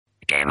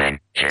Gaming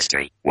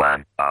History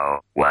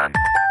 101.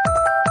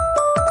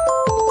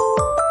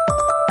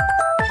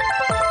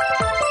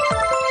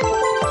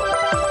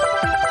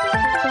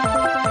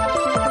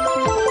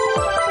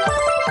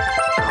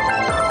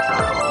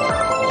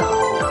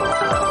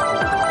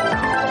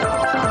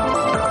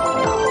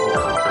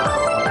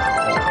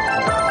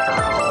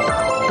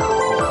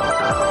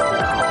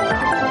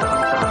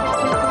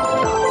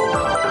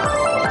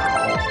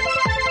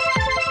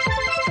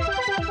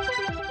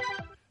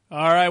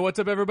 All right, what's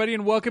up, everybody,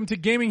 and welcome to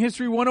Gaming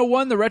History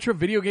 101, the Retro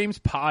Video Games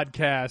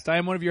Podcast. I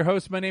am one of your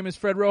hosts. My name is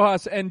Fred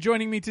Rojas, and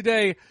joining me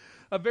today,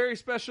 a very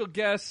special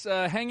guest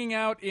hanging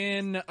out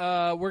in,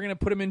 we're going to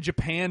put him in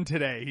Japan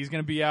today. He's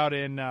going to be out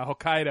in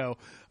Hokkaido.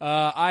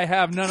 I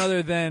have none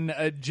other than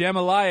Jam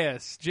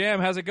Elias.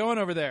 Jam, how's it going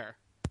over there?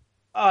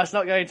 Oh, it's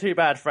not going too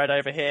bad, Fred,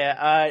 over here.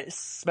 It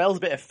smells a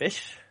bit of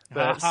fish.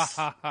 But,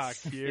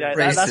 Cute. you know,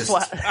 that's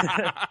what...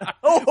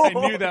 I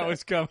knew that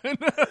was coming.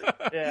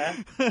 Yeah.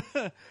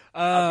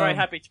 I'm very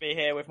happy to be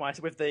here with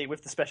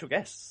the special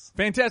guests.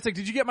 Fantastic.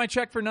 Did you get my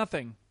check for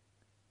nothing?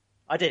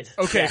 I did.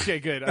 Okay, yeah. okay,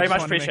 good. Very I just much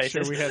wanted to make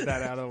appreciated. sure we had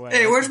that out of the way.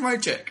 Hey, where's my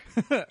check?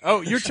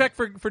 Oh, your check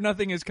for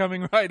nothing is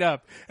coming right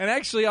up. And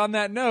actually, on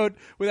that note,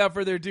 without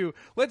further ado,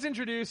 let's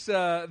introduce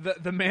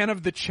the man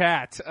of the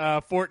chat,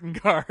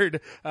 Fortengard.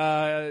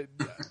 I'm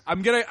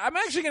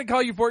actually gonna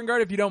call you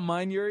Fortengard if you don't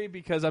mind, Yuri,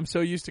 because I'm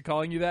so used to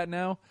calling you that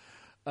now.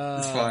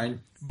 It's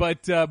fine.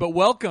 But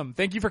welcome.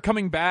 Thank you for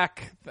coming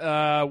back.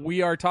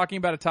 We are talking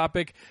about a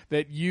topic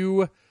that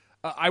you.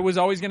 I was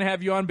always going to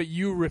have you on, but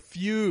you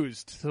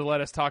refused to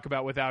let us talk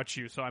about without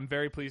you, so I'm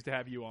very pleased to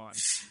have you on.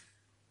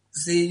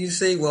 See, you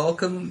say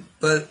welcome,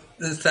 but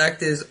the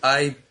fact is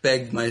I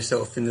begged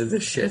myself into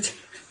this shit.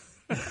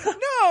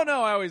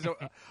 No, I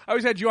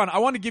always had you on. I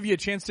wanted to give you a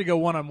chance to go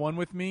one-on-one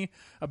with me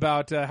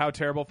about how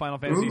terrible Final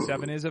Fantasy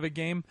VII is of a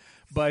game,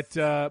 but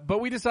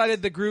we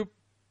decided the group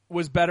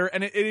was better,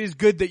 and it is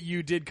good that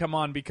you did come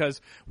on because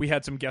we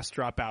had some guests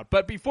drop out.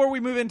 But before we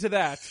move into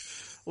that,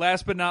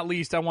 last but not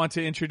least, I want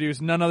to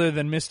introduce none other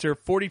than Mr.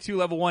 42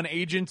 Level 1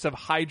 Agents of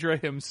Hydra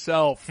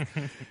himself,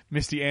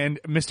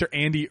 Mr.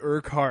 Andy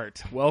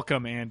Urquhart.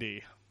 Welcome,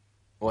 Andy.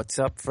 What's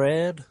up,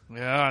 Fred?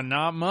 Yeah,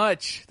 not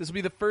much. This will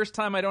be the first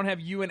time I don't have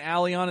you and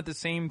Allie on at the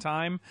same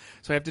time,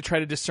 so I have to try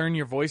to discern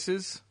your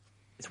voices.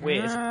 It's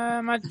weird.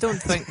 I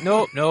don't think.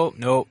 No.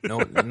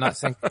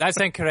 That's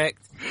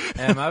incorrect.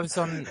 I was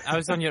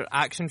on your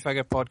action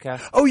figure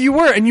podcast. Oh, you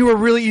were, and you were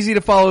really easy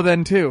to follow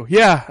then too.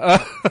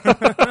 Yeah.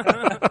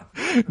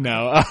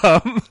 No.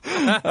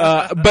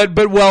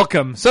 But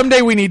welcome.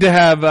 Someday we need to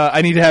have.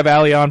 I need to have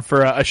Ali on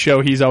for a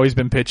show he's always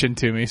been pitching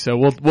to me.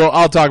 So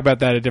I'll talk about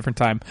that at a different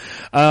time.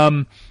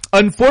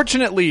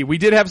 Unfortunately, we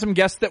did have some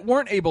guests that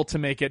weren't able to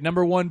make it.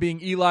 Number one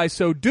being Eli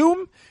So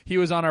Doom. He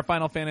was on our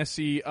Final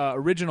Fantasy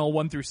original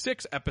 1 through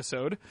 6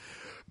 episode.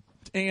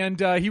 And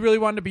he really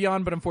wanted to be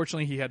on, but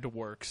unfortunately he had to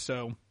work.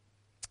 So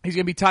he's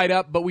going to be tied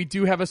up, but we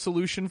do have a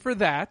solution for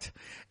that.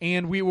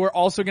 And we were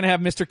also going to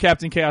have Mr.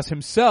 Captain Chaos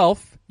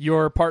himself,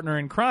 your partner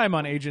in crime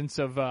on Agents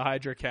of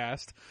Hydra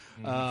Cast,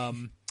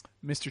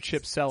 Mr.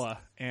 Chip Sella.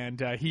 And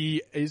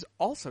he is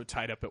also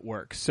tied up at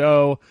work.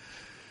 So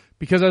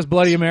because us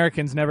bloody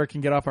Americans never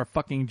can get off our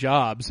fucking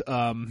jobs,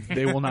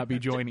 they will not be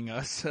joining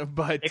us.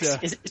 But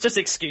It's just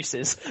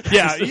excuses.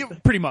 yeah,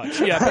 pretty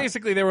much. Yeah,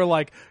 basically they were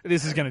like,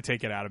 this is going to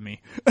take it out of me.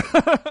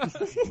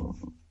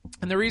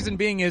 And the reason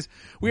being is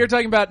we are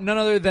talking about none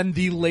other than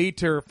the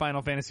later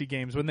Final Fantasy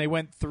games when they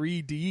went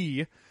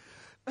 3D.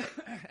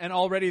 And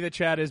already the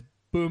chat is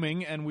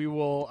booming, and we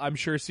will, I'm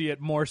sure, see it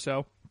more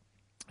so.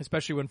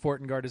 Especially when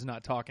Fortengard is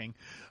not talking.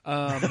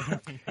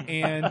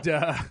 And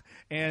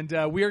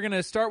we are going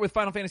to start with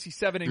Final Fantasy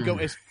VII and go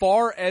as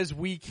far as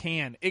we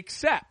can,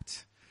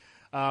 except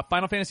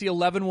Final Fantasy XI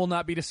will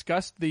not be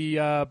discussed.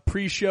 The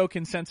pre-show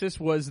consensus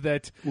was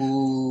that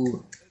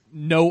no.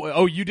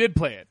 Oh, you did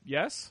play it,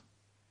 yes?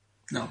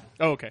 No.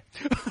 Oh, okay.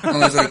 I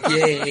was like,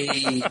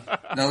 yay,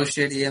 no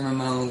shitty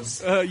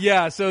MMOs.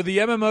 Yeah, so the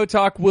MMO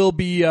talk will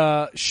be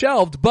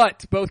shelved,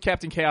 but both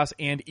Captain Chaos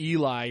and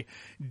Eli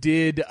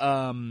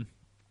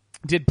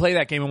did play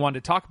that game and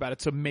wanted to talk about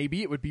it, so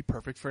maybe it would be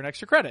perfect for an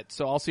extra credit.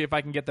 So I'll see if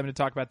I can get them to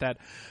talk about that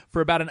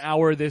for about an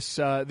hour this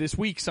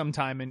week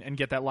sometime and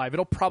get that live.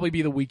 It'll probably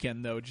be the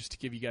weekend, though, just to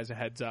give you guys a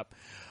heads up.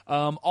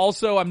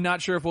 Also, I'm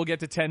not sure if we'll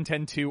get to 10,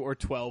 10-2, or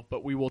 12,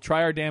 but we will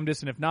try our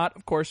damnedest, and if not,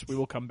 of course, we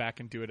will come back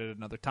and do it at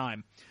another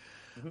time.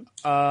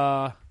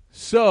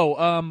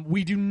 So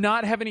we do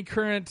not have any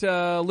current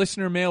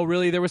listener mail,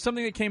 really. There was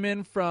something that came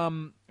in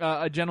from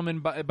a gentleman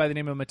by the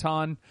name of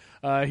Matan.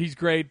 He's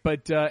great,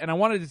 but and I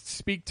wanted to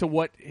speak to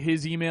what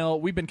his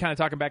email. We've been kind of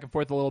talking back and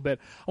forth a little bit.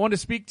 I wanted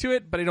to speak to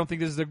it, but I don't think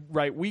this is the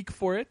right week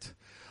for it.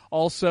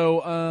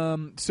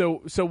 Also,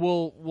 so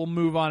we'll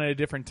move on at a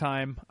different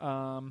time.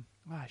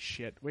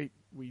 Shit. Wait,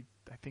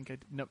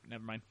 nope,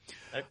 never mind.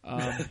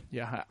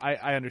 Yeah,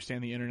 I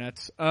understand the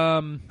internets.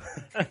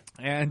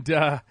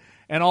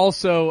 And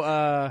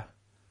also,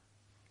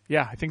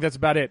 yeah, I think that's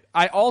about it.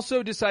 I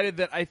also decided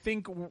that I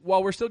think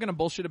while we're still going to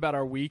bullshit about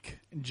our week,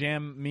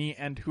 Jam, me,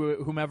 and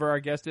whomever our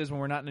guest is when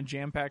we're not in a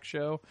jam-packed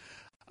show,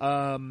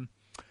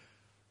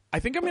 I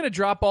think I'm going to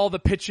drop all the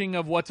pitching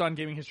of what's on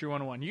Gaming History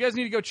 101. You guys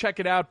need to go check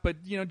it out, but,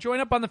 join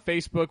up on the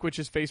Facebook, which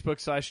is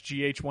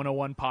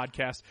Facebook.com/GH101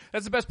 podcast.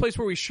 That's the best place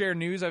where we share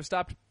news. I've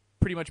stopped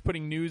pretty much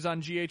putting news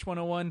on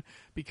GH101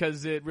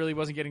 because it really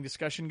wasn't getting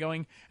discussion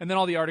going. And then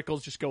all the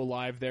articles just go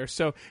live there.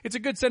 So it's a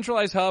good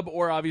centralized hub,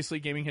 or obviously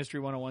Gaming History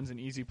 101 is an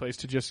easy place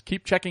to just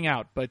keep checking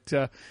out. But,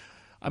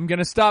 I'm going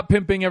to stop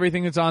pimping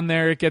everything that's on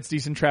there. It gets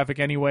decent traffic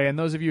anyway. And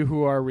those of you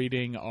who are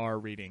reading are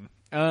reading.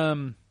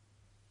 So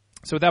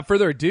without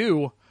further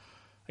ado,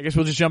 I guess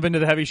we'll just jump into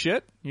the heavy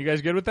shit. You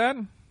guys good with that?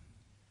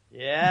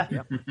 Yeah.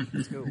 Yep.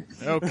 Let's go.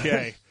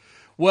 Okay.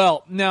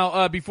 Well,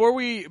 now before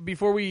we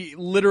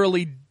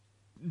literally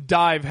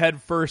dive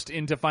headfirst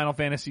into Final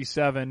Fantasy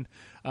VII,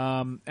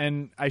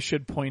 and I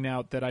should point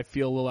out that I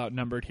feel a little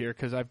outnumbered here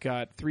because I've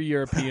got 3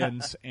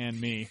 Europeans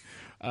and me,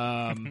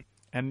 and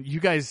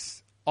you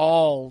guys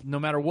all, no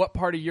matter what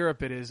part of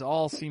Europe it is,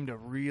 all seem to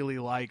really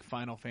like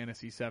Final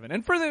Fantasy VII.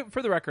 And for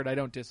the record, I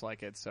don't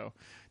dislike it, so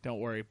don't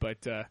worry.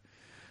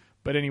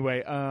 But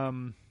anyway,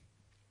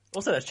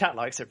 also the chat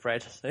likes it,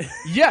 Fred.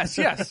 yes,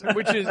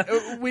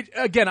 which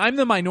again, I'm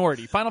the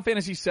minority. Final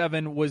Fantasy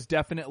VII was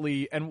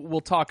definitely, and we'll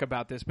talk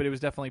about this, but it was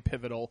definitely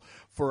pivotal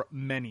for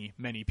many,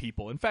 many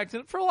people. In fact,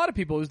 for a lot of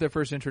people, it was their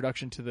first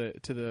introduction to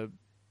the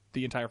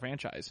entire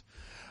franchise.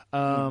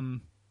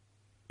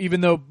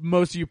 Even though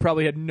most of you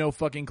probably had no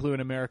fucking clue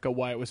in America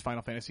why it was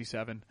Final Fantasy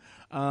VII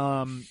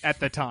at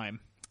the time.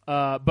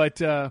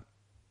 But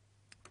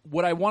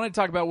what I wanted to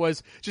talk about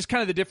was just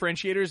kind of the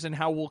differentiators and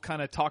how we'll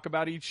kind of talk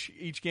about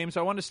each game.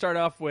 So I wanted to start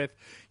off with,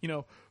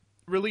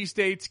 release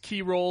dates,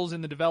 key roles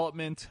in the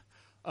development,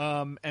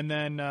 and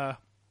then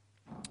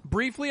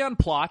briefly on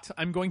plot.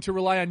 I'm going to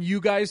rely on you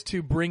guys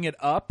to bring it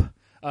up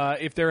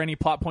if there are any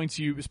plot points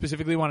you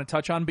specifically want to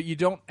touch on, but you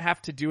don't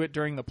have to do it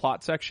during the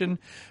plot section,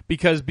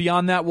 because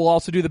beyond that, we'll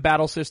also do the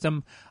battle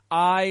system.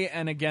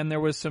 And again, there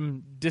was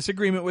some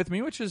disagreement with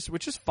me, which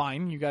is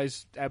fine. You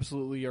guys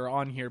absolutely are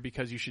on here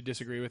because you should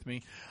disagree with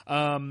me.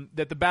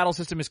 That the battle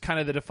system is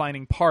kind of the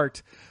defining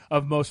part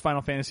of most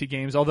Final Fantasy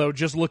games, although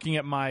just looking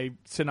at my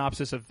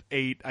synopsis of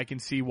 8, I can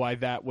see why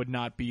that would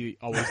not be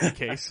always the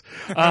case.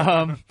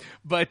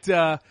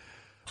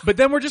 But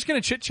then we're just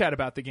going to chit-chat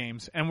about the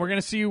games, and we're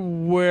going to see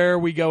where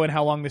we go and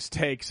how long this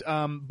takes.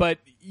 But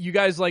you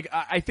guys,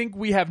 I think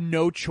we have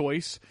no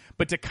choice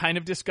but to kind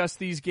of discuss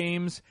these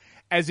games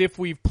as if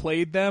we've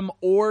played them,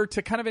 or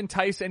to kind of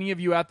entice any of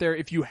you out there,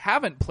 if you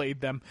haven't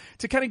played them,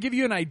 to kind of give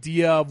you an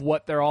idea of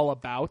what they're all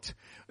about.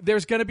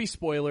 There's going to be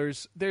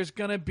spoilers.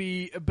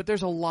 But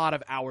there's a lot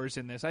of hours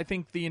in this. I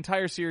think the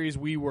entire series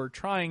we were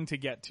trying to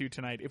get to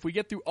tonight, if we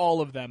get through all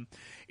of them,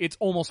 it's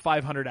almost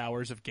 500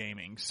 hours of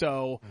gaming.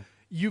 So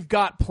you've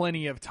got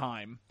plenty of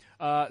time.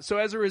 So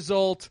as a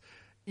result,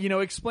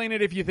 explain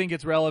it if you think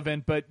it's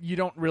relevant, but you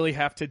don't really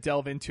have to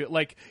delve into it.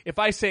 Like, if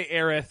I say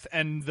Aerith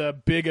and the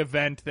big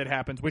event that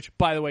happens, which,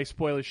 by the way,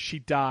 spoilers, she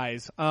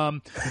dies.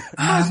 Most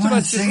of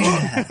us just...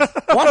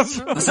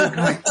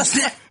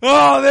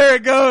 Oh, there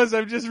it goes.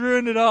 I've just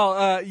ruined it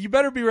all. You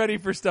better be ready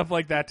for stuff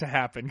like that to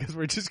happen, because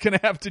we're just going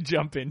to have to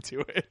jump into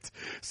it.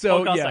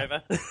 So,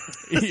 over.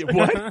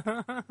 What?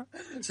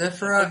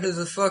 Sephiroth is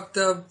a fucked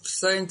up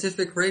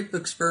scientific rape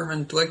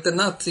experiment like the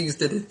Nazis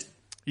did it.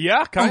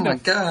 Yeah, kind of. Oh my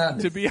God.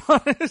 To be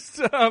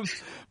honest,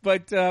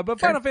 but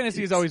Final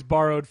Fantasy is always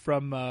borrowed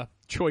from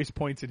choice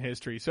points in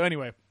history. So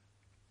anyway,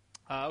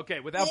 okay.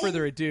 Without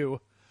further ado,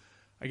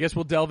 I guess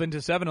we'll delve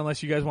into 7,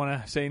 unless you guys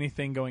want to say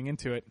anything going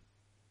into it.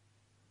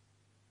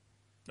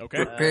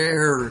 Okay.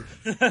 Prepare,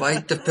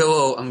 bite the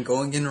pillow. I'm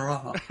going in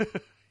raw.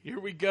 Here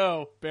we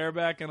go,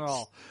 bareback and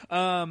all.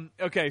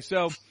 Okay,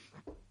 so.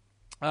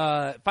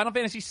 Final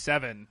Fantasy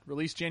VII,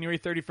 released January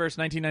 31st,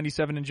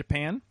 1997 in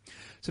Japan,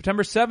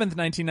 September 7th,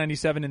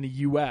 1997 in the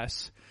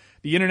US.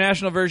 The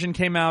international version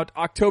came out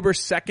October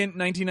 2nd,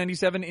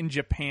 1997 in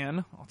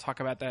Japan. I'll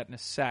talk about that in a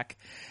sec.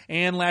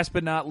 And last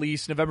but not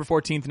least, November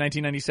 14th,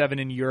 1997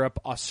 in Europe,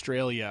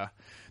 Australia.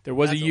 There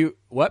was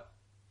what?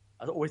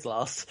 I always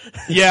last.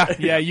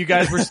 Yeah, you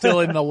guys were still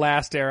in the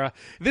last era.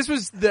 This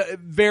was the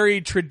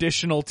very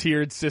traditional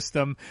tiered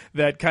system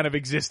that kind of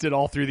existed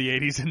all through the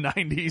 80s and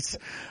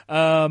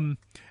 90s.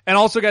 And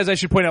also, guys, I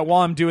should point out,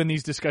 while I'm doing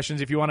these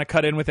discussions, if you want to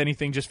cut in with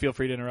anything, just feel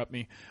free to interrupt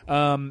me.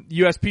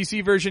 US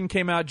PC version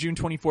came out June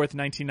 24th,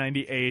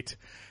 1998.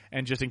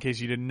 And just in case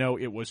you didn't know,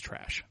 it was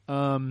trash.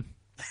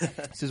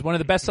 This is one of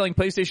the best-selling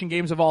PlayStation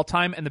games of all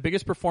time and the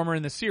biggest performer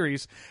in the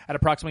series at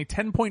approximately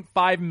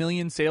 10.5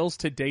 million sales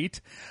to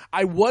date.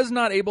 I was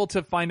not able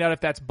to find out if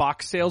that's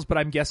box sales, but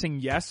I'm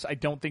guessing yes. I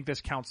don't think this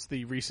counts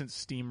the recent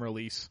Steam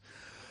release.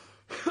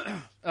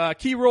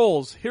 Key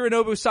roles: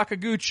 Hironobu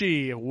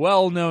Sakaguchi,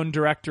 well-known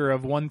director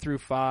of 1 through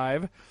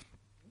 5.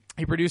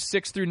 He produced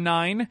 6 through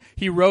 9.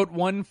 He wrote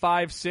 1,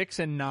 5, 6,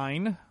 and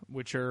 9,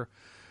 which are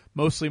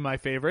mostly my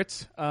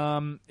favorites.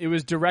 It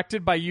was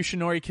directed by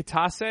Yoshinori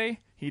Kitase.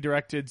 He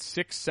directed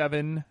 6,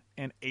 7,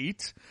 and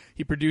 8.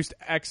 He produced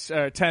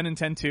 10 and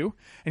 10-2,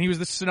 and he was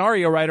the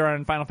scenario writer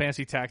on Final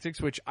Fantasy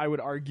Tactics, which I would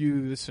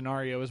argue the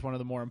scenario is one of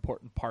the more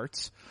important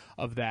parts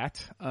of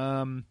that.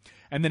 And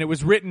then it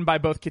was written by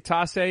both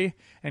Kitase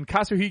and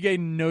Kazuhige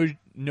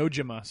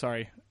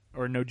Nojima,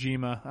 or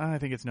Nojima. I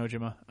think it's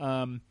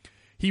Nojima.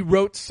 He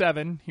wrote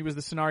 7. He was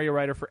the scenario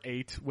writer for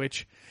 8,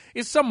 which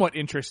is somewhat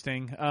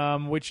interesting,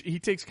 which he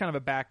takes kind of a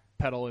back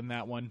pedal in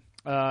that one.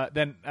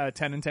 Then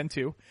 10 and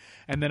 10-2.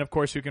 And then, of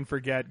course, who can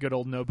forget good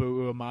old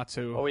Nobuo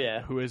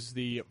Uematsu, who is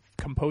the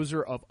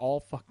composer of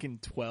all fucking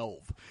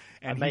 12.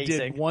 And Amazing. He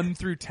did 1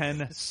 through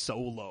 10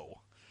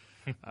 solo.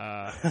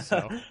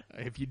 So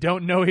if you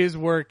don't know his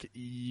work,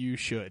 you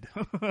should.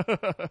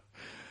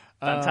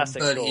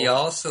 Fantastic But score. he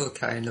also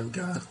kind of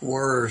got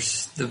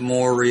worse the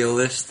more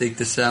realistic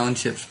the sound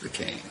chips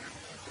became.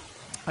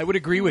 I would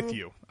agree with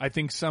you. I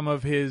think some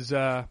of his,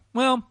 I don't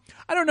know.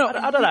 I don't know.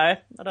 I don't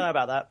know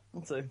about that.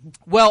 We'll see.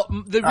 Well,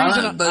 the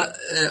reason,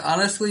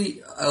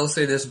 Honestly, I'll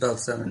say this about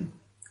 7.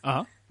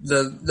 Uh-huh.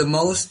 The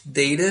most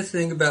dated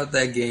thing about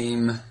that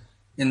game,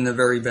 in the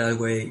very bad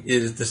way,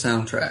 is the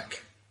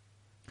soundtrack.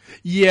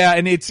 Yeah,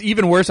 and it's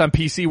even worse on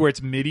PC where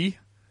it's MIDI.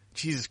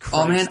 Jesus Christ.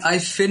 Oh man, I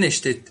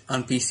finished it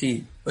on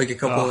PC like a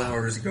couple of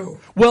hours ago.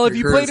 Well, if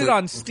you played it Because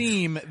on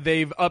Steam,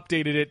 they've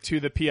updated it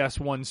to the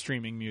PS1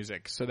 streaming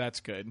music, so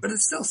that's good. But it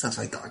still sounds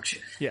like dog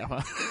shit.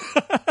 Yeah.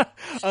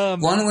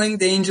 One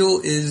Winged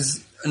Angel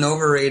is an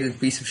overrated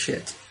piece of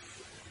shit.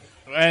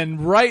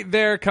 And right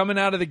there, coming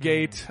out of the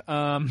gate,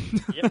 Come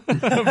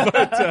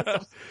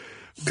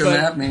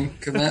at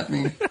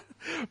me.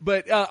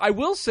 But I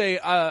will say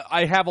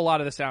I have a lot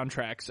of the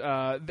soundtracks,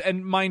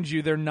 and mind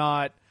you, they're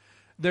not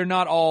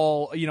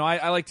all,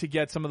 I like to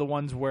get some of the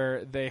ones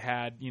where they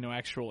had,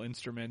 actual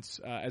instruments,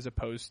 as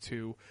opposed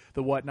to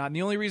the whatnot. And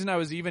the only reason I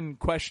was even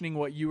questioning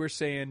what you were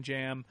saying,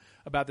 Jam,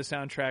 about the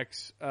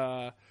soundtracks,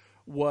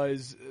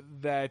 was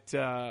that,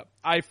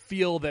 I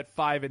feel that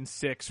 5 and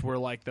 6 were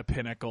like the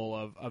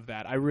pinnacle of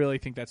that. I really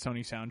think that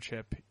Sony sound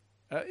chip,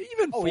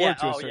 even 4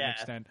 to a certain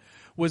extent,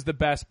 was the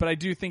best, but I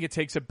do think it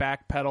takes a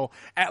back pedal,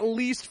 at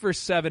least for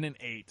 7 and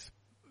 8.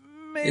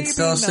 Maybe It's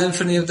no 9.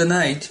 Symphony of the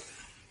Night.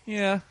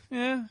 Yeah.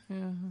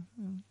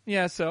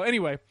 So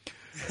anyway,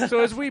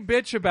 as we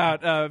bitch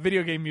about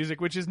video game music,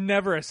 which is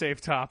never a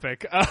safe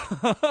topic,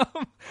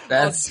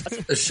 That's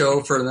a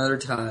show for another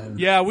time.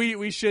 yeah,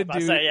 we should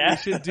do yeah. we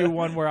should do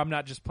one where I'm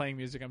not just playing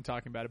music, I'm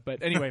talking about it.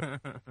 But anyway,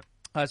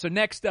 so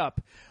next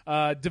up,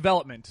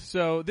 development.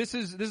 So this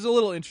is a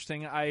little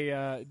interesting.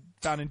 I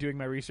found in doing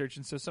my research,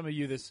 and so some of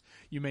you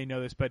may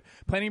know this, but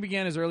planning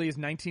began as early as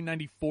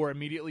 1994,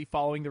 immediately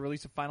following the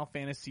release of Final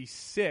Fantasy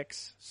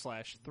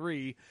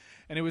VI/3,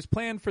 and it was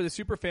planned for the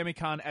Super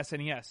Famicom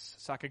SNES.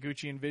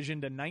 Sakaguchi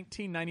envisioned a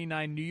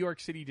 1999 New York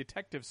City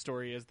detective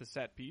story as the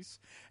set piece,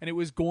 and it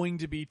was going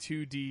to be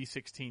 2D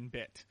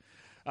 16-bit.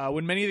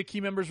 When many of the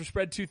key members were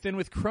spread too thin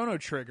with Chrono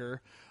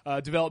Trigger,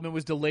 development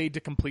was delayed to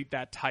complete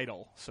that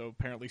title. So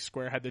apparently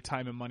Square had the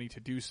time and money to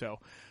do so.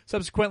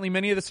 Subsequently,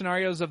 many of the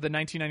scenarios of the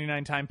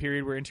 1999 time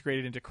period were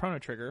integrated into Chrono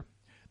Trigger.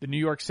 The New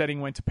York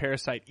setting went to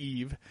Parasite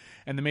Eve,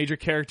 and the major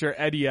character,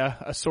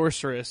 Edea, a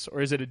sorceress,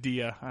 or is it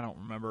Edea? I don't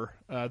remember.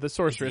 The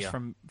sorceress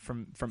from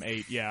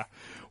 8,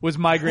 was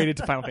migrated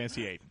to Final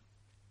Fantasy 8.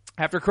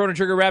 After Chrono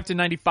Trigger wrapped in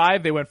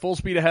 95, they went full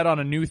speed ahead on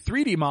a new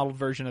 3D modeled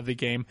version of the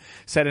game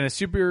set in a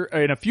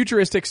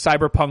futuristic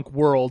cyberpunk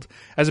world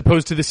as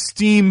opposed to the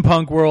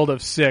steampunk world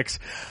of 6.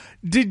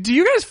 Do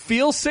you guys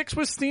feel 6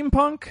 was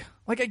steampunk?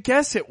 Like, I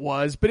guess it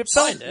was, but it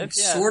felt...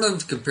 Sort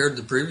of compared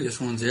to previous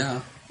ones,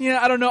 yeah. Yeah,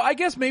 I don't know. I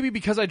guess maybe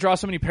because I draw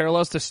so many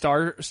parallels to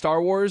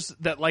Star Wars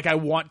that, like, I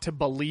want to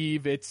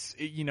believe it's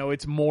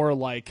more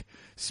like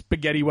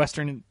spaghetti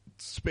western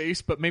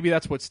space, but maybe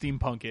that's what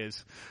steampunk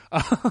is.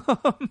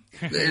 And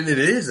it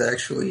is,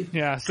 actually.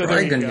 Yeah, so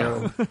Trigon, there you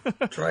go.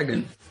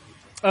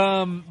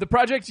 Trigon. The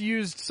project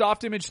used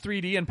Soft Image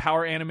 3D and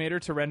Power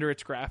Animator to render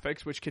its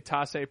graphics, which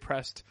Kitase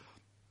pressed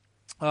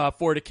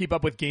for to keep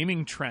up with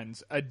gaming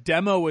trends. A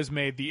demo was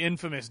made, the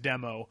infamous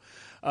demo,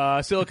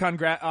 on Silicon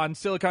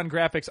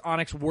Graphics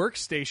Onyx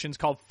workstations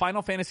called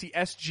Final Fantasy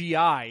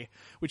SGI,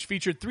 which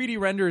featured 3D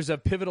renders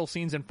of pivotal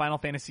scenes in Final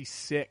Fantasy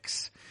VI.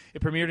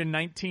 It premiered in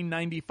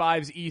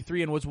 1995's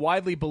E3 and was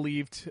widely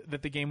believed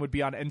that the game would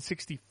be on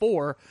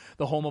N64,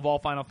 the home of all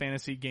Final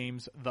Fantasy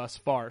games thus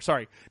far.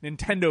 Sorry,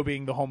 Nintendo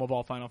being the home of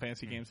all Final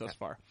Fantasy games thus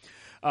far.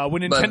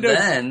 When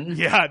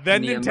Nintendo,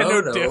 then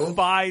Nintendo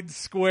defied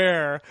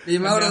Square.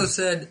 Miyamoto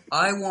said,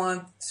 "I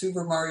want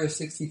Super Mario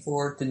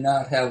 64 to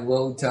not have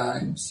load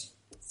times."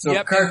 So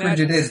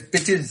cartridge it is,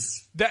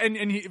 bitches.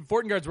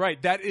 Fortingard's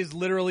right. That is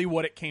literally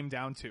what it came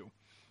down to.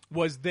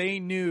 Was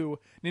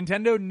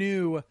Nintendo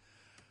knew,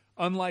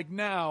 unlike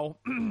now,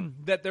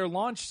 that their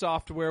launch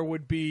software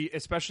would be,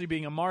 especially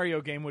being a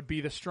Mario game, would be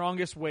the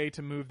strongest way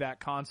to move that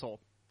console.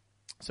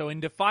 So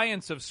in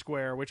defiance of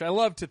Square, which I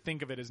love to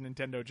think of it as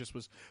Nintendo just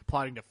was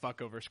plotting to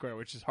fuck over Square,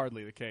 which is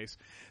hardly the case,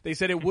 they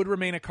said it would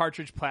remain a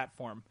cartridge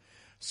platform.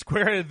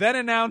 Square then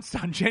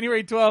announced on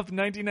January 12th,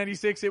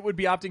 1996, it would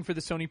be opting for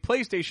the Sony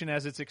PlayStation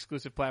as its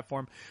exclusive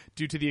platform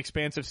due to the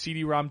expansive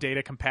CD-ROM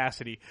data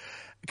capacity.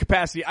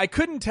 I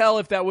couldn't tell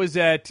if that was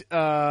at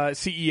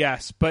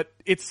CES, but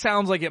it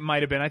sounds like it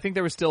might have been. I think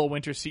there was still a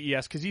winter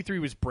CES because E3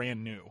 was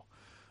brand new.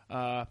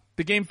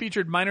 The game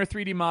featured minor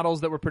 3D models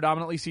that were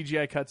predominantly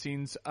CGI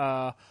cutscenes.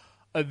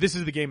 This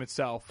is the game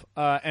itself.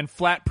 And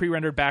flat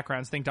pre-rendered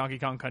backgrounds. Think Donkey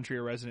Kong Country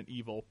or Resident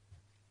Evil.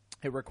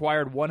 It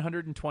required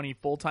 120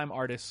 full-time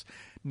artists,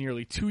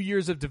 nearly 2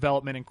 years of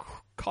development, and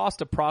cost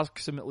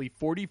approximately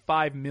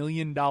 $45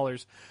 million,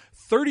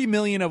 $30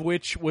 million of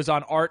which was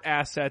on art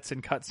assets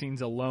and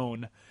cutscenes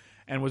alone,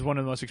 and was one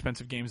of the most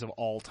expensive games of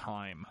all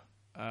time.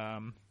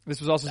 This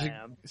was also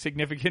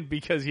significant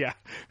because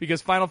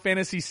Final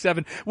Fantasy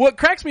VII. What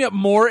cracks me up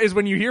more is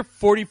when you hear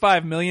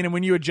 45 million and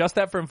when you adjust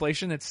that for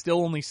inflation, it's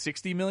still only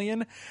 60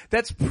 million.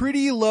 That's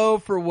pretty low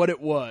for what it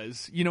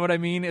was. You know what I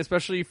mean?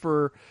 Especially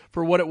for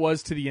what it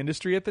was to the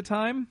industry at the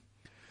time.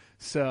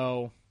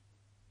 So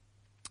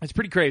it's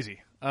pretty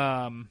crazy.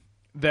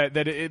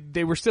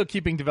 They were still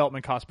keeping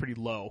development costs pretty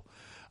low.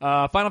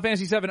 Final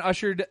Fantasy VII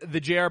ushered the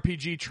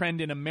JRPG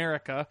trend in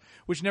America,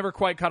 which never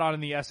quite caught on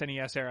in the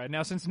SNES era.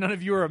 Now, since none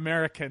of you are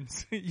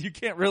Americans, you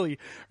can't really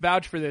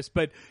vouch for this.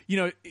 But,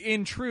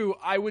 in true,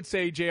 I would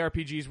say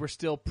JRPGs were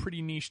still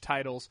pretty niche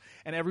titles,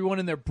 and everyone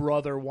and their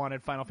brother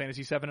wanted Final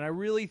Fantasy VII. And I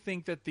really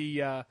think that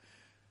the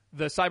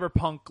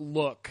cyberpunk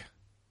look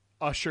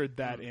ushered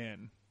that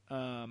in.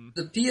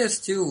 The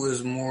PS2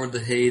 was more the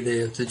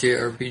heyday of the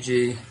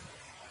JRPG.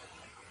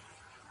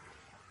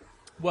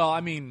 Well,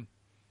 I mean,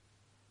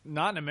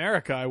 not in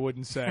America, I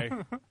wouldn't say.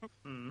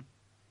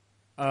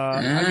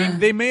 I mean,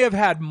 they may have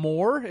had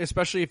more,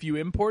 especially if you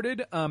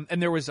imported,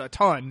 and there was a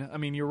ton. I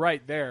mean, you're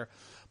right there.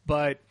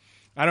 But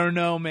I don't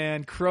know,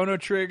 man. Chrono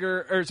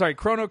Cross,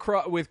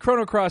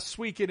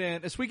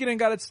 Suikoden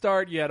got its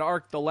start. You had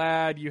Arc the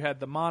Lad. You had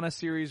the Mana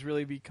series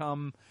really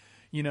become,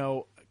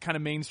 kind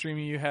of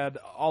mainstreamy. You had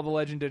all the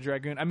Legend of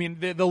Dragoon. I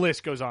mean, the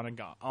list goes on and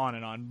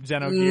on.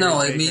 Xenogears. No,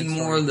 I mean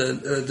more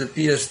the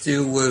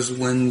PS2 was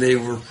when they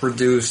were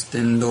produced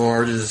in the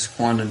largest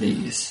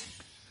quantities.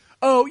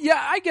 Oh yeah,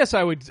 I guess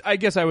I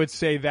would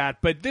say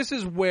that. But this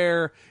is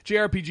where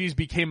JRPGs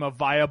became a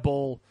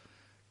viable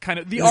kind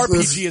of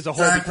RPG as a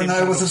whole. Back when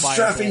I was a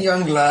strapping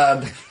young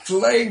lad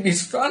playing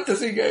these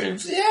fantasy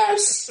games.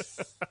 Yes.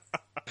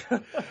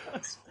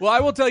 Well, I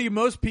will tell you,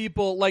 most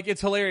people,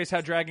 it's hilarious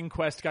how Dragon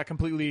Quest got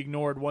completely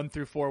ignored 1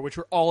 through 4, which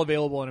were all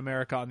available in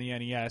America on the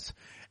NES.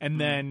 And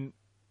then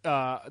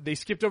they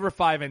skipped over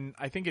 5, and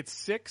I think it's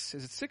 6.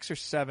 Is it 6 or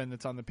 7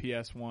 that's on the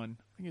PS1? I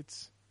think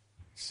it's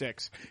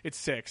 6. It's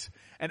 6.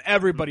 And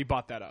everybody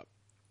bought that up,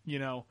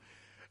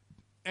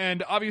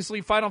 And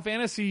obviously Final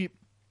Fantasy,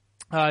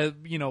 4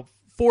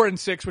 and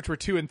 6, which were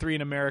 2 and 3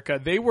 in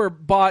America, they were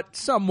bought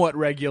somewhat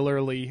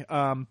regularly,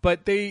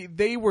 but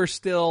they were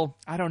still,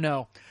 I don't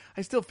know.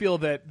 I still feel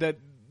that the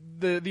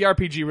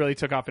RPG really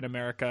took off in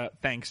America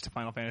thanks to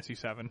Final Fantasy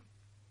VII.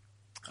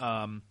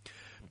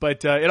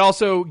 But it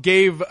also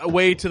gave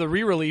way to the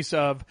re-release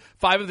of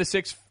 5 of the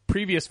 6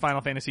 previous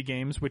Final Fantasy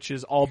games, which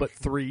is all but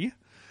 3,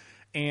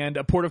 and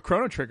a port of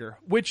Chrono Trigger,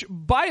 which,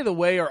 by the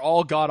way, are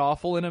all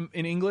god-awful in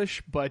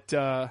English, but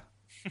I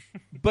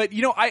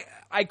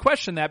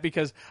question that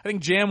because I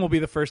think Jam will be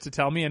the first to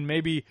tell me, and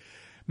maybe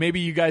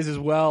you guys as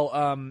well,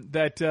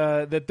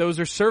 that those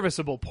are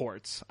serviceable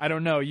ports. I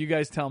don't know. You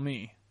guys tell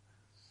me.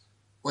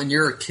 When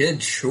you're a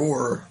kid,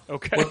 sure.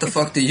 Okay. What the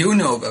fuck do you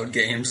know about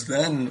games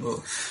then?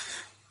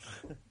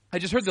 I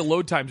just heard the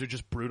load times are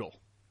just brutal.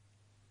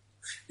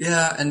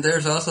 Yeah, and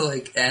there's also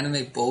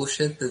anime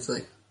bullshit that's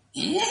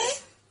Yeah.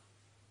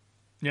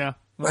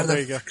 Why there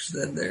the you go. fuck's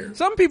that there?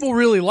 Some people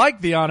really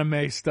like the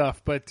anime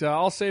stuff, but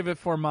I'll save it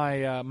for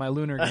my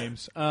Lunar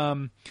games.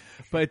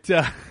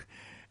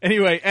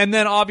 Anyway, and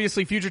then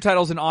obviously future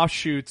titles and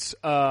offshoots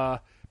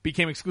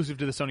became exclusive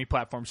to the Sony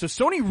platform. So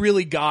Sony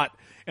really got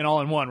an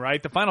all-in-one,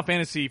 right? The Final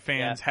Fantasy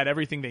fans had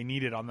everything they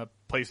needed on the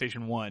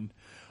PlayStation 1.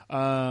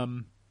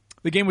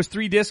 The game was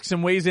 3 discs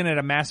and weighs in at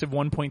a massive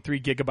 1.3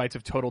 gigabytes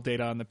of total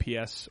data on the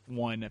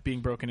PS1,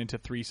 being broken into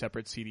 3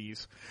 separate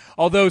CDs.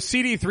 Although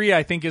CD3,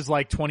 I think, is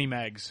 20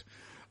 megs.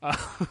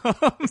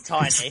 It's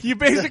tiny. You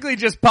basically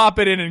just pop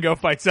it in and go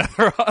fight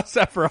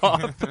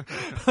Sephiroth.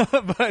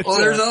 But,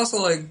 there's also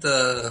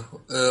a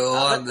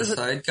lot of the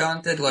side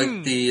content,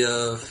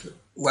 the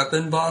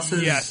weapon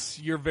bosses. Yes,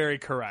 you're very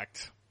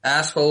correct.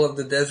 Asshole of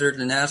the desert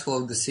and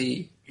asshole of the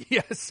sea.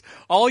 Yes,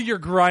 all your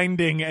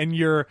grinding and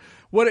your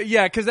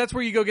because that's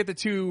where you go get the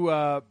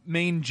 2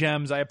 main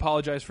gems. I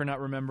apologize for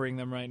not remembering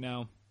them right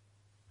now.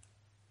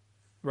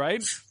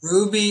 Right?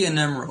 Ruby and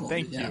Emerald.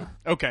 Thank you.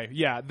 Okay,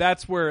 yeah,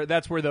 that's where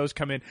those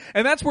come in.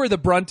 And that's where the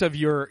brunt of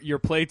your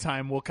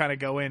playtime will kind of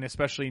go in,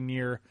 especially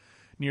near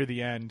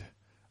the end.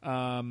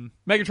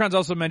 Megatron's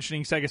also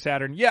mentioning Sega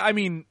Saturn. Yeah, I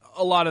mean,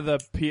 a lot of the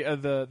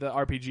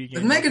RPG games.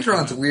 But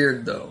Megatron's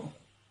weird though.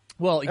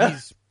 Well,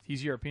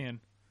 he's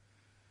European.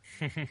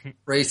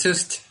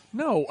 Racist.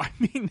 No, I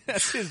mean,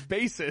 that's his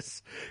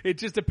basis. It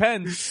just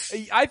depends.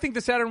 I think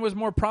the Saturn was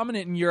more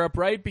prominent in Europe,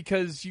 right?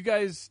 Because did you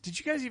guys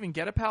even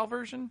get a PAL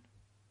version?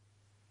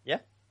 Yeah.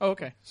 Oh,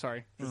 okay.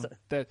 Sorry.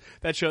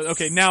 That shows.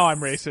 Okay, now I'm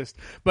racist.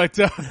 But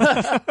did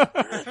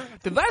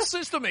that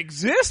system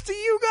exist to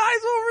you guys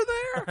over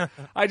there?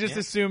 I just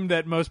assumed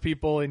that most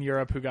people in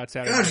Europe who got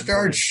Saturn. Gosh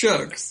darn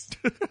shucks.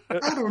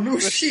 I don't know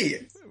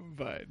shit.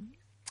 But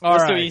all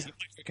right. Still easy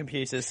for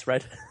computers,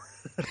 Fred.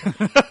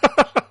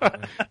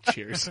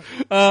 Cheers.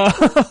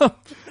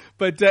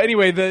 But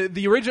anyway,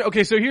 the original.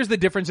 Okay, so here's the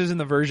differences in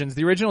the versions.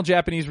 The original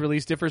Japanese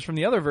release differs from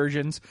the other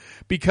versions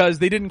because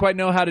they didn't quite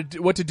know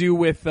what to do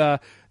with the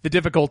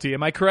difficulty.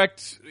 Am I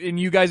correct in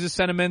you guys'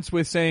 sentiments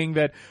with saying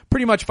that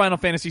pretty much Final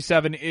Fantasy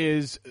VII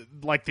is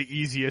like the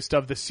easiest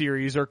of the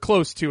series or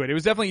close to it? It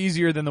was definitely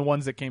easier than the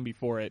ones that came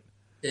before it.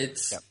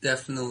 It's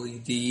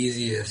definitely the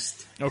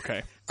easiest.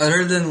 Okay.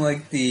 Other than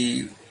like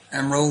the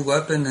Emerald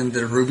weapon and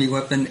the Ruby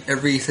weapon,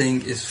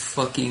 everything is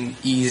fucking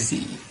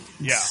easy.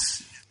 Yeah.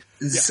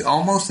 It's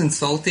almost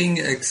insulting,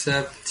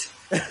 except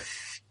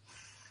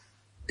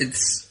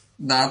it's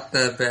not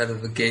that bad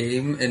of a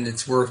game, and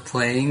it's worth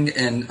playing,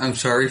 and I'm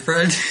sorry,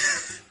 Fred.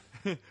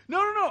 No.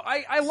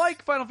 I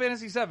like Final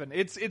Fantasy VII.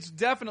 It's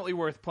definitely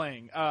worth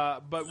playing.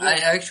 But I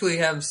actually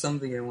have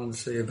something I want to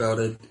say about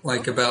it,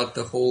 about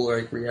the whole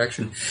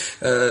reaction.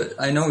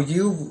 I know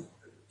you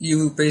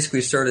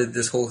basically started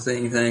this whole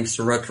thing thanks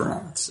to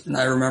Retronauts. And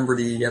I remember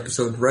the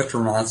episode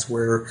Retronauts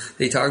where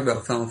they talked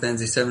about Final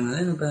Fantasy VII, and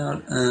then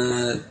about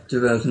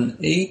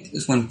 2008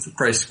 is when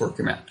Crisis Core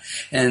came out.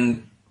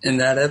 And in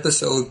that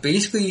episode,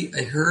 basically,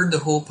 I heard the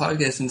whole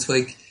podcast, and it's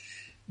like,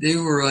 they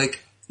were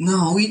like,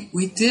 no,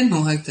 we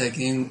didn't like that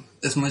game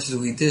as much as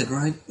we did,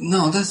 right?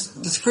 No,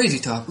 that's crazy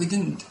talk. We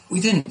didn't. I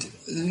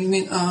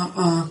mean,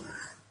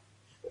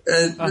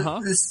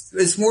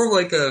 It's more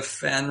like a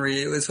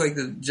it's like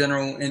the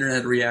general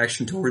internet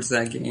reaction towards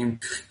that game.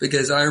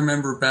 Because I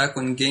remember back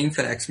when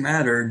GameFAQs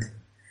mattered,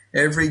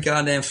 every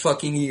goddamn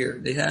fucking year,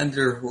 they had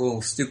their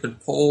little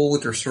stupid poll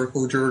with their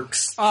circle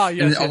jerks.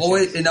 Yes,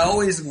 and it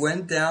always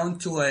went down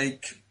to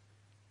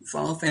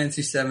Final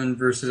Fantasy VII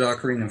versus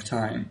Ocarina of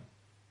Time.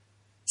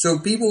 So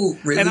people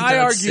really and I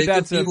argue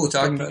that's people a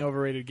talking fucking about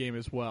overrated game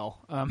as well.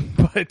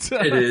 But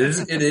it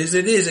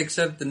is.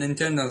 Except the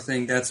Nintendo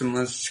thing, that's a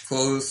much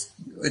closed.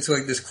 It's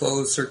like this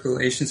closed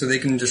circulation, so they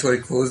can just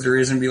close their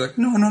ears and be like,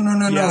 no.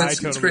 It's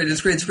great.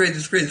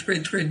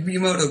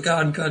 Miyamoto,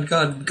 God,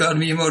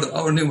 Miyamoto.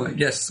 Oh, Numa,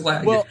 yes,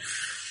 swag. Well,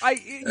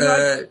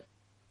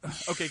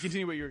 okay,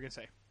 continue what you were gonna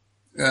say.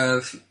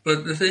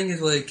 But the thing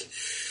is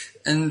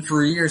and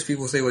for years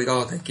people say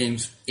oh, that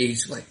game's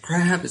aged like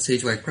crap, it's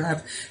aged like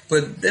crap.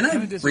 But then I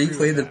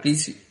replayed the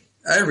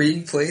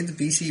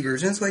PC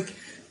versions,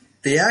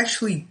 they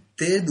actually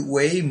did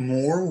way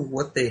more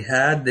what they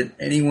had than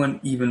anyone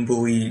even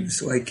believes.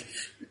 The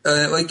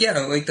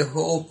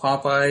whole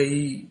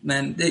Popeye,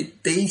 man,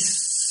 they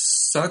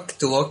suck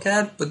to look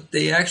at, but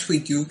they actually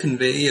do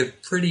convey a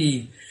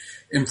pretty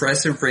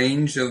impressive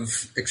range of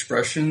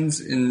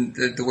expressions in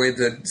the way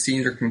that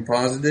scenes are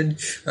composited.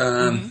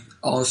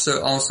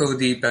 Also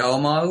the battle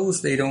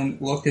models, they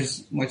don't look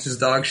as much as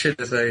dog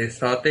shit as I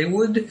thought they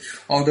would,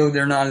 although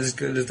they're not as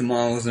good as the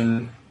models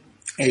in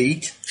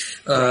 8.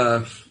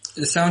 The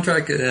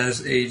soundtrack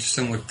has aged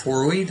somewhat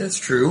poorly, that's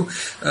true.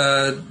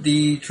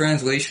 The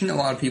translation, a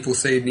lot of people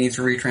say it needs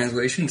a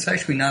retranslation. It's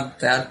actually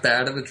not that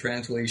bad of a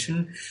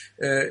translation.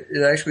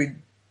 It actually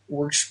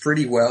works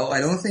pretty well.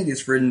 I don't think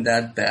it's written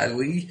that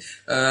badly.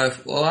 A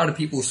lot of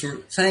people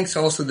thanks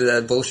also to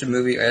that bullshit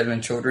movie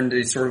Advent Children,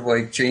 they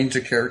changed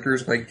the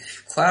characters.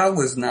 Cloud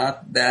was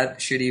not that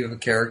shitty of a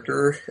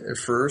character at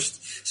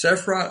first.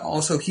 Sephiroth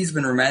also, he's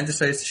been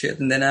romanticized to shit,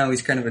 and then now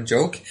he's kind of a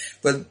joke.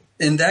 But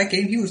in that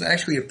game, he was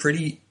actually a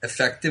pretty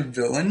effective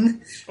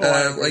villain.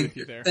 And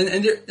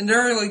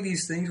there are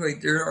these things,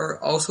 there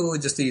are also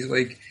just these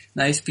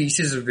nice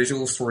pieces of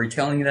visual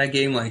storytelling in that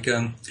game.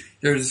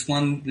 There's this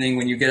one thing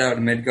when you get out of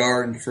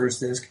Midgar in the first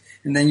disc,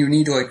 and then you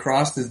need to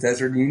cross this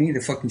desert, and you need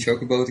a fucking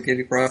chocobo to get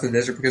across the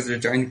desert because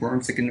there's giant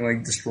worms that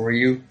can destroy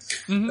you.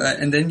 Mm-hmm.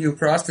 And then you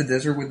cross the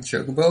desert with the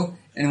chocobo,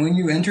 and when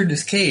you enter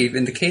this cave,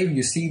 in the cave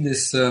you see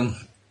this,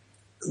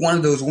 one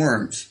of those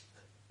worms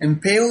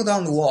impaled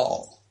on the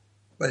wall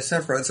by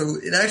Sephiroth. So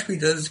it actually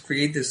does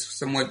create this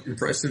somewhat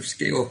impressive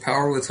scale of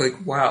power. It's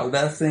wow,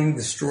 that thing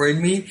destroyed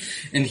me,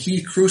 and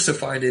he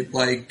crucified it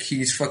like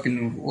he's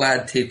fucking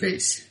Lad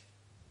Tepe's.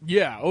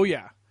 Yeah, oh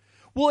yeah.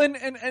 Well,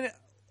 and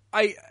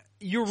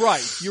you're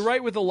right. You're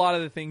right with a lot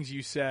of the things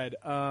you said.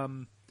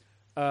 In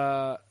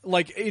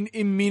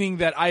meaning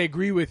that I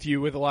agree with you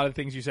with a lot of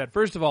things you said.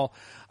 First of all,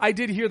 I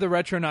did hear the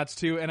Retronauts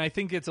too, and I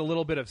think it's a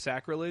little bit of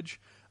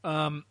sacrilege.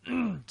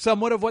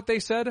 Somewhat of what they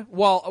said.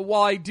 While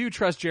I do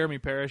trust Jeremy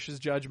Parish's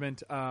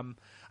judgment,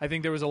 I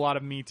think there was a lot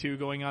of Me Too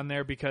going on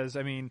there because,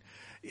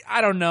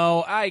 I don't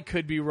know, I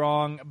could be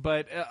wrong,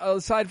 but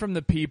aside from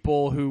the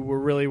people who were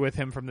really with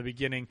him from the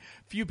beginning,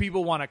 few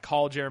people want to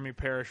call Jeremy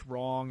Parish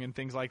wrong and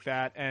things like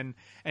that, and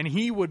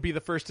he would be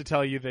the first to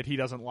tell you that he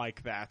doesn't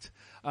like that.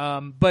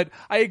 But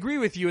I agree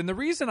with you, and the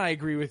reason I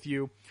agree with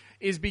you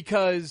is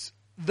because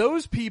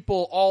those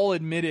people all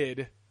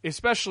admitted,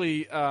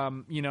 especially,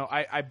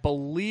 I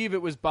believe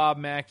it was Bob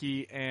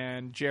Mackey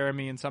and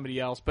Jeremy and somebody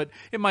else, but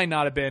it might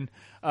not have been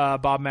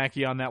Bob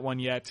Mackey on that one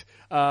yet.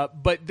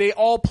 But they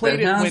all played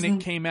it when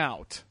it came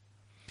out.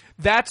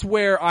 That's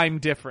where I'm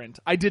different.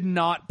 I did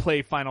not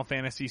play Final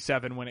Fantasy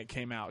VII when it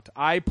came out.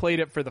 I played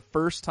it for the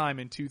first time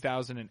in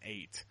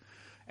 2008.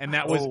 And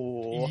that was,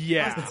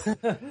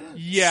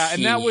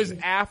 and that was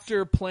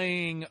after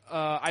playing,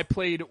 I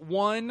played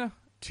 1,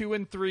 2,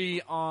 and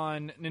 3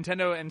 on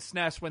Nintendo and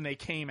SNES when they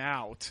came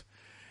out.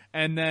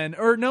 And then,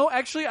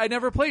 I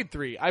never played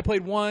 3. I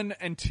played 1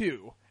 and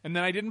 2. And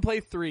then I didn't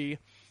play 3.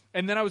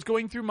 And then I was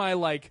going through my,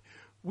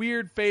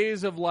 weird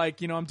phase of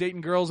I'm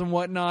dating girls and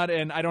whatnot,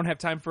 and I don't have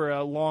time for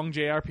a long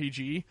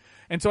JRPG.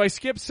 And so I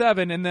skipped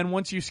 7, and then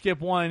once you skip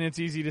 1, it's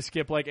easy to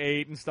skip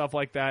 8 and stuff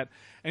like that.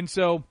 And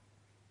so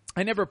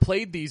I never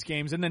played these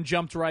games, and then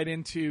jumped right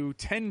into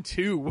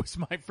 10-2 was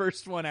my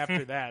first one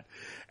after that.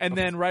 And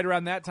then right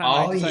around that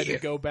time, I decided to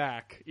go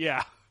back.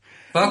 Yeah.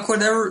 Fuck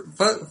whatever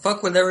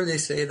they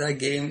say. That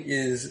game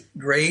is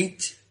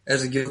great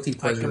as a guilty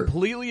pleasure. I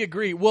completely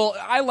agree. Well,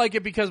 I like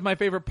it because my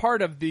favorite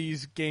part of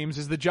these games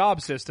is the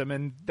job system,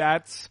 and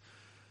that's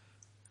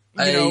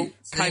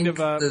kind of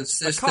the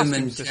system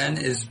in 10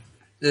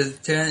 is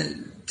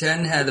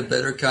 10 had a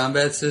better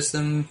combat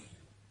system,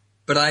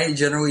 but I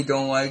generally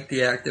don't like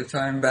the active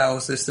time battle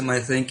system. I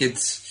think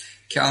it's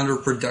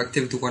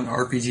counterproductive to what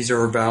RPGs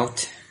are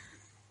about.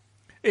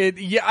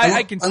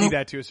 I can see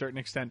that to a certain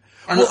extent.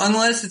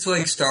 Unless it's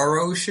like Star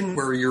Ocean,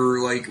 where you're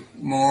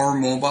more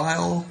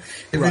mobile.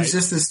 If it's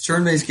just this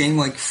turn-based game,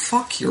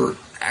 fuck your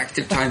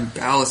active time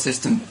battle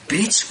system,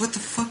 bitch. What the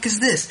fuck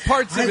is this?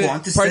 Parts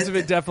of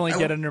it definitely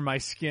get under my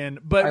skin.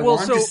 But I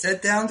want to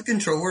set down the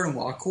controller and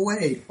walk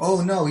away.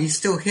 Oh no, he's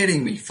still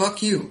hitting me.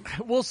 Fuck you.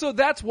 Well, so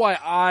that's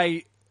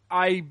why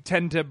I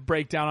tend to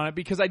break down on it,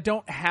 because I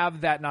don't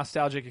have that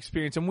nostalgic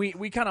experience. And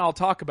we kind of all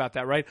talk about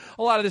that, right?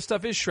 A lot of this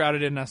stuff is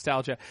shrouded in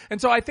nostalgia.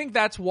 And so I think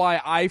that's why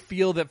I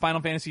feel that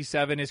Final Fantasy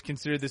VII is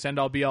considered this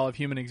end-all be-all of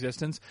human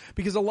existence,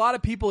 because a lot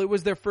of people, it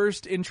was their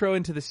first intro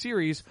into the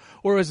series,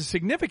 or it was a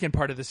significant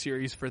part of the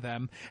series for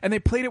them, and they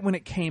played it when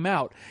it came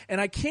out.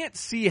 And I can't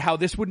see how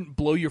this wouldn't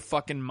blow your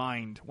fucking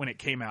mind when it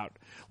came out.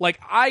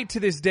 I, to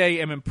this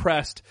day, am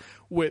impressed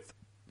with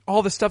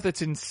all the stuff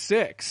that's in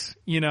 6,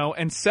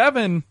 and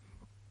 7...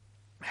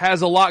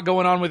 has a lot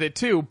going on with it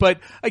too. But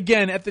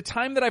again, at the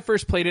time that I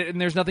first played it, and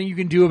there's nothing you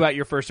can do about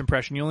your first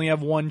impression. You only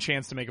have one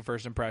chance to make a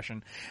first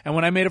impression. And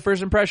when I made a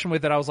first impression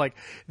with it, I was like,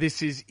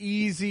 this is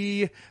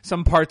easy.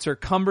 Some parts are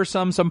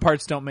cumbersome. Some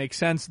parts don't make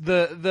sense.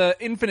 The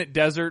infinite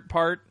desert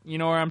part, you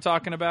know where I'm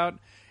talking about,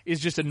 is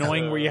just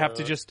annoying, where you have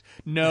to just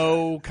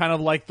know, kind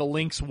of like the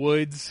Link's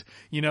Woods,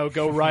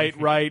 go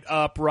right,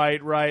 up,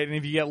 right. And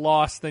if you get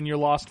lost, then you're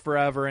lost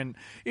forever. And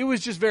it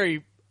was just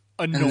very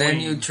annoying. And then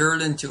you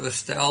turn into a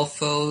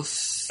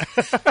Stalfos,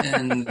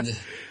 and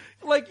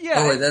oh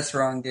wait, that's the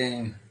wrong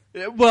game.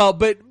 Well,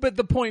 but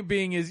the point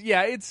being is,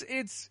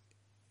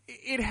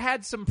 it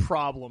had some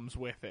problems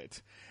with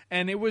it,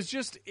 and it was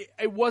just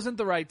it wasn't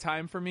the right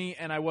time for me,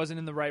 and I wasn't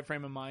in the right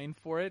frame of mind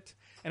for it,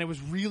 and it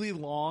was really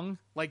long.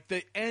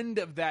 The end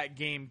of that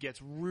game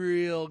gets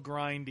real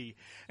grindy,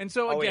 and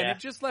so again, it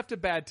just left a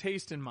bad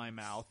taste in my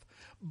mouth.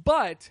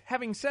 But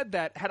having said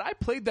that, had I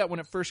played that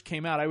when it first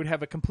came out, I would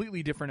have a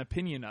completely different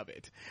opinion of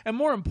it. And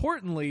more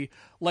importantly,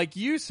 like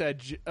you said,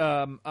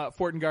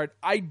 Fortengard,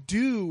 I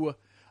do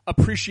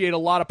appreciate a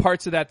lot of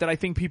parts of that I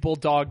think people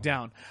dog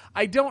down.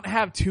 I don't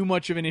have too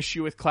much of an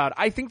issue with Cloud.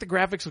 I think the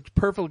graphics looked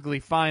perfectly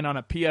fine on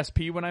a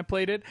PSP when I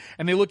played it,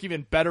 and they look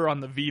even better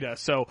on the Vita.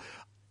 So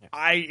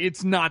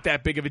it's not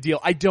that big of a deal.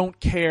 I don't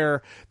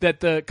care that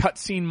the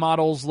cutscene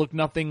models look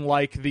nothing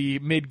like the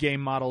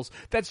mid-game models.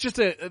 That's just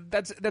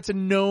that's a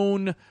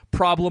known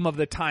problem of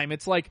the time.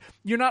 It's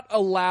you're not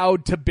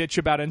allowed to bitch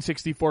about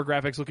N64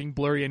 graphics looking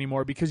blurry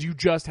anymore, because you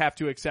just have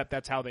to accept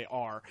that's how they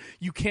are.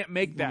 You can't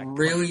make that.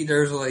 Really,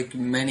 there's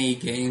many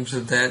games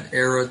of that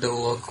era that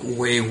look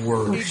way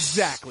worse.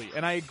 Exactly,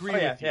 and I agree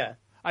with you. Yeah.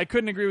 I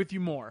couldn't agree with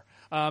you more.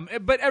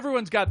 But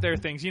everyone's got their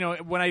things.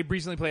 When I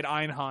recently played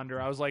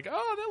Einhander, I was like,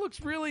 oh, that looks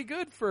really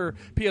good for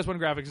PS1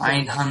 graphics.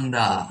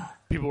 Einhander.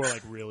 People were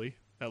like, really?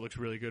 That looks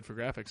really good for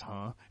graphics,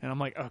 huh? And I'm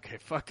like, okay,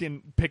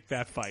 fucking pick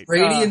that fight.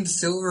 Radiant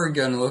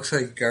Silvergun looks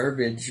like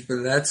garbage,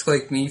 but that's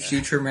me,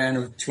 Future Man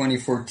of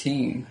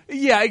 2014.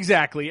 Yeah,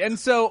 exactly. And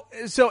so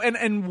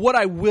what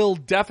I will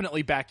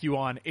definitely back you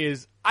on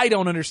is, I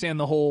don't understand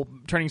the whole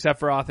turning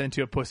Sephiroth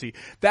into a pussy.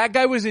 That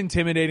guy was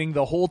intimidating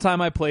the whole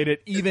time I played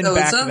it, even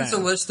back then. It's not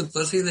so much the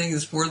pussy thing,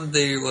 it's more that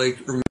they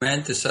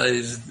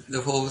romanticize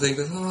the whole thing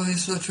with, oh,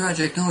 he's so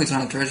tragic. No, he's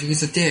not tragic,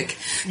 he's a dick.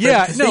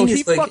 Yeah, no,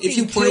 he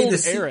fucking killed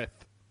Aerith.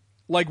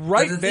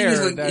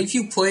 If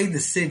you play the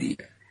city,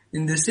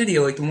 in the city,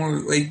 the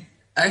more,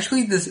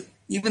 actually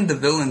even the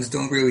villains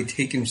don't really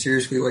take him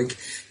seriously.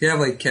 You have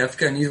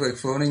Kefka, and he's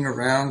floating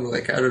around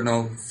with I don't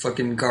know,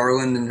 fucking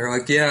Garland, and they're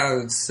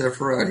yeah, it's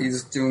Sephiroth,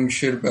 he's doing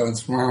shit about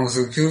his mom.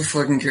 So who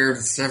fucking cares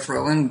if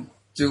Sephiroth? Let him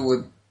do what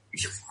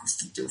he wants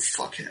to do,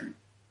 fuck him.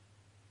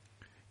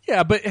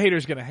 Yeah, but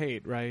haters gonna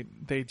hate, right?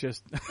 They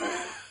just,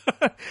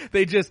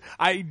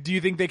 do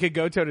you think they could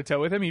go toe to toe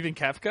with him, even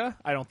Kefka?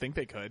 I don't think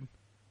they could.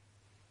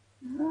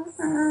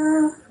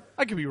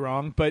 I could be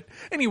wrong, but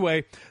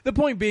anyway, the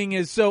point being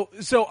is, so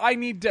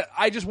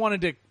I just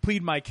wanted to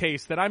plead my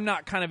case that I'm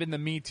not kind of in the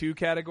Me Too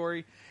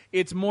category.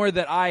 It's more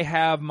that I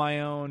have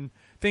my own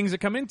things that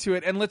come into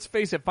it, and let's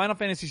face it, Final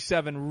Fantasy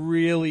VII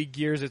really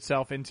gears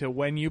itself into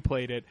when you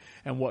played it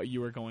and what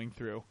you were going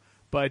through.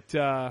 But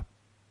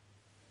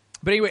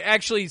anyway,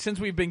 actually, since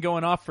we've been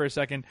going off for a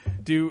second,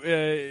 do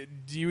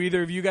you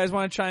either of you guys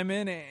want to chime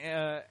in,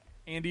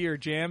 Andy or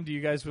Jam? Do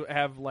you guys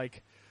have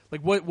like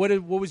what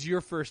was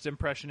your first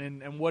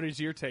impression and what is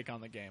your take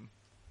on the game?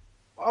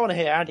 I want to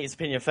hear Andy's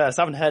opinion first.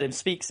 I haven't heard him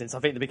speak since I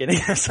think the beginning.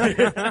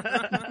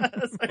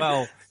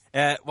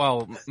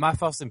 Well, my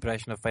first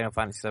impression of Final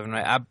Fantasy VII,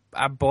 right?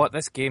 I bought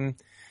this game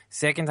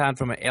secondhand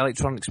from an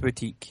electronics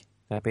boutique.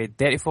 I paid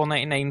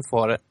 $34.99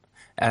 for it.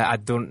 I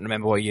don't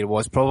remember what year it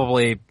was.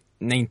 Probably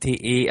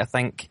 98, I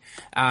think.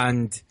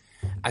 And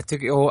I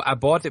took it home. I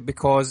bought it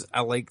because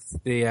I liked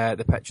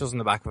the pictures on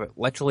the back of it.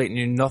 Literally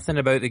knew nothing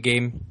about the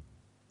game.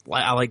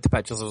 I liked the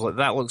pictures. I was like,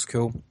 that looks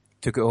cool.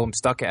 Took it home,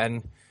 stuck it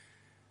in.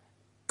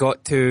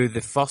 Got to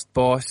the first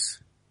boss,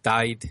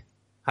 died.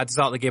 Had to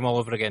start the game all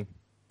over again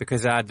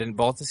because I didn't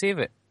bother to save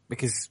it.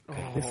 Because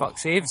who the fuck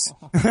saves?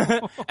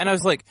 And I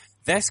was like,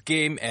 this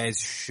game is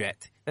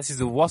shit. This is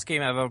the worst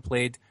game I've ever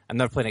played. I'm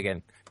never playing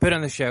again. Put it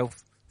on the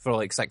shelf for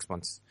like 6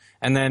 months.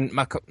 And then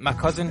my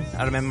cousin,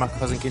 I remember my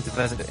cousin came to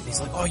visit it, and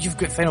he's like, oh, you've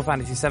got Final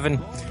Fantasy VII.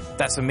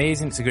 That's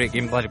amazing. It's a great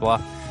game, blah, blah,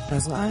 blah. And I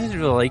was like, I didn't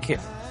really like it.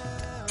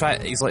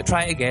 He's like,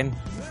 try it again.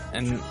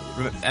 And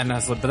I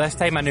was like, but this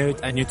time I knew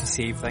to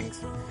save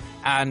things.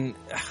 And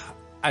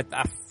I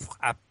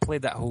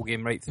played that whole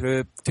game right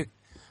through.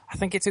 I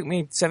think it took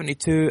me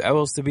 72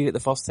 hours to beat it the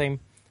first time,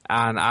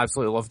 and I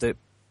absolutely loved it.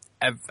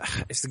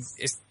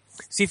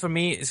 See, for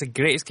me, it's the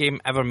greatest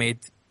game ever made,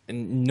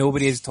 and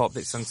nobody has topped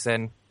it since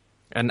then.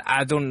 And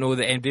I don't know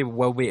that anybody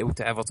will be able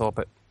to ever top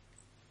it.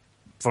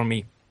 For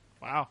me.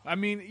 Wow. I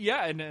mean,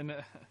 yeah, and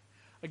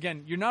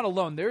again, you're not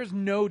alone. There's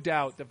no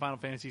doubt that Final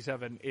Fantasy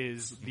VII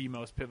is the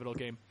most pivotal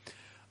game.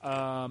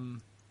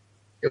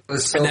 It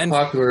was so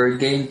popular, it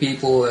gave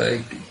people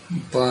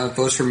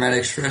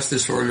post-traumatic stress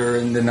disorder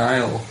and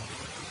denial.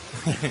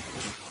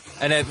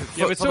 And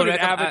but so did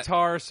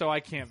Avatar, so I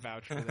can't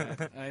vouch for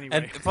that. Anyway,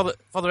 and for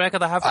the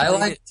record, I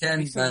like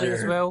 10 better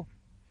as well.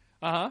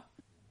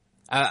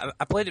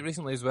 I played it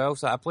recently as well,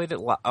 so I played it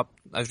up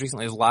as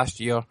recently as last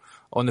year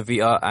on the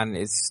Vita, and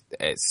it's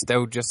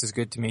still just as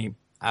good to me.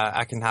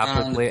 I can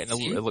happily play it,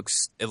 and it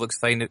looks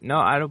fine. No,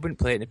 I wouldn't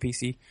play it in a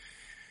PC.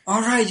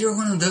 All right, you're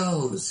one of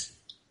those.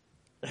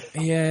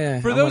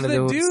 Yeah. For those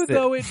that do,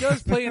 though, it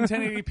does play in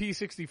 1080p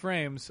 60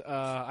 frames.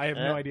 I have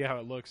no idea how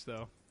it looks,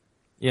 though.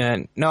 Yeah,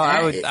 no,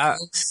 it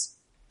looks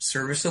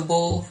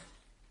serviceable.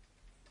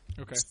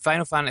 Okay.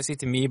 Final Fantasy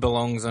to me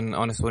belongs on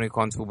a Sony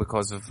console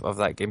because of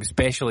that game,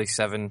 especially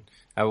 7.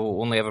 I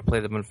will only ever play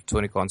them on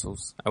Sony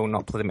consoles. I will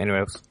not play them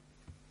anywhere else.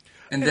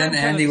 And then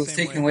Andy was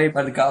taken away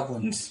by the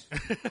goblins.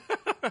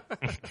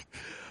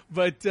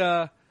 But,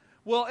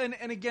 well,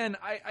 and again,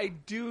 I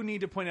do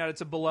need to point out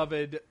it's a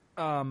beloved,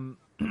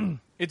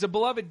 it's a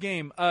beloved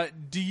game.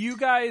 Do you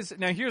guys,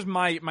 now here's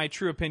my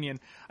true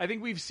opinion. I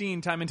think we've seen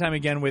time and time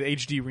again with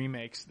HD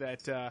remakes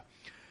that,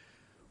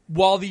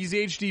 while these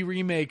HD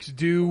remakes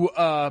do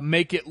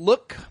make it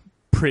look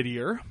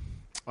prettier,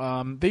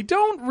 they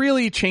don't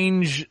really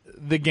change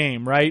the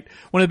game, right?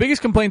 One of the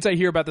biggest complaints I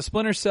hear about the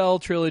Splinter Cell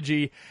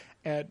trilogy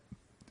and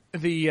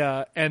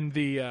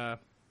the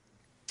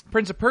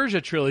Prince of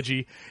Persia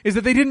trilogy is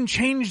that they didn't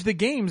change the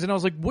games, and I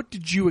was like, what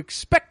did you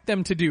expect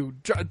them to do?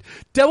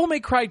 Devil May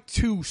Cry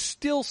 2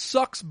 still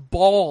sucks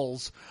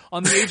balls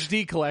on the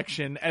HD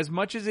collection as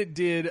much as it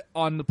did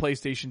on the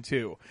PlayStation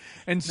 2.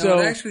 And so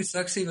it actually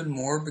sucks even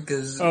more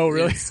because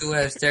really? It still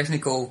has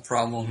technical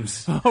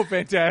problems. Oh,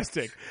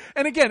 fantastic.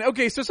 And again,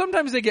 okay, so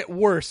sometimes they get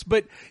worse,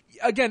 but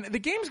again, the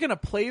game's going to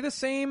play the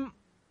same.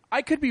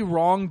 I could be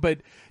wrong, but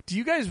do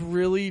you guys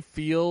really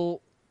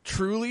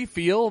truly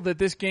feel that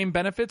this game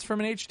benefits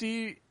from an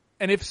HD?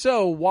 And if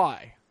so,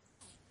 why?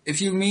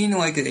 If you mean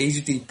like an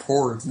HD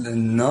port,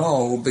 then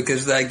no,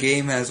 because that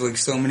game has like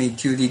so many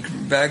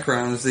 2D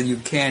backgrounds that you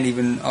can't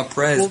even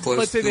up-res. Well, plus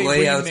let's say the they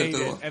layouts remade of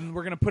the... it, and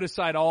we're going to put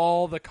aside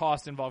all the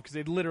cost involved because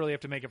they literally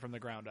have to make it from the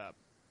ground up.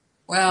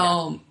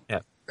 Well, yeah.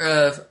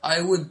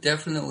 I would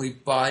definitely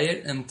buy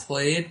it and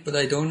play it, but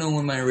I don't know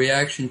what my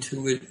reaction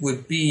to it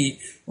would be.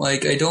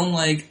 Like, I don't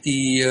like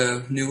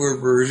the newer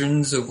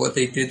versions of what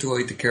they did to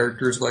like the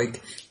characters,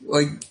 like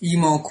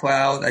Emo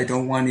Cloud. I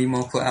don't want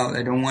Emo Cloud.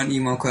 I don't want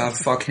Emo Cloud.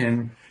 Fuck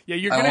him. Yeah,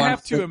 you're going to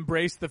have to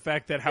embrace the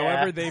fact that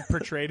however they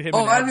portrayed him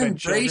in Advent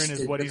Children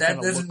is what he's going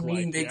to look like. That doesn't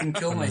mean they can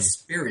kill my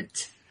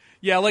spirit.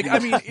 Yeah, like, I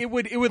mean, it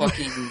would.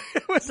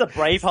 It's a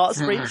Braveheart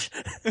speech.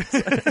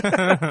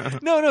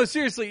 No,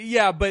 seriously,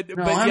 yeah, but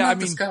yeah, I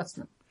mean,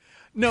 disgusting.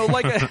 No,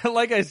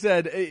 like I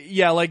said,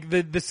 yeah, like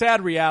the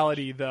sad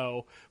reality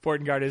though,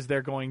 Fortengard, is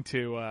they're going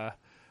to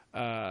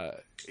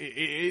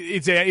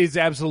it's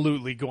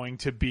absolutely going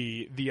to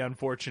be the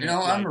unfortunate. You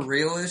know, I'm a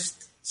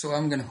realist, so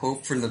I'm going to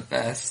hope for the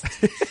best.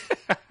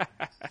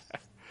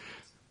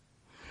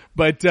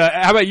 But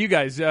how about you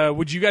guys?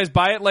 Would you guys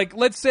buy it? Like,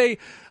 let's say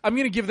I'm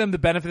going to give them the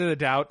benefit of the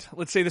doubt.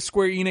 Let's say the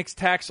Square Enix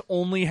tax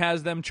only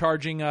has them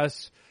charging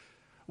us.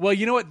 Well,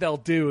 you know what they'll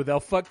do? They'll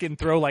fucking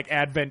throw like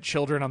Advent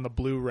Children on the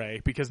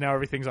Blu-ray because now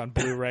everything's on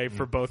Blu-ray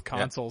for both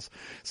consoles. Yeah.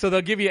 So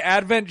they'll give you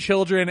Advent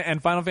Children and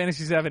Final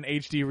Fantasy VII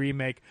HD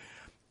Remake.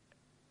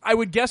 I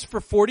would guess for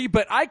 $40,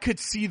 but I could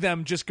see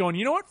them just going,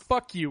 you know what?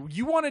 Fuck you.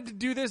 You wanted to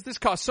do this. This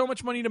cost so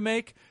much money to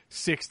make.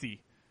 $60.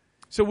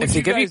 So would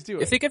you guys do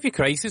it? If they give you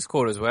Crisis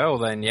Core as well,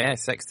 then yeah,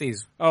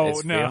 60s.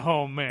 Oh, no. Fair.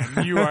 Oh,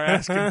 man. You are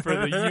asking for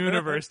the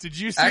universe. Did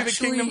you see the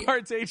Kingdom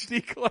Hearts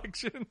HD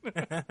collection?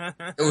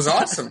 It was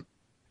awesome.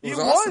 It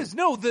was.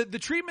 No, the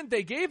treatment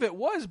they gave it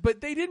was,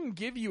 but they didn't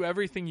give you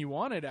everything you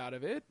wanted out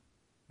of it.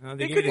 No,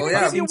 they couldn't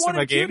give you 1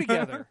 and 2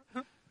 together.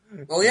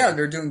 Well, yeah,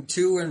 they're doing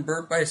 2 and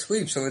Birth by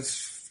Sleep, so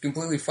it's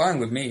completely fine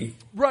with me.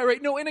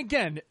 Right. No, and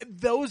again,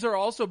 those are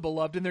also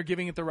beloved, and they're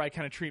giving it the right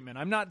kind of treatment.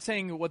 I'm not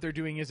saying what they're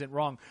doing isn't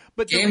wrong,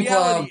 but the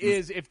reality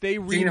is, if they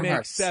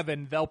remake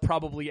 7, they'll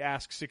probably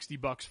ask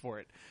 $60 for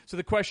it. So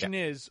the question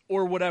is,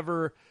 or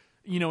whatever,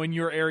 you know, in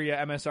your area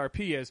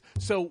MSRP is.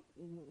 So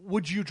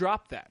would you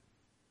drop that?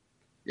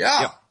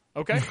 Yeah.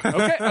 Okay.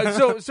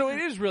 So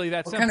it is really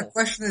that simple. What kind of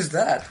question is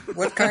that?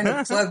 What kind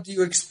of club do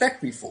you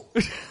expect me for?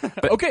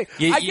 Okay,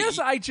 I guess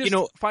I just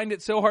find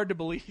it so hard to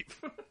believe.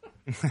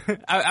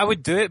 I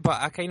would do it, but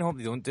I kind of hope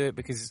they don't do it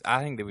because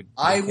I think they would.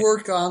 I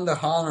work on the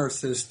honor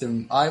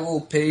system. I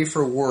will pay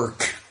for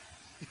work.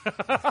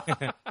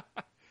 I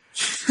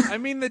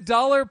mean, the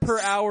dollar per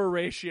hour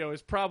ratio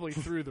is probably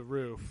through the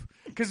roof.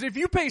 Because if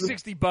you pay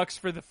 $60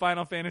 for the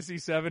Final Fantasy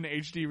VII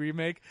HD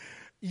Remake,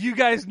 you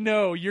guys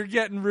know you're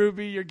getting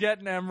Ruby, you're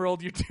getting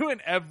Emerald, you're doing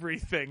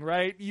everything,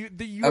 right?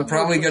 I'm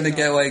probably going to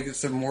get like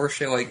some more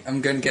shit. Like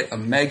I'm going to get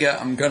Omega.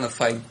 I'm going to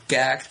fight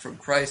Gax from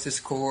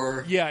Crisis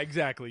Core. Yeah,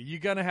 exactly.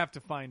 You're going to have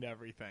to find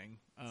everything.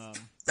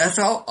 That's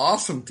all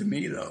awesome to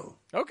me, though.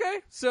 Okay,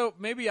 so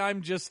maybe I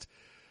just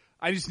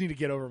need to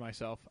get over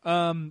myself.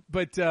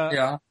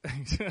 Yeah.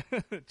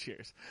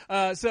 Cheers.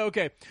 So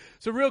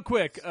real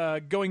quick,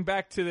 going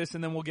back to this,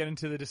 and then we'll get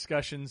into the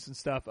discussions and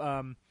stuff.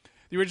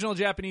 The original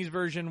Japanese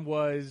version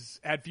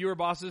had fewer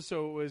bosses,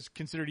 so it was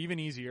considered even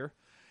easier.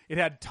 It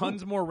had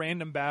tons more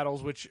random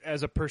battles, which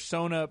as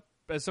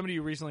somebody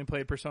who recently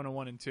played Persona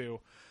 1 and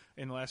 2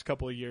 in the last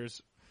couple of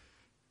years,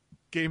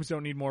 games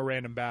don't need more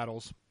random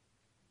battles.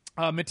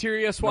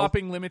 Materia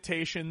swapping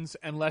limitations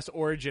and less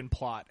origin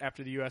plot.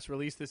 After the U.S.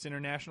 release, this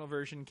international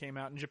version came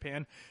out in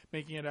Japan,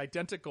 making it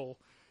identical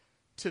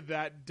to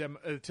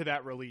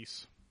that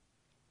release.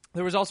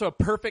 There was also a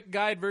Perfect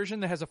Guide version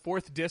that has a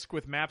 4th disc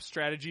with map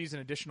strategies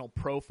and additional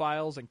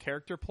profiles and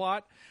character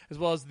plot, as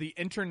well as the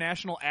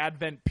International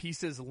Advent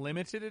Pieces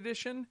Limited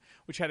Edition,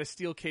 which had a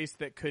steel case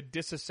that could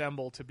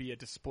disassemble to be a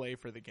display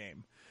for the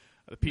game.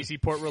 The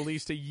PC port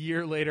released a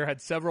year later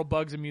had several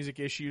bugs and music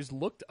issues,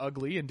 looked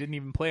ugly, and didn't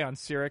even play on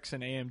Cyrix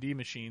and AMD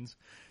machines.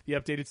 The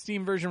updated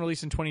Steam version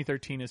released in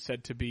 2013 is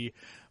said to be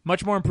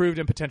much more improved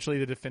and potentially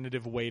the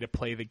definitive way to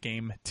play the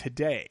game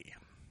today.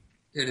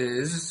 It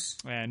is.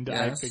 And yes.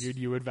 I figured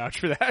you would vouch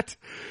for that.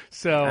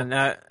 So, and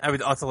I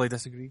would utterly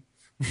disagree.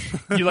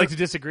 You like to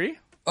disagree?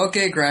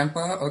 Okay,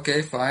 Grandpa.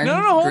 Okay, fine.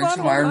 No, hold on.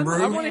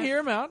 I want to hear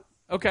him out.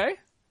 Okay.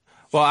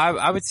 Well,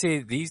 I would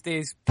say these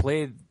days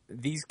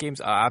these games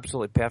are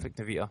absolutely perfect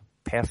in Vita.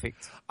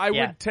 Perfect. I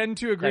would tend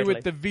to agree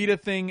with the Vita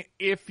thing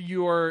if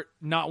you're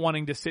not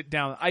wanting to sit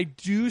down. I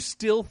do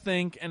still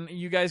think, and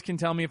you guys can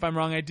tell me if I'm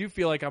wrong, I do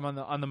feel like I'm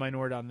on the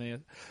minority on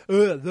this.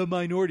 The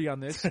minority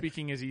on this.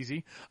 Speaking is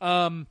easy.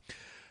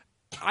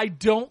 I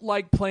don't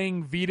like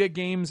playing Vita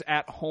games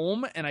at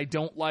home, and I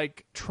don't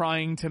like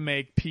trying to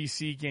make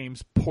PC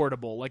games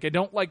portable. Like, I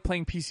don't like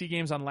playing PC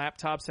games on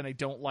laptops, and I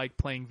don't like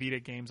playing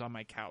Vita games on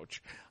my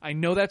couch. I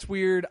know that's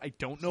weird. I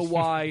don't know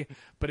why,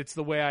 but it's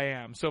the way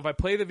I am. So if I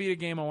play the Vita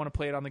game, I want to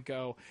play it on the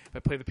go. If I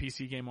play the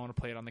PC game, I want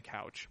to play it on the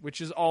couch, which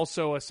is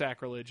also a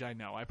sacrilege, I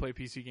know. I play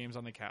PC games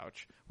on the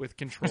couch with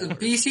controllers. The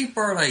PC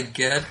part I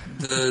get.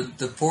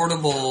 The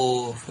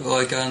portable,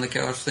 like, on the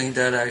couch thing,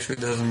 that actually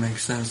doesn't make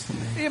sense to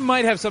me. It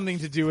might have something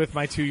to do with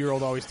my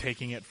 2-year-old always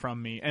taking it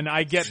from me, and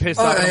I get pissed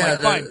off. I'm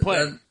like, fine,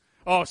 play.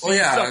 You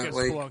suck at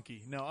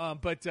Spelunky. No,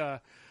 but no,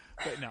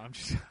 I'm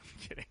just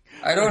kidding.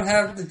 I don't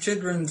have the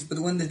children's, but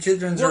when the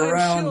children's are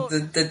around,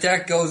 the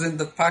deck goes in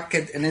the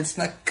pocket and it's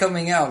not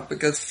coming out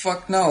because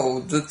fuck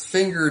no, the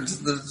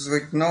fingers, it's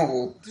like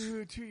no.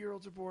 Dude,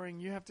 2-year-olds are boring.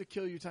 You have to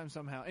kill your time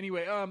somehow.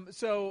 Anyway,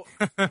 so.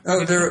 No,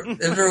 if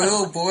they're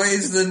little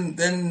boys,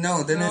 then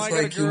no, then it's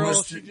like you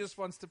must. She just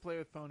wants to play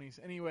with ponies.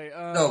 Anyway,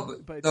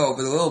 but the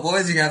little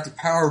boys, you have to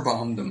power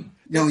bomb them.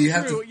 No, you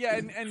have to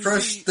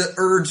crush the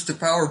urge to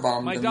power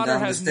bomb them down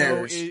the stairs. My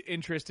daughter has no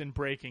interest in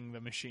breaking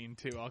the machine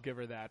too. I'll give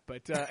her that.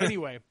 But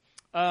anyway.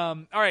 All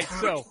right,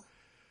 so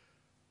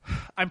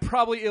I'm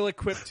probably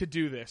ill-equipped to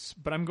do this,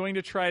 but I'm going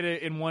to try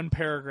to, in one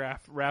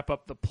paragraph, wrap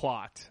up the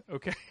plot,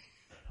 okay?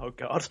 Oh,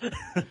 God.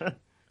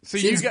 So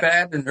Shit's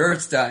bad and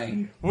Earth's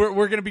dying.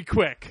 We're gonna be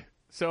quick.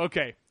 So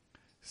okay.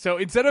 So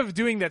instead of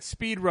doing that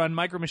speed run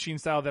Micro Machine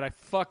style that I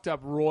fucked up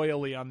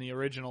royally on the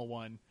original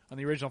one, on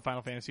the original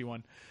Final Fantasy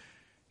one,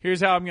 here's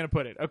how I'm going to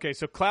put it. Okay,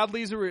 so Cloud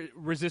leads a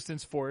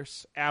resistance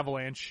force,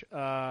 Avalanche.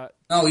 No,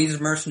 he's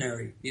a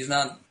mercenary. He's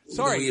not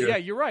the leader. Yeah,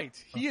 you're right.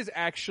 He is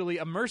actually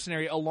a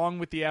mercenary along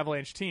with the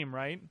Avalanche team,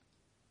 right?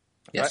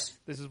 Yes.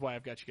 This is why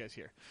I've got you guys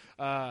here.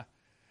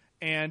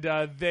 And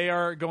they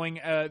are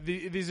going.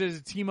 This is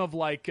a team of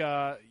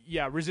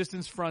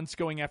resistance fronts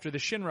going after the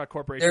Shinra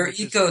Corporation. They're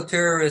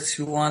eco-terrorists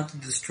who want to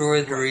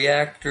destroy the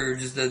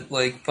reactors that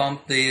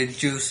pump the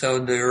juice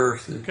out of the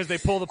Earth. Because they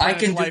pull the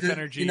planet's life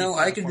energy.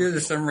 I can do the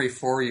summary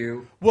for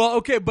you. Well,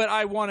 okay, but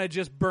I want to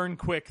just burn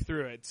quick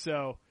through it.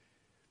 So,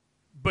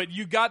 but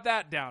you got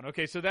that down.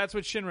 Okay, so that's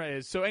what Shinra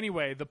is. So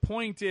anyway, the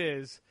point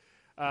is,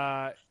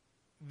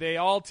 they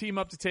all team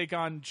up to take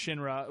on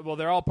Shinra. Well,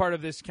 they're all part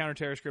of this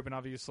counter-terrorist group, and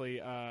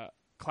obviously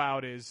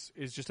Cloud is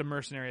just a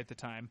mercenary at the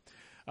time.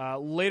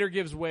 Later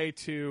gives way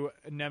to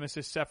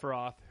Nemesis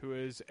Sephiroth, who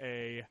is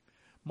a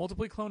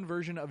multiply cloned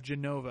version of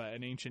Jenova,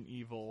 an ancient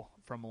evil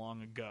from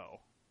long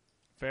ago.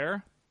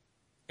 Fair?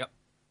 Yep.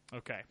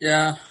 Okay.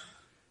 Yeah.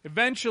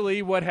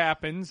 Eventually, what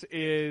happens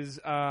is,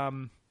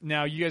 now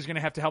you guys are going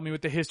to have to help me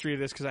with the history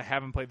of this because I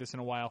haven't played this in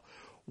a while.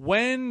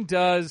 When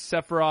does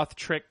Sephiroth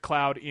trick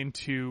Cloud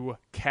into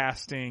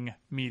casting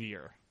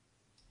Meteor?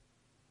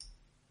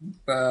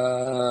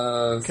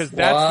 Because that's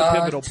the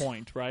pivotal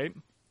point, right?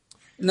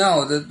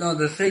 No,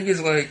 the thing is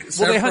Sephiroth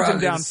they hunt him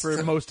down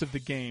for most of the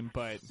game,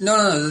 but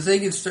no. The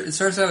thing is, it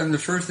starts out in the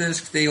first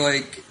disc. They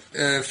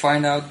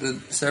find out that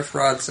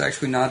Sephiroth's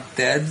actually not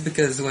dead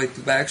because the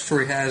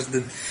backstory has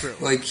that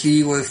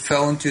he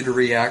fell into the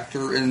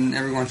reactor and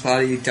everyone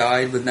thought he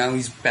died, but now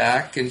he's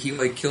back and he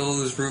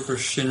kills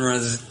Rufus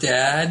Shinra's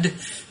dad.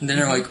 And then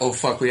they're like, oh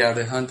fuck, we have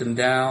to hunt him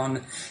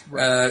down.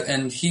 Right.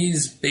 And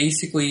he's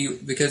basically,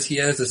 because he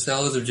has the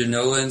cells of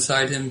Genoa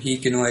inside him, he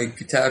can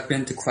tap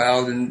into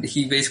Cloud, and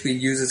he basically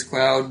uses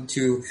Cloud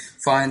to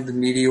find the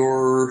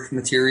Meteor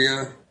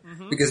materia.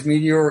 Because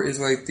Meteor is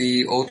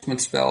the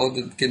ultimate spell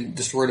that can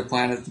destroy the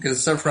planet. Because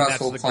Sephiroth's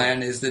whole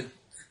plan is that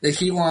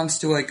he wants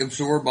to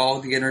absorb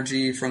all the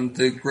energy from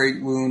the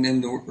Great Wound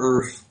in the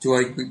Earth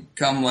to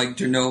become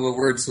Genova,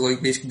 where it's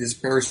basically this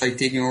parasite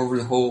taking over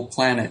the whole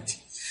planet.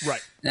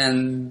 Right.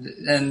 And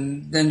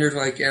then there's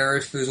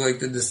Aerith, who's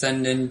the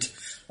descendant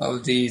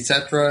of the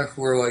Cetra,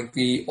 who are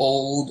the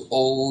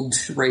old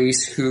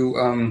race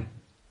who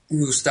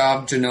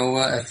stopped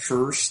Genoa at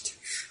first.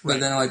 But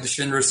then, the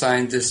Shinra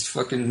scientist,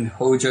 fucking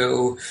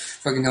Hojo,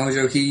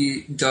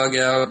 he dug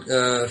out,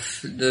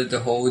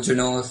 the whole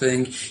Genoa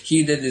thing.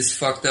 He did this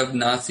fucked up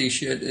Nazi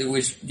shit,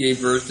 which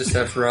gave birth to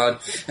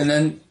Sephiroth. And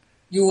then,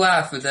 you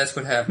laugh, but that's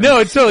what happened. No,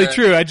 it's totally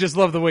true. I just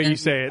love the way you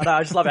say it. No,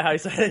 I just love it how you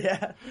say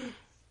it,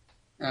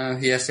 yeah.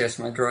 Yes,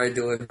 my dry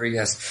delivery,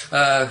 yes.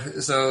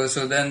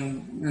 So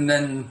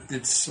then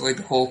it's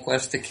the whole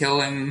quest to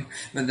kill him,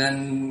 but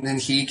then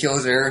he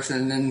kills Aerith,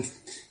 and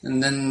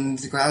then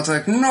the Cloud's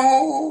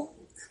no!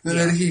 And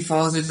then he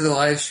falls into the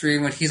live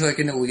stream and he's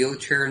in a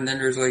wheelchair, and then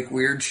there's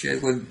weird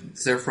shit with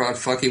Sephiroth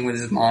fucking with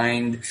his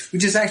mind,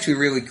 which is actually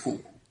really cool.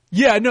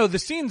 Yeah, no, the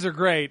scenes are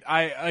great.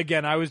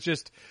 I was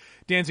just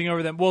dancing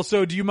over them. Well,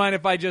 so do you mind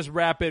if I just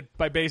wrap it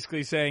by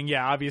basically saying,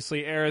 yeah,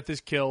 obviously Aerith is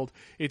killed.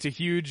 It's a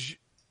huge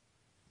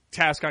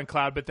task on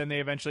Cloud, but then they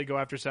eventually go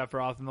after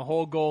Sephiroth, and the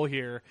whole goal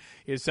here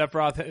is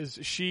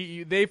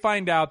they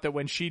find out that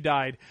when she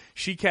died,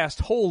 she cast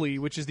Holy,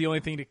 which is the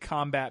only thing to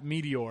combat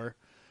Meteor.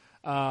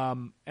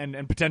 And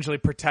potentially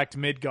protect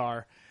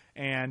Midgar,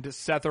 and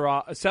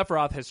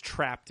Sephiroth has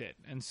trapped it,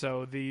 and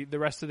so the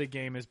rest of the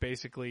game is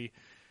basically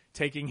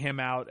taking him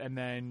out, and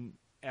then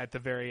at the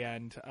very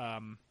end,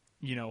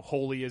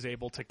 Holy is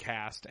able to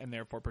cast and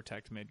therefore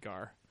protect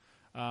Midgar.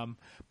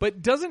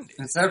 But doesn't...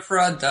 And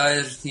Sephiroth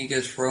dies, he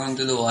gets thrown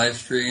to the live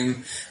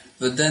stream,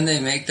 but then they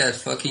make that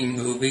fucking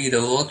movie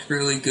that looked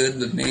really good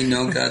but made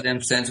no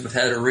goddamn sense, but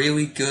had a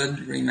really good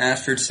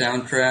remastered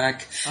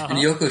soundtrack, and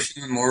Yoko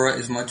Shimomura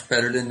is much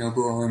better than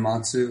Nobuo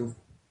Uematsu.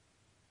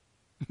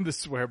 The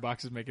swear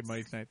box is making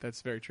money tonight.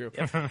 That's very true.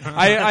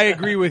 I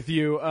agree with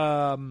you,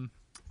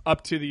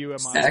 up to the Uematsu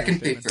Stacking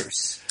statement.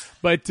 papers.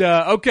 But,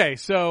 okay,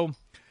 so...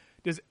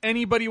 Does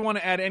anybody want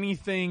to add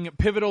anything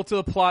pivotal to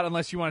the plot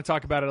unless you want to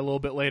talk about it a little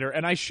bit later?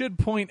 And I should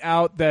point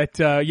out that,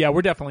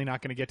 we're definitely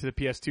not going to get to the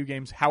PS2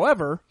 games.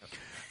 However,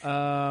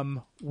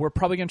 we're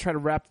probably going to try to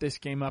wrap this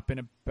game up in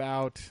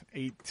about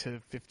 8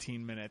 to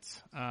 15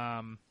 minutes.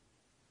 Anyway,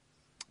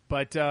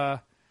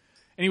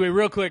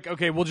 real quick,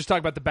 okay, we'll just talk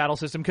about the battle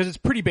system because it's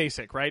pretty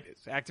basic, right?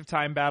 It's active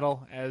time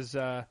battle, as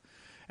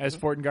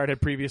Fortengard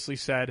had previously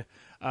said.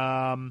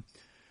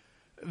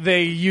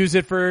 They use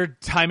it for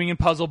timing and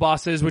puzzle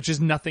bosses, which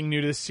is nothing new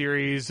to the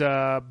series.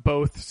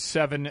 Both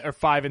 5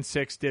 and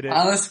 6 did it.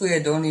 Honestly, I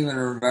don't even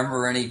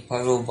remember any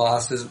puzzle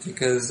bosses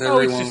because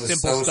everyone it's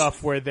just simple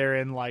stuff where they're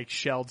in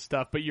shelled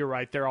stuff. But you're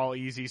right, they're all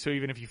easy. So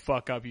even if you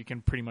fuck up, you can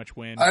pretty much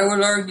win. I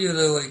would argue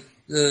that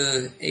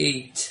the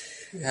 8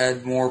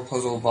 had more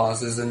puzzle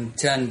bosses, and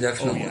 10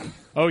 definitely.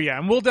 Oh yeah,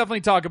 and we'll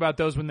definitely talk about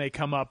those when they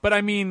come up. But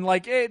I mean,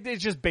 like,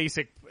 it's just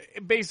basic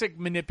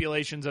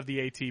manipulations of the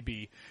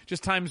ATB.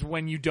 Just times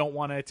when you don't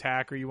want to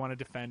attack or you want to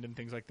defend and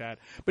things like that.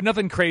 But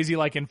nothing crazy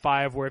like in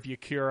 5 where if you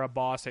cure a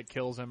boss, it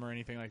kills him or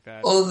anything like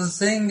that. Well, the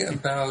thing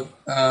about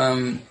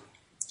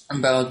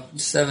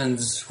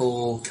 7's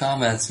whole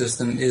combat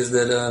system is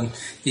that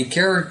the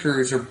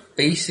characters are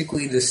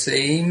basically the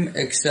same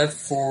except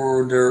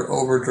for their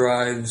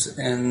overdrives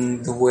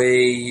and the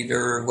way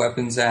their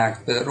weapons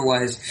act, but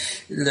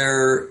otherwise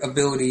their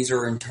abilities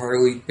are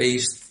entirely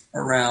based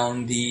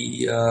around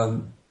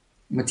the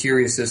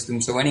materia system,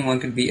 so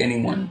anyone could be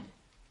anyone.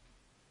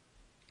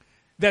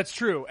 That's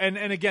true, and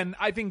again,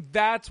 I think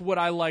that's what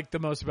I like the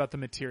most about the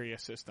materia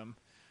system.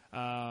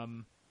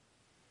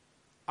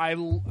 I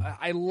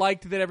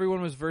liked that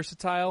everyone was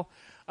versatile.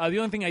 The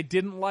only thing I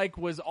didn't like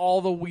was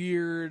all the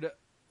weird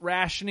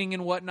rationing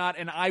and whatnot.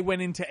 And I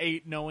went into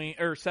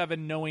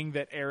 7 knowing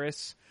that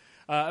Aerith.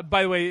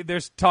 By the way,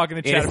 there's talk in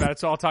the chat about it,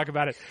 so I'll talk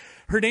about it.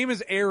 Her name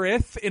is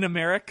Aerith in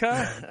America,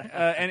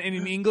 and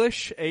in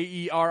English,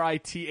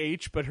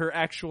 Aerith, but her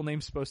actual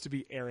name's supposed to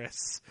be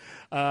Aerith.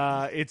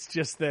 It's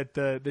just that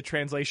the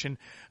translation,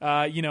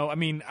 I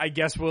mean, I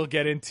guess we'll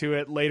get into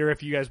it later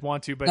if you guys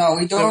want to, but no,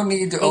 we don't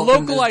need to. The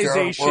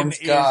localization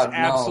is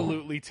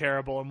absolutely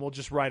terrible, and we'll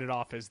just write it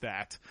off as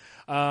that.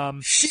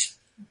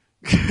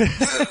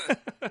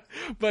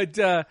 But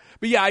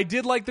yeah, I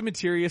did like the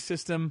materia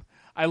system.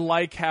 I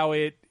like how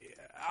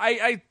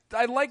I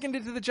likened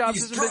it to the job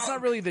system, but it's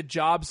not really the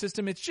job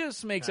system. It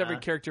just makes every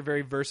character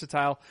very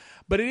versatile.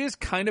 But it is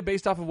kind of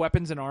based off of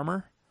weapons and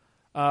armor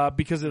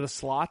because of the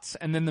slots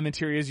and then the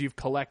materials you've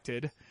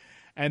collected.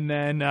 And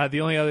then the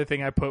only other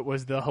thing I put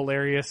was the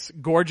hilarious,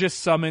 gorgeous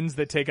summons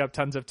that take up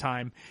tons of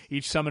time.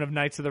 Each summon of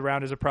Knights of the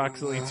Round is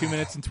approximately 2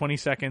 minutes and 20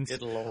 seconds of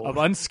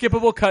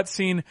unskippable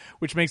cutscene,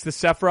 which makes the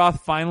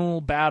Sephiroth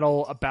final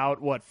battle about,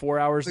 4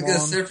 hours long?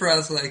 Because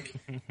Sephiroth's like,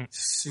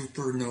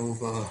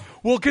 supernova.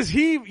 Well, because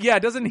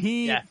doesn't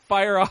he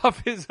fire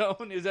off his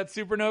own? Is that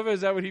supernova?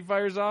 Is that what he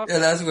fires off? Yeah,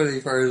 that's what he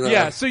fires off.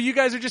 Yeah, so you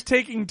guys are just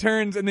taking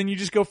turns, and then you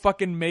just go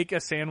fucking make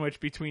a sandwich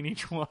between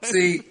each one.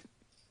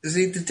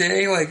 See,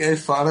 today, I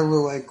fought him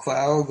with,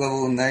 Cloud,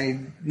 level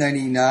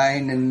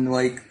 99, and,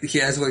 he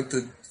has,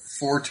 the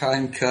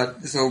 4-time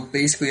cut, so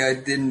basically I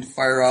didn't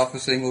fire off a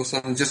single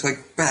summon, just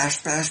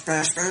bash, bash,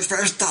 bash, bash,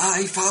 bash,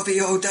 die,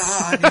 Fabio,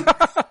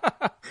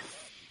 die!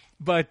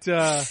 But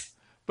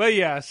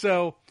yeah,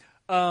 so,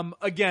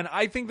 again,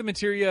 I think the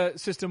materia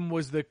system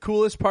was the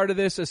coolest part of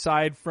this,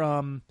 aside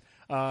from,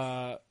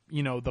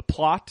 the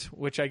plot,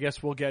 which I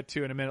guess we'll get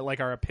to in a minute,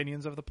 our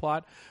opinions of the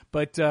plot.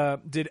 But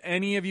did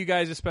any of you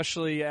guys,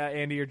 especially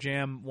Andy or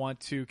Jam, want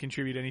to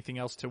contribute anything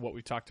else to what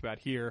we talked about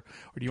here?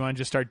 Or do you want to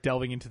just start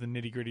delving into the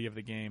nitty-gritty of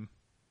the game?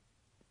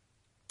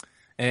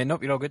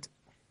 Nope, you're all good.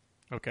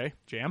 Okay,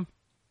 Jam?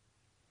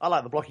 I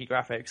like the blocky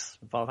graphics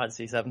in Final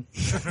Fantasy VII.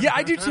 Yeah,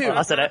 I do too.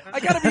 I said it.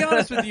 I gotta be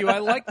honest with you, I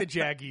like the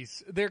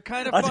Jaggies. They're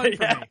kind of fun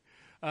for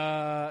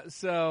me.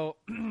 So,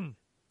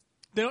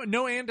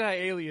 no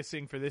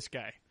anti-aliasing for this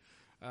guy.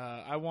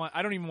 I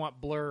don't even want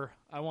blur.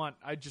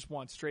 I just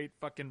want straight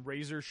fucking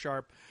razor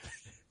sharp,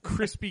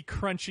 crispy,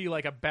 crunchy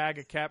like a bag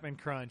of Captain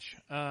Crunch.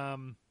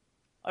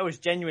 I was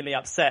genuinely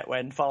upset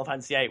when Final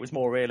Fantasy VIII was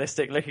more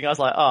realistic looking. I was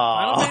like,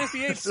 Final Fantasy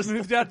VIII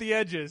smoothed out the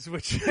edges,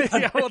 which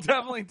we'll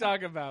definitely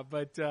talk about.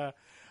 But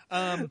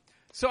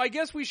so I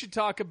guess we should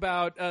talk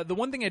about the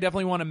one thing I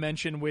definitely want to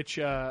mention, which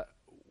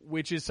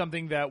is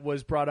something that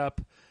was brought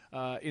up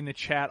in the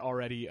chat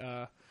already.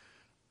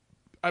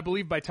 I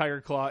believe by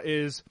Tiger Claw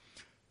is.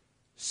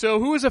 So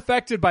who was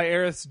affected by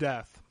Aerith's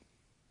death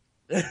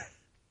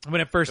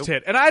when it first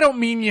hit? And I don't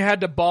mean you had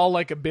to bawl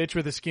like a bitch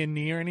with a skin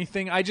knee or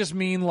anything. I just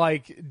mean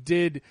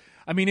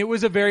it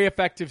was a very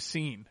effective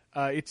scene.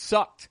 It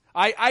sucked.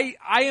 I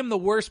am the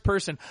worst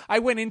person. I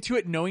went into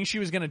it knowing she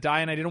was going to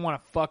die and I didn't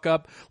want to fuck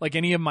up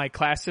any of my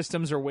class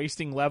systems or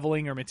wasting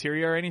leveling or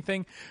materia or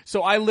anything.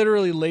 So I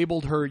literally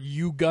labeled her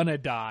 "You Gonna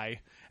Die."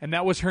 And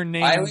that was her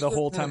name the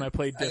whole time I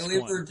played Disc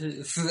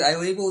 1. I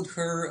labeled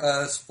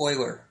her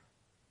spoiler.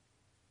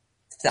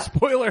 Yeah.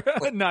 Spoiler,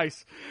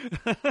 nice.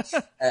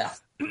 Yeah.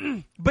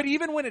 But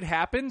even when it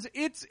happens,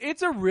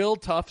 it's a real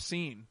tough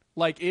scene.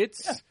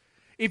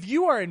 If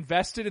you are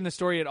invested in the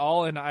story at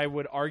all, and I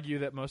would argue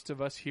that most of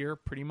us here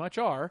pretty much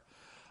are.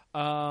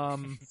 I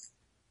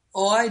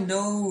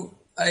knew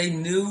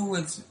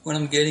what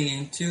I'm getting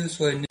into,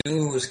 so I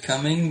knew it was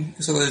coming.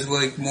 So I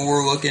was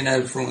more looking at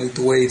it from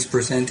the way it's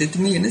presented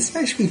to me, and it's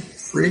actually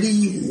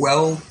pretty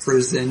well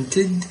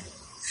presented.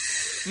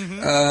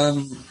 Mm-hmm.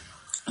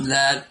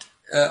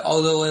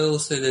 Although I will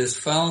say this,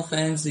 Final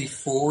Fantasy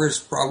IV is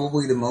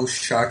probably the most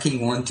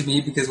shocking one to me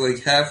because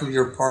half of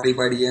your party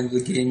by the end of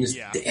the game is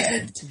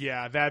dead.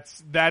 Yeah,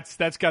 that's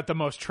got the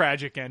most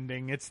tragic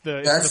ending. It's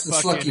the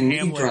fucking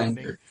Hamlet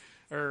ending,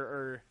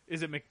 or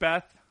is it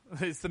Macbeth?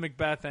 It's the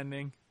Macbeth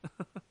ending.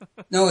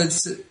 No,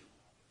 it's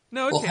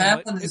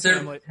Hamlet. It's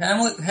Hamlet.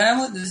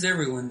 Hamlet is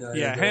everyone dies.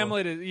 Yeah,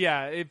 Hamlet is.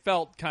 Yeah, it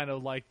felt kind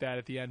of like that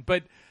at the end,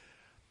 but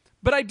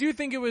But I do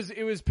think it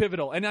was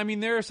pivotal. And I mean,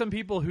 there are some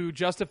people who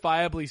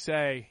justifiably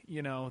say,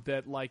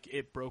 that like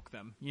it broke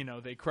them.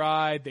 They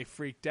cried, they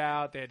freaked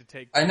out, they had to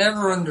take. I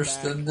never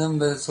understood them,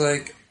 but it's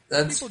like,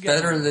 that's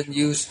better than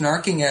you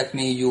snarking at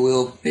me, you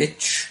little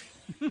bitch.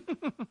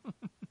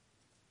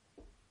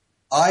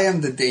 I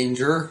am the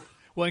danger.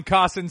 Well, and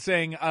Costin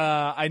saying,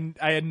 I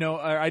didn't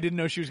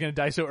know she was going to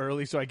die so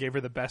early, so I gave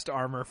her the best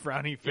armor,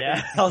 frowny face.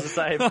 Yeah, I was the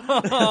same.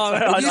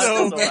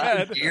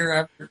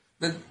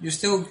 But you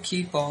still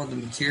keep all the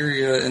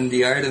materia and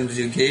the items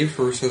you gave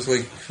her, so it's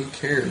like, who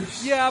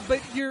cares? Yeah, but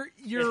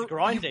you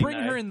grinding, bring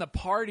her in the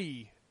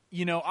party.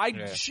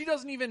 She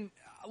doesn't even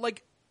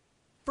like.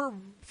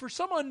 For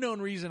some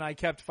unknown reason, I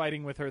kept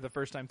fighting with her the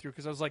first time through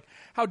because I was like,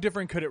 how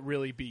different could it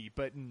really be?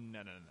 But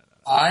no.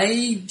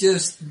 I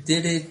just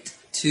did it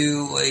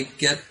to like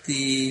get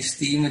the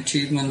Steam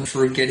achievement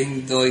for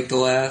getting the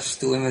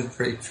last limit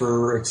break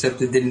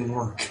except it didn't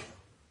work.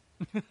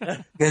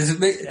 Because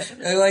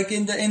like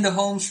in the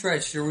home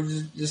stretch, there were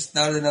just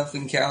not enough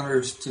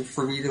encounters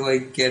for me to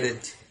like get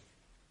it.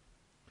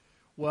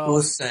 Well, it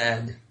was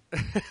sad.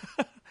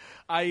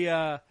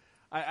 I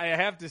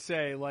have to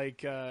say,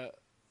 like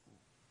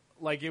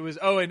it was.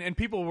 Oh, and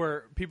people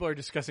are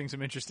discussing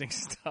some interesting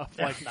stuff.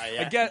 Like,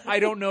 I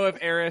don't know if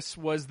Eris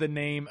was the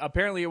name.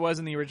 Apparently, it was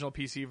in the original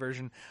PC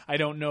version. I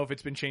don't know if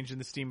it's been changed in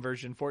the Steam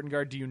version.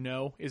 Fortengard, do you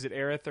know? Is it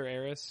Aerith or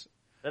Eris?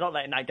 They're not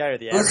letting that go.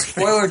 The it was a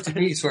spoiler to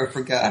me, so I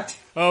forgot.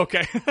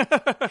 Okay,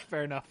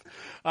 fair enough.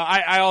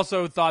 I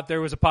also thought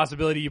there was a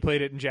possibility you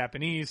played it in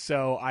Japanese,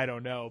 so I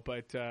don't know.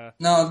 But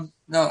no,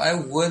 I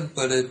would,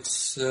 but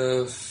it's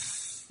a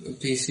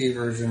PC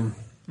version.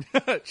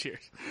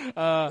 Cheers.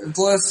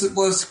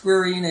 Plus,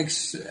 Square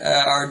Enix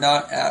are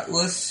not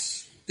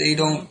Atlus. They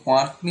don't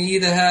want me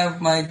to have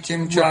my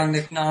Chim-Chong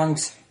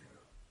Nick-Nongs.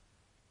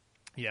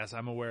 Yes,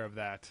 I'm aware of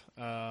that.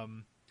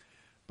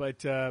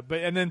 But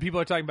and then people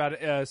are talking about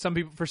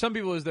for some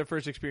people it was their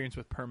first experience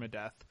with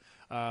permadeath,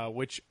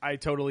 which I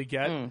totally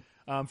get.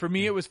 For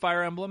me, it was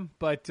Fire Emblem,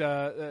 but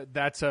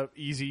that's a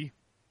easy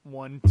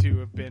one to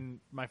have been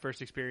my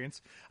first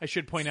experience. I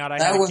should point out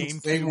that was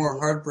way more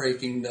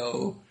heartbreaking,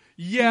 though.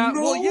 Yeah,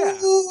 no! Well, yeah.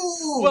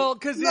 Well,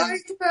 because no.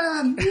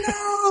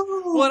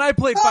 Well, and I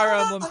played Fire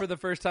Emblem for the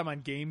first time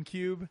on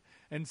GameCube,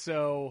 and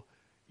so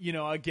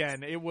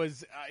again, it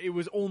was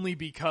only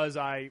because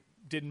I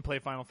didn't play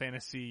Final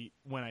Fantasy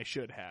when I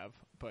should have,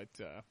 but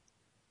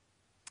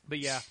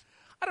yeah,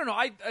 I don't know.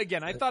 I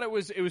thought it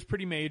was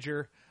pretty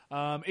major.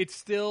 It's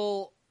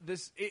still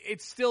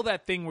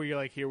that thing where you're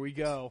like, here we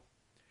go.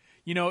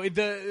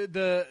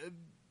 The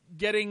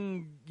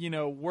getting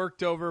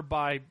worked over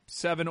by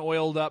 7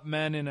 oiled up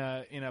men in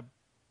a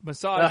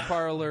massage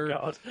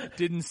parlor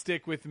didn't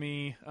stick with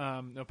me.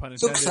 No pun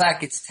intended. Looks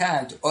like it's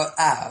time to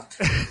out.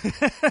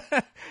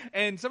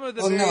 And some of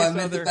the I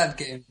meant the bad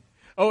game.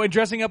 Oh, and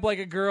dressing up like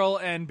a girl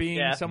and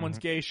being someone's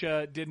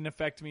geisha didn't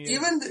affect me.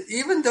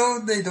 Even though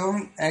they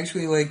don't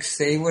actually like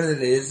say what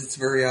it is, it's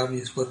very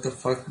obvious what the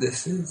fuck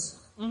this is.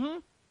 Mm-hmm.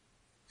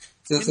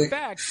 So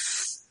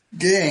it's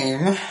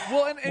game.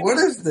 Well, and what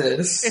is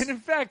this? And in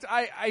fact,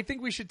 I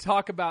think we should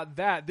talk about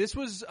that. This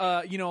was,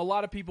 a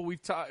lot of people we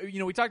talked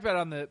about it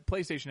on the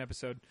PlayStation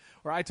episode,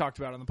 or I talked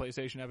about it on the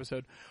PlayStation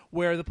episode,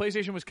 where the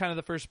PlayStation was kind of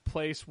the first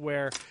place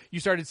where you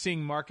started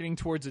seeing marketing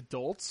towards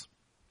adults.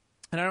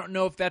 And I don't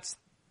know if that's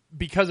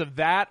because of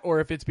that or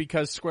if it's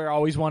because Square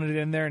always wanted it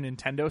in there and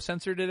Nintendo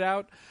censored it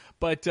out.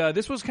 But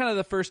this was kind of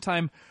the first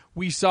time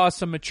we saw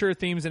some mature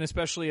themes, and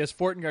especially as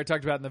Fortengard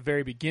talked about in the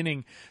very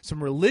beginning,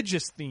 some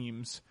religious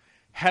themes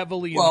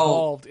heavily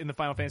involved in the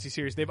Final Fantasy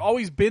series. They've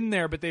always been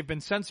there, but they've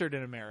been censored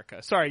in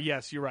America. Sorry,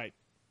 yes, you're right.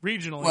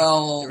 Regionally,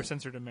 they were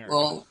censored in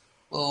America.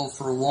 Well,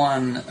 for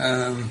one,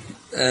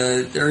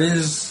 there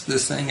is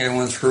this thing I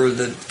once heard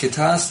that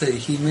Kitase,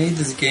 he made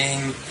this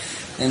game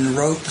and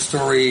wrote the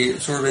story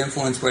sort of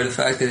influenced by the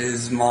fact that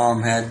his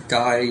mom had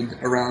died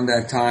around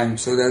that time.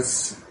 So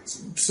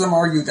some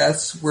argue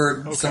that's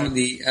where some of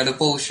the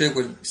edible shit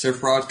with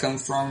Sephiroth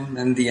comes from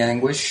and the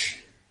anguish.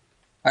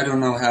 I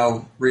don't know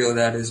how real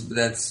that is, but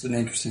that's an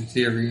interesting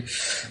theory.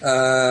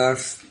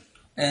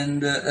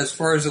 And as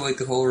far as like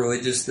the whole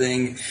religious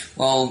thing,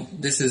 well,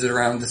 this is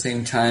around the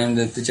same time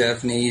that the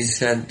Japanese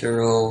had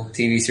their little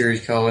TV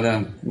series called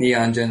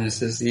Neon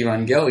Genesis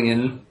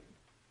Evangelion.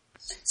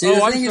 See,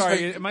 I'm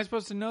sorry. Am I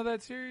supposed to know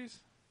that series?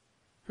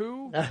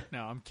 Who?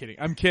 No, I'm kidding.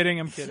 I'm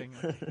kidding.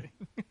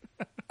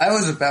 I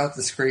was about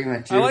to scream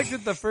at you. I liked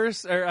it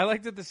I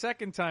liked it the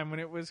second time when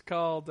it was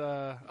called,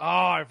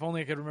 if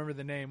only I could remember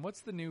the name.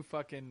 What's the new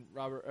fucking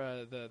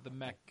the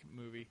mech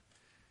movie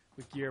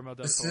with Guillermo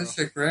del Toro?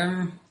 Pacific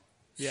Rim?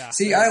 Yeah.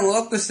 See, I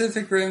love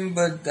Pacific Rim,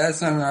 but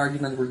that's not an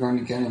argument we're going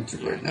to get into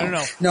right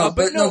now. No.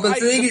 But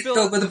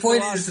the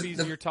point is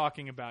that you're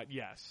talking about,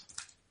 yes.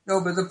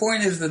 No, but the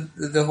point is that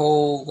the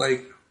whole,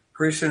 like,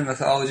 Christian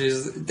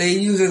mythologies, they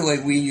use it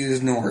like we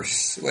use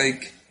Norse.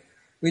 Like,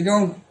 they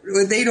don't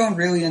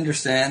really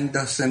understand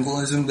the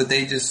symbolism, but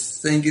they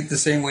just think it the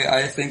same way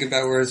I think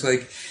about where it's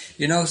like,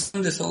 some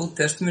of this Old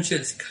Testament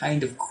shit is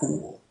kind of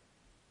cool.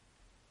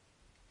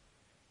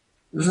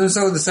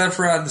 So the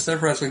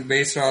Sephiroth's like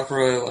based off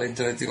of like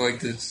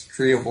the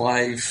Tree of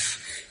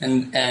Life,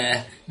 and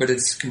but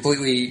it's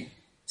completely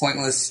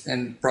pointless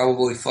and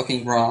probably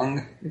fucking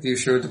wrong if you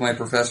show it to my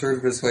professor,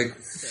 but it's like,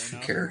 who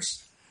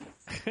cares?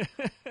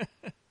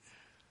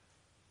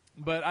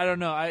 But I don't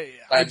know.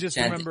 I just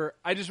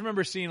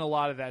remember seeing a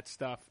lot of that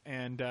stuff,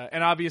 and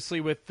obviously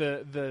with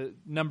the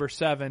number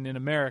 7 in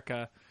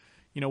America,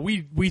 you know,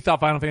 we thought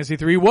Final Fantasy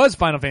 3 was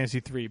Final Fantasy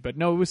 3, but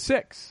no, it was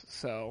 6.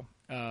 So,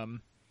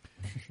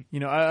 you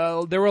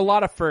know, there were a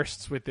lot of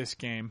firsts with this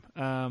game.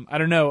 I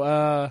don't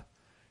know.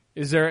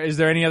 Is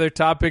there any other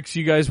topics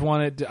you guys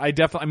wanted? I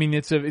mean,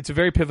 it's a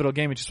very pivotal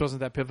game. It just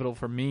wasn't that pivotal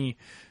for me.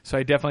 So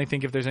I definitely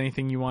think if there's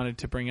anything you wanted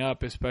to bring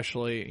up,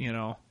 especially, you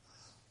know,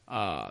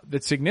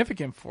 that's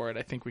significant for it,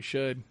 I think we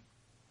should.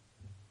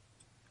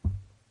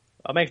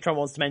 Megatron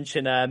wants to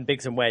mention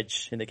Biggs and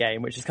Wedge in the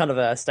game, which is kind of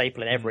a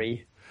staple in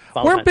every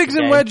Final Weren't Fantasy Biggs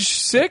and game. Wedge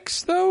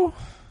 6 though?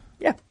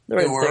 Yeah, they're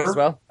in 6 as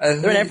well. They're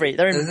in every.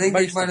 They're in I think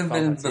most they might have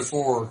been Final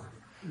before.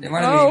 They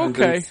might have even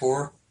been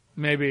before.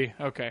 Maybe.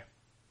 Okay.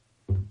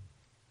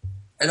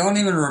 I don't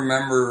even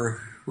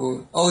remember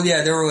who. Oh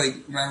yeah, there were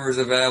like members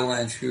of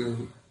Avalanche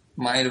who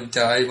might have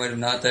died, might have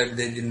not died, but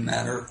they didn't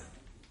matter.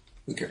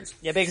 Who cares?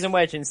 Yeah, Biggs and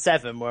Wedge in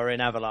 7 were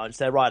in Avalanche.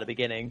 They're right at the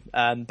beginning.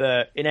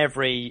 But in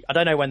every, I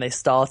don't know when they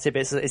started,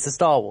 but it's a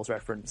Star Wars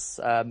reference.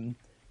 I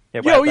know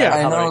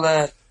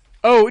that.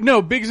 Oh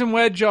no, Biggs and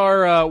Wedge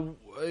are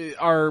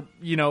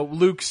you know,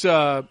 Luke's.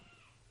 I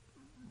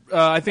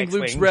think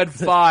X-Wing. Luke's Red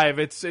 5.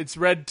 It's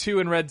Red 2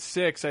 and Red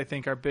 6. I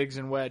think are Biggs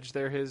and Wedge.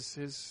 They're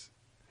his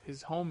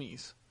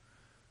homies.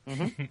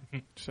 Mm-hmm.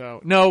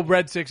 So no,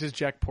 Red 6 is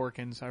Jack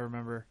Porkins. I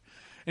remember.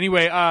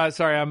 Anyway,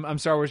 sorry, I'm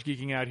Star Wars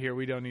geeking out here.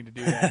 We don't need to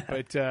do that,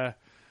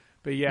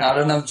 but yeah. Not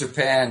enough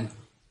Japan.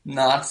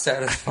 Not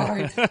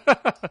satisfied.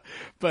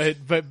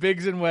 but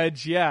Biggs and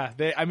Wedge, yeah.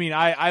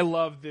 I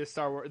love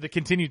the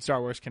continued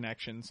Star Wars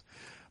connections,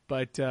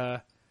 but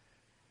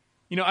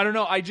you know, I don't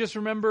know. I just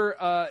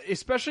remember,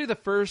 especially the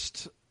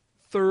first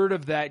third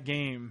of that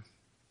game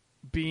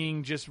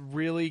being just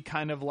really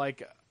kind of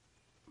like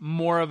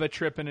more of a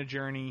trip and a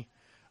journey,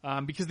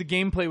 because the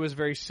gameplay was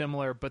very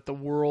similar, but the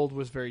world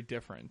was very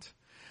different.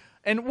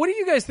 And what do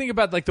you guys think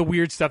about like the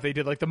weird stuff they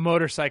did, like the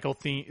motorcycle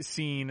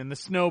scene and the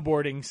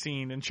snowboarding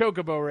scene and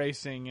chocobo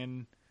racing?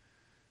 And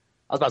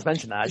I was about to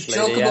mention that actually.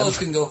 Chocobos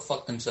can go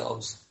fuck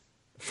themselves.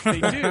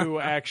 They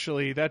do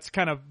actually. That's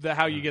kind of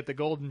how you get the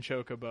golden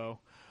chocobo.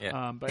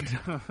 Yeah.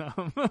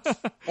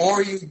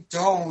 Or you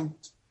don't,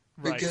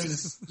 Right.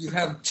 because you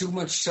have too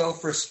much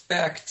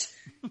self-respect.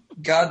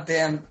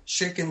 Goddamn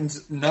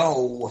chickens,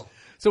 no.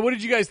 So what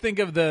did you guys think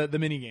of the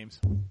mini games?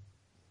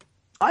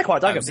 I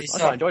quite dug them. I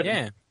quite enjoyed them.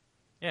 Yeah.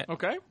 Yeah.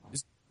 Okay.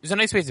 It's a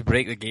nice way to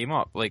break the game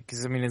up, like,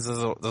 because I mean, there's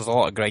a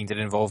lot of grinding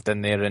involved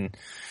in there, and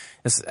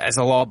it's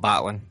a lot of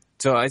battling.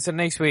 So it's a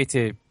nice way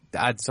to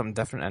add something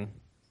different in.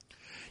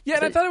 Yeah,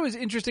 and I thought it was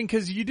interesting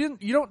because you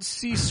don't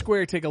see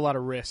Square take a lot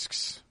of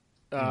risks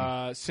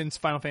since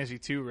Final Fantasy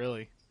II,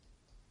 really.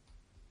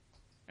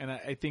 And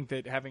I think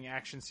that having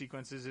action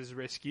sequences is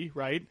risky,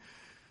 right?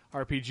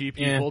 RPG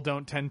people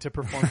don't tend to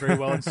perform very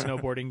well in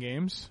snowboarding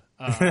games.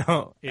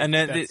 And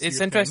then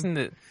it's interesting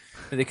that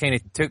they kind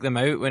of took them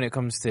out when it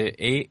comes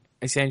to 8,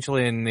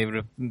 essentially, and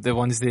the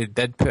ones they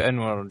did put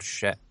in were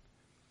shit.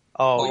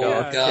 Oh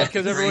god!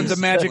 Because everyone's a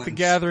Magic the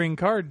Gathering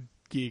card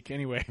geek,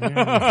 anyway.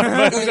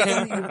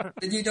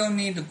 You don't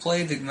need to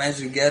play the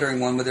Magic the Gathering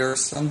one, but there are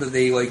some that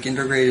they like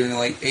integrated in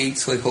like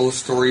 8's like whole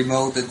story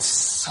mode that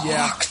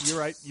sucked.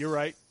 Yeah, you're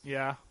right.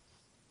 Yeah.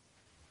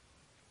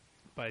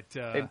 But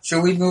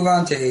should we move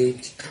on to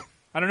 8?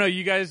 I don't know.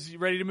 You guys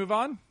ready to move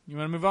on? You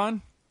want to move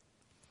on?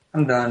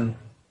 I'm done.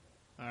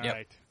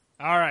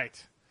 All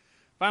right.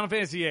 Final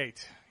Fantasy VIII.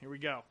 Here we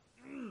go.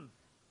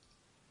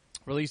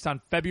 Released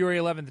on February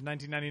 11th,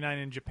 1999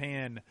 in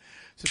Japan,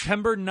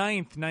 September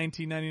 9th,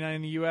 1999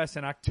 in the US,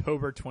 and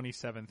October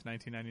 27th,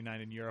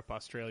 1999 in Europe,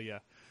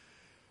 Australia.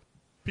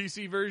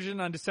 PC version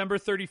on December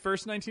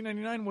 31st,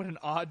 1999. What an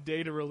odd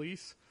day to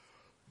release.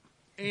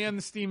 And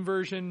the Steam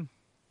version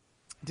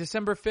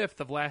December 5th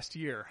of last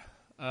year,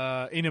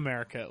 in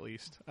America at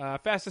least.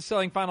 Fastest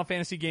selling Final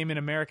Fantasy game in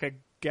America,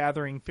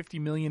 gathering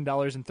 $50 million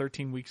in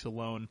 13 weeks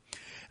alone.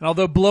 And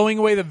although blowing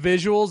away the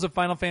visuals of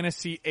Final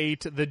Fantasy VIII,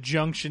 the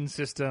junction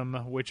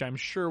system, which I'm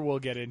sure we'll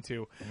get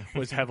into,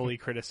 was heavily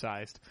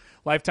criticized.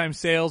 Lifetime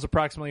sales,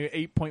 approximately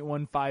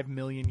 8.15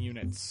 million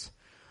units.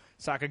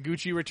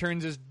 Sakaguchi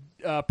returns as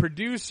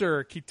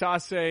producer,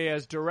 Kitase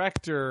as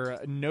director,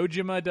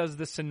 Nojima does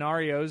the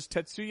scenarios,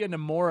 Tetsuya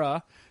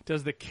Nomura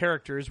does the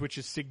characters, which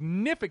is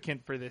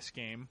significant for this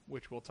game,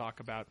 which we'll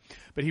talk about.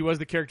 But he was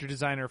the character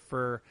designer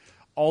for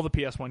all the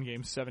PS1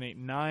 games, 7, 8,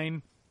 and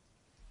 9.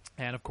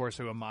 And, of course,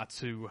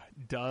 Uematsu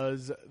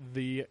does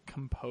the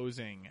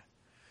composing.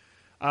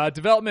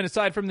 Development,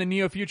 aside from the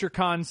Neo-Future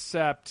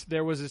concept,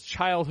 there was this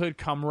childhood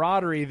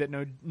camaraderie that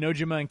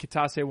Nojima and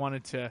Kitase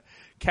wanted to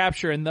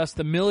capture, and thus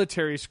the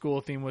military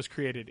school theme was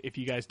created. If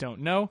you guys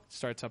don't know, it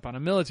starts up on a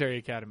military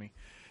academy.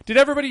 Did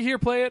everybody here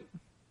play it?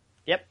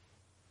 Yep.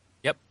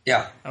 Yep.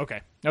 Yeah.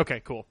 Okay,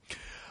 cool.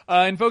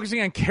 In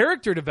focusing on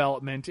character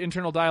development,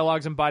 internal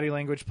dialogues and body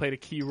language played a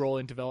key role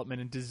in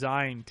development and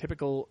design.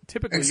 Typically,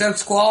 Except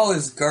Squall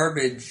is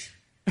garbage.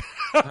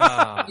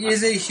 He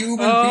is a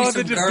human piece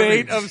the of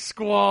debate garbage. of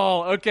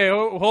Squall. Okay,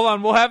 hold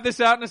on. We'll have this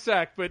out in a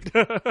sec, but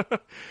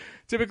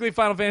typically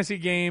Final Fantasy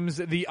games,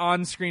 the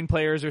on-screen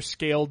players are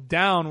scaled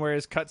down,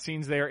 whereas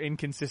cutscenes, they are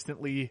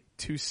inconsistently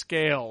to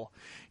scale.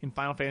 In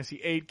Final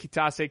Fantasy VIII,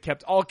 Kitase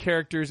kept all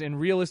characters in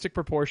realistic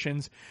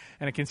proportions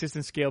and a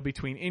consistent scale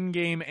between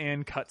in-game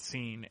and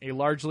cutscene. A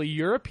largely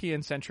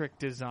European-centric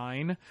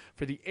design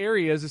for the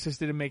areas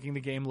assisted in making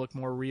the game look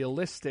more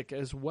realistic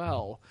as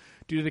well.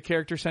 Due to the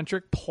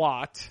character-centric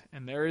plot,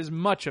 and there is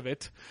much of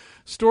it,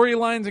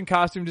 storylines and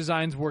costume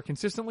designs were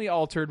consistently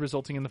altered,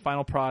 resulting in the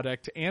final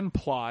product and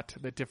plot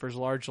that differs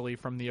largely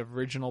from the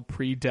original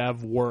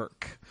pre-dev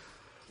work.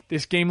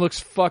 This game looks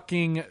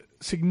fucking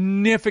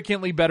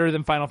significantly better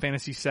than Final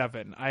Fantasy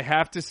VII. I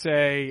have to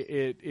say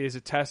it is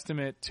a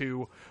testament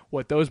to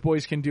what those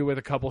boys can do with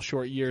a couple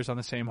short years on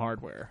the same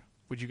hardware.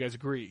 Would you guys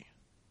agree?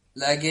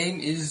 That game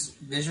is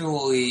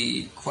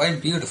visually quite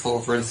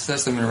beautiful for the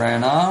system it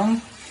ran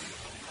on.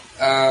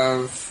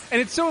 And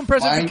it's so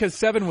impressive because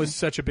 7 was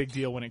such a big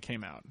deal when it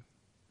came out.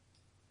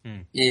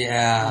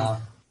 Yeah.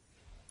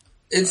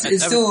 It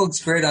still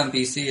looks great on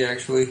PC,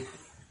 actually.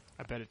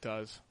 I bet it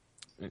does.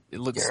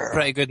 It looks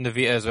pretty good in the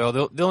Vita as well.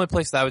 The only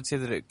place that I would say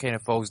that it kind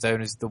of falls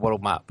down is the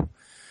world map.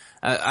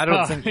 I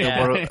don't think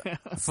the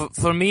world...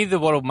 For me, the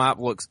world map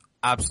looks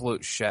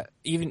absolute shit.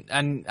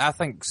 And I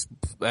think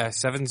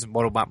 7's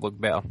world map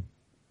looked better.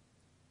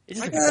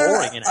 It's just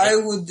boring, isn't it? I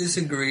would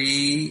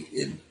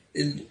disagree.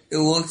 It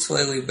looked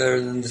slightly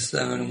better than the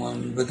 7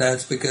 one, but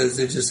that's because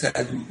it just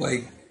had,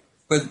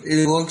 but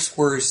it looks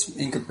worse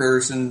in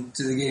comparison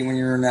to the game when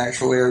you're in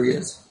actual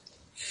areas.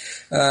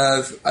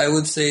 I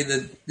would say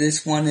that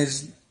this one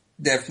is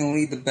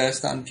definitely the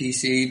best on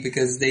PC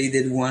because they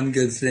did one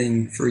good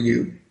thing for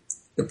you,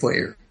 the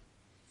player.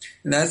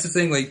 And that's the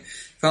thing,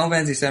 Final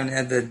Fantasy VII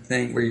had that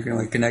thing where you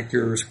can, connect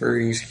your Square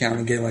Enix account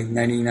and get,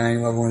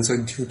 99 level, and so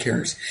who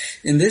cares?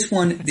 In this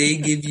one, they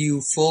give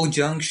you full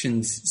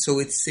junctions, so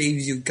it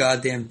saves you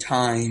goddamn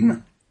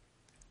time.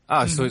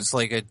 So it's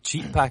like a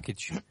cheat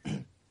package.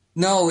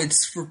 No,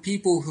 it's for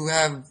people who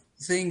have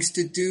things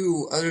to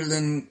do other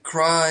than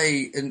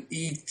cry and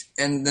eat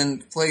and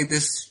then play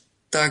this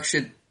dog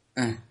shit.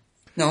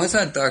 No, it's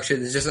not dog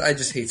shit. It's just I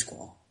just hate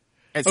Squall.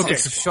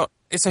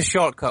 It's a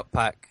shortcut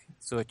pack,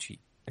 so a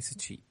cheat. It's a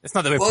cheat. It's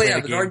not the way to play the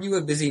game. But aren't you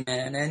a busy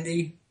man,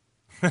 Andy?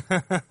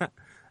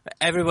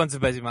 Everyone's a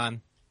busy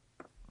man.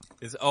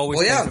 There's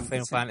always time for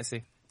Final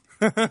Fantasy.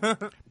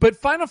 But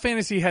Final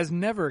Fantasy has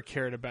never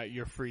cared about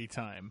your free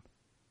time.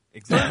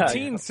 Exactly.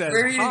 13 says,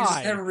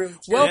 hi,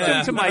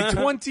 welcome to my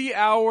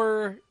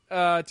 20-hour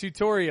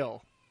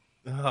tutorial.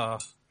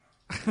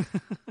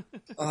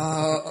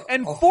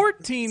 And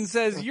 14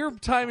 says your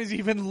time is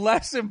even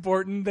less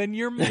important than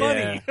your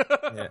money.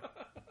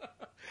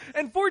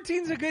 And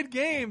 14's a good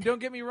game, don't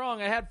get me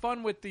wrong. I had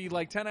fun with the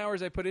 10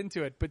 hours I put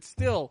into it, but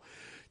still,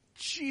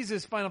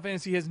 Jesus, Final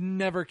Fantasy has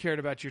never cared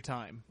about your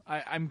time.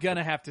 I'm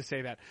gonna have to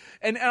say that.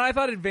 And I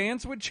thought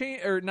Advanced would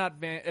change, or not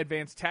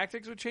Advanced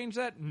Tactics would change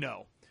that?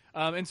 No.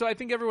 And so I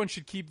think everyone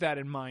should keep that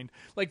in mind.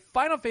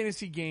 Final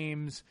Fantasy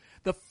games,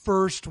 the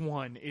first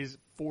one is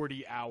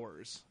 40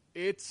 hours.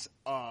 It's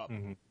a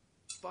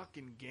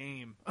fucking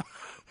game.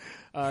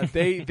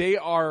 They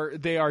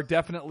are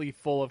definitely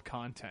full of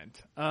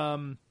content.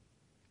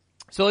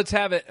 So let's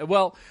have it.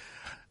 Well,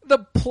 the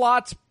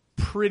plot's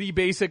pretty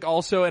basic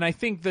also, and I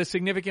think the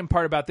significant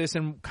part about this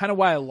and kind of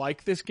why I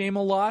like this game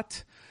a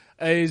lot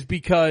is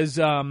because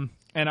and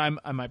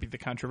I might be the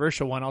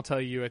controversial one. I'll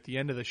tell you at the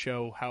end of the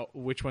show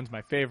which one's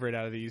my favorite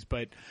out of these.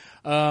 But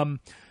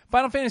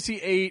Final Fantasy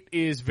VIII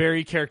is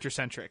very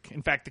character-centric.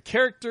 In fact, the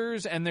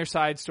characters and their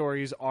side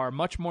stories are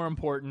much more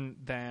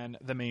important than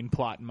the main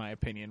plot, in my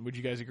opinion. Would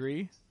you guys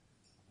agree?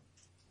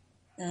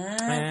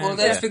 Well,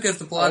 that's because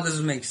the plot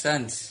doesn't make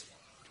sense.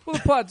 Well,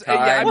 the plot's...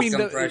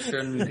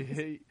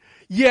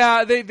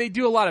 they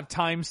do a lot of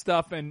time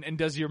stuff and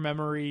does your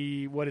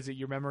memory, what is it,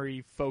 your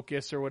memory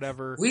focus or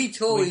whatever. We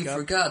totally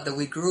forgot that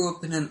we grew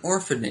up in an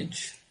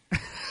orphanage.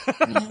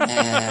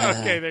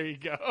 Okay, there you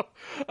go.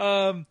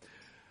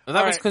 Well,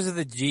 that was because of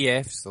the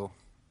GFs, though.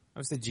 That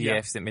was the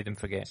GFs that made them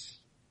forget.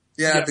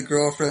 Yeah, the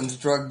girlfriends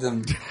drugged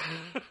them.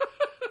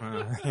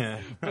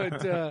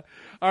 But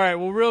all right,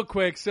 well, real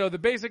quick. So the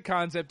basic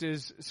concept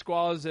is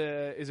Squall is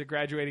a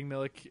graduating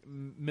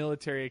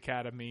military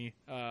academy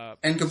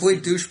and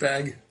complete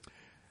douchebag.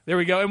 There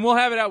we go, and we'll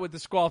have it out with the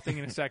Squall thing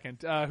in a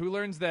second. Who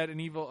learns that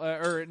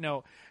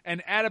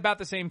and at about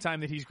the same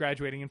time that he's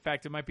graduating. In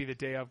fact, it might be the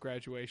day of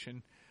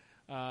graduation.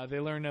 They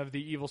learn of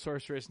the evil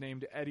sorceress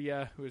named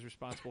Edia, who is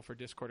responsible for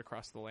discord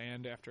across the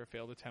land after a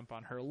failed attempt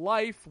on her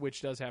life,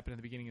 which does happen at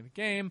the beginning of the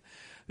game.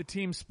 The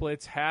team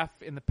splits, half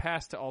in the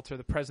past to alter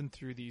the present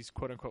through these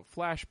quote-unquote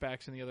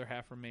flashbacks, and the other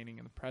half remaining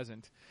in the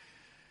present.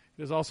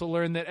 It is also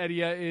learned that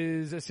Edia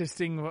is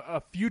assisting a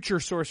future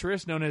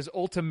sorceress known as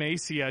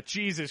Ultimacia.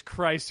 Jesus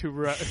Christ, who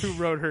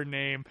wrote her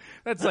name?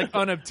 That's like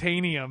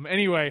unobtainium.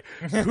 Anyway,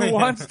 who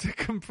wants to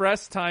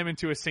compress time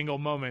into a single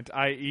moment,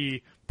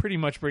 i.e., pretty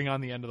much bring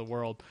on the end of the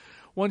world.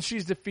 Once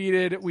she's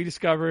defeated, we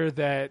discover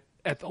that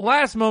at the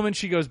last moment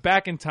she goes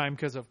back in time,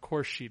 because of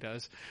course she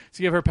does,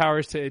 to give her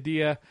powers to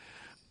Edia.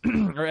 Or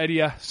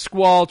Edia.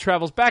 Squall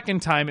travels back in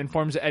time,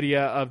 informs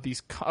Edia of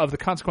the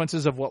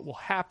consequences of what will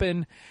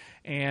happen,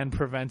 and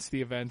prevents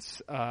the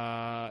events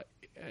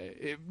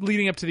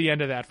leading up to the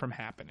end of that from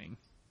happening.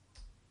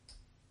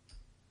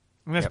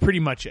 And that's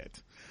pretty much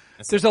it.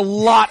 There's a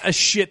lot of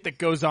shit that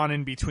goes on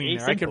in between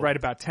there. I could write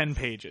about 10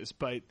 pages,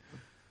 but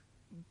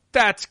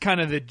that's kind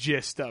of the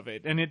gist of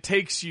it. And it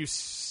takes you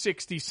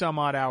 60 some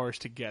odd hours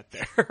to get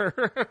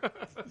there.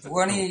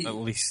 20 at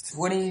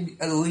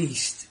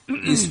least.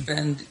 You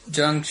spend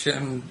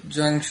junction.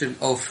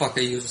 Oh fuck,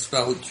 I used a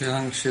spell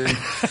junction.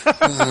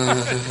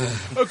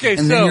 Okay,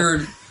 and then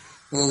your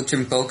little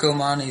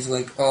Chimpokemon, he's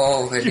like,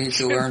 oh, I need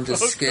to learn the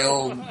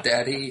skill,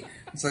 daddy.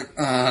 It's like,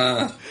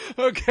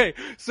 Okay,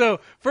 so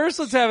first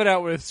let's have it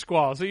out with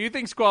Squall. So you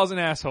think Squall's an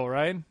asshole,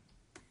 right?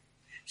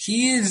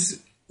 He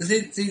is.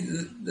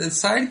 The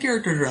side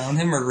characters around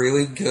him are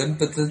really good,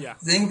 but the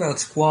thing about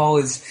Squall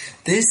is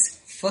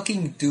this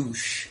fucking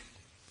douche.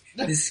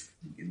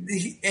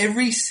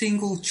 Every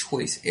single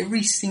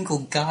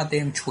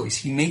goddamn choice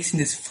he makes in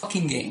this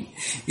fucking game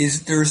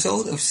is the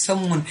result of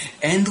someone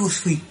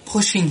endlessly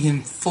pushing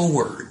him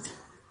forward.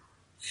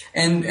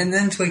 And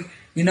then it's like,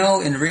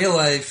 in real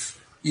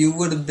life, you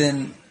would have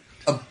been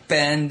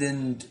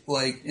abandoned,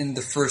 like, in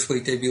the first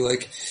week. They'd be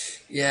like,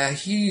 yeah,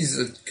 he's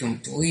a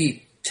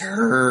complete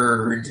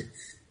turd.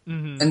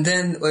 Mm-hmm. And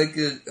then, like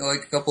a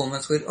couple of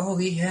months later, oh,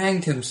 he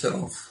hanged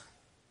himself.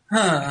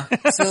 Huh,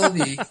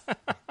 Sylvie.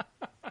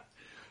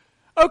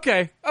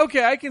 Okay,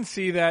 I can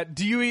see that.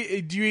 Do you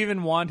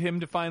even want him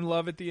to find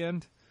love at the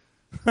end?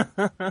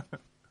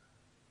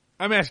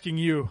 I'm asking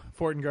you,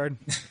 Fortengard.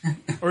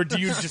 Or do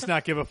you just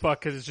not give a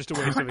fuck because it's just a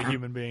waste of a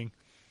human being?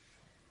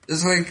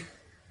 It's like,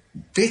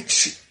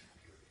 bitch,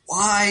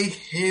 why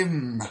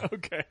him?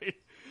 Okay.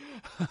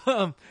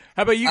 How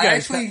about you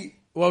guys? Sorry.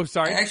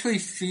 I actually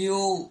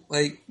feel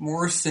like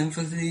more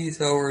sympathy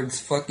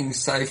towards fucking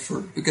Cypher,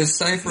 because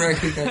Cypher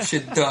actually got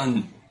shit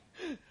done.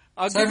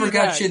 Cypher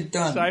got shit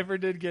done. Cypher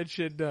did get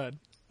shit done.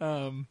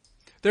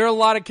 There are a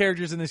lot of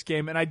characters in this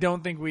game, and I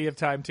don't think we have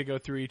time to go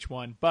through each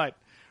one. But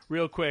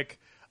real quick,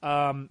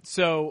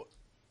 so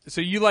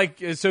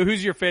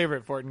who's your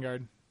favorite,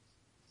 Fortengard?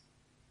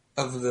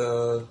 Of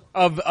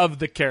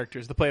the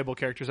characters, the playable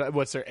characters.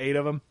 What's there, 8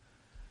 of them?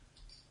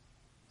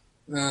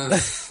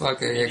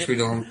 Fuck, I actually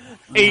don't.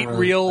 8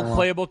 real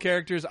playable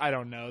characters? I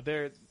don't know.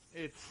 It's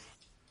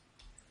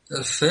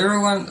the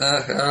favorite one.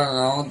 I don't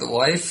know. The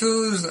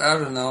waifus. I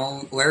don't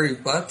know. Larry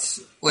Butts.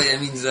 Wait, I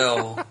mean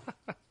Zell.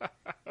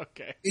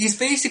 Okay. He's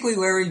basically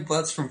Larry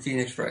Butts from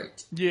Phoenix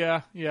Wright.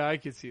 Yeah, I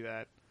could see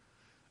that.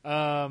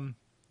 All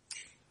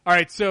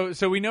right, so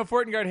we know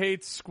Fortengard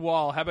hates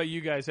Squall. How about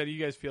you guys? How do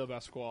you guys feel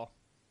about Squall?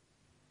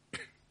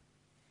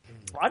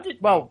 I did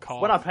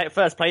when I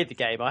first played the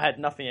game. I had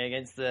nothing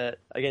against the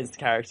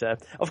character.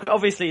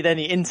 Obviously, then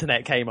the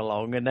internet came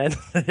along, and then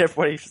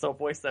everybody sort of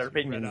voiced their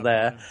opinions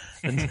there.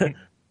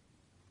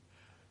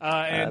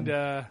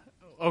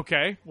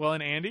 Okay, well,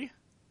 and Andy?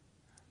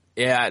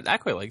 Yeah, I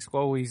quite like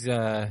Squall. He's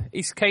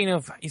kind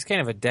of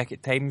a dick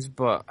at times,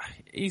 but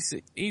he's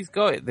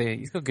got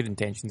good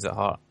intentions at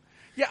heart.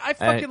 Yeah, I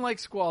fucking like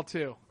Squall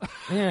too.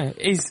 Yeah,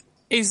 he's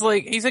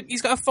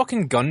got a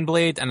fucking gun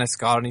blade and a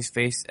scar on his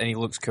face, and he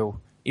looks cool.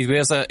 He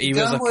wears a cool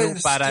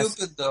badass.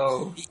 Stupid,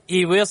 though.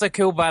 He wears a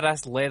cool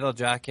badass leather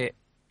jacket.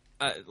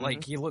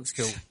 He looks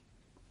cool.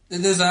 The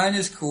design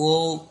is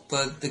cool,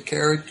 but the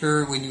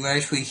character, when you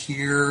actually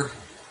hear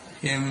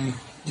him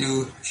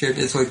do shit,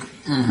 it's like,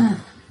 I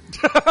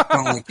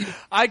don't like it.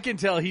 I can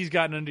tell he's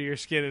gotten under your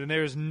skin, and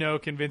there is no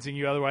convincing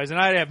you otherwise, and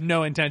I have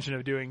no intention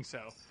of doing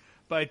so.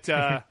 But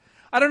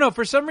I don't know.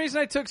 For some reason,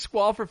 I took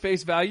Squall for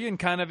face value and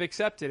kind of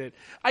accepted it.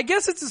 I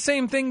guess it's the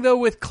same thing, though,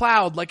 with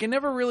Cloud. Like, I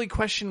never really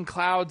questioned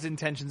Cloud's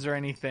intentions or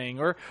anything.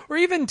 Or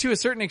even to a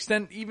certain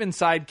extent, even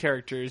side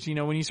characters. You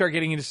know, when you start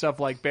getting into stuff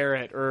like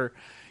Barrett or,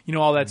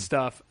 all that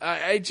stuff.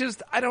 I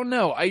don't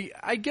know.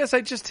 I guess I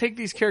just take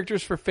these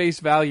characters for face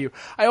value.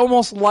 I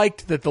almost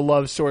liked that the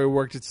love story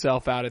worked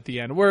itself out at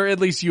the end. Where at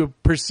least you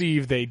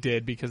perceive they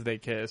did because they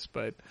kiss.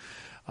 But,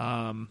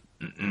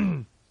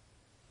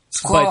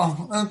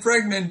 Squall, I'm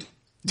pregnant.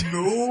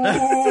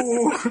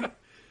 No.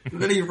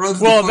 Then he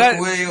runs away.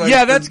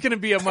 That's going to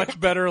be a much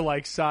better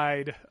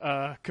side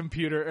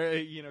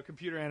computer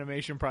computer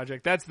animation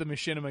project. That's the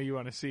machinima you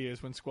want to see,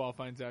 is when Squall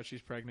finds out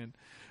she's pregnant.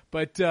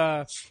 But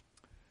I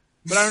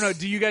don't know.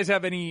 Do you guys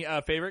have any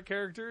favorite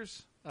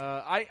characters?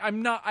 I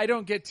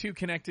don't get too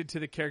connected to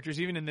the characters.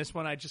 Even in this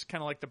one, I just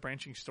kind of like the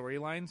branching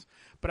storylines.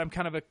 But I'm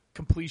kind of a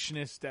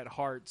completionist at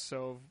heart,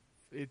 so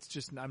it's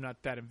just I'm not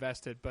that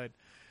invested. But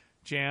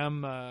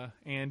Jam,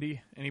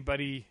 Andy,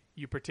 anybody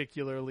you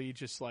particularly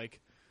just want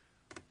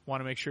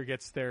to make sure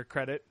gets their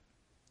credit?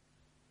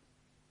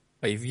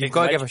 But you've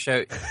got to give a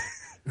shout.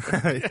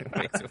 Wait.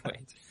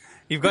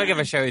 You've got to give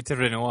a shout out to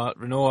Renoa.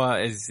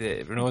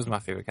 Renoa's my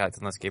favourite character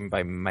in this game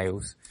by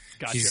miles.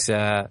 Gotcha. She's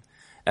I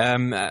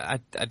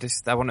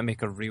want to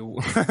make her real.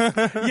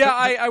 Yeah,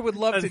 I would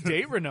love to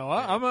date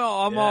Renoa. I'm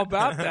all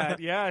about that.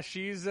 Yeah,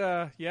 she's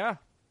yeah,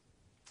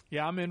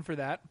 I'm in for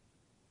that.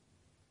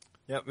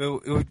 Yep,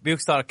 we'll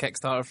start a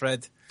Kickstarter,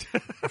 Fred.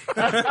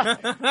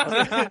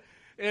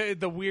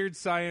 The weird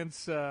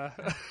science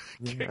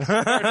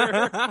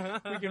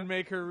Kickstarter. We can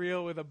make her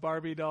real with a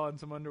Barbie doll and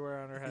some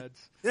underwear on her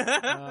heads.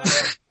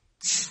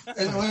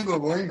 And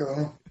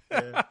Oingo.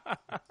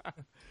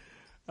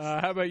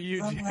 How about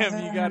you, Jim?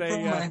 You got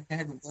a.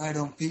 Why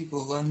don't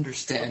people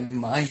understand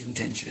my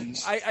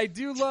intentions? I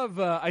do love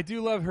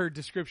her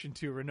description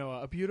too,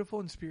 Renoa, a beautiful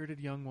and spirited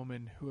young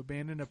woman who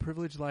abandoned a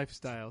privileged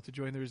lifestyle to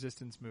join the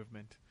resistance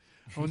movement.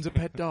 Owns a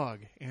pet dog,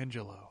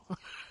 Angelo.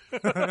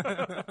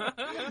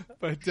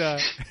 But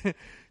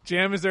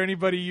Jam, is there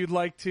anybody you'd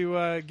like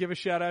to give a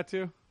shout out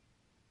to?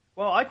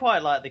 Well, I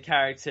quite like the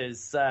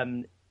characters.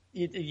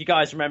 You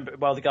guys remember,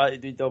 well, those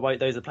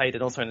that played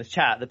it also in the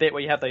chat, the bit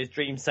where you have those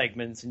dream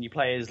segments and you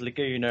play as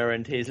Laguna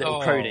and his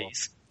little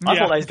cronies. I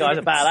thought those guys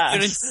are badass.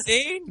 You're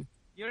insane.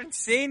 You're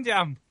insane,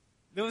 Jam.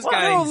 Those Well,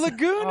 guys. no,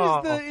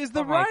 Lagoon is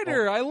the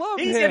writer. I love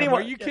He's him.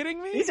 anyone- Are you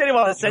kidding me? He's the only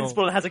one that's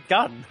sensible and has a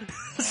gun.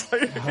 So-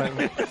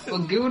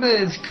 Laguna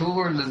is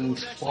cooler than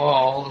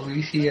Squall. At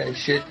least he had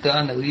shit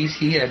done. At least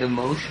he had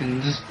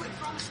emotions.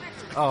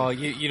 Oh,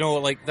 you know,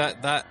 like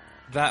that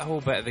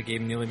whole bit of the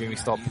game nearly made me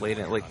stop playing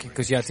it, like,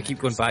 because you had to keep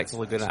going back to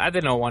Laguna. I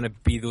did not want to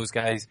be those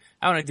guys.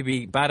 I wanted to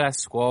be Badass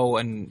Squall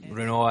and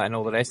Renoa and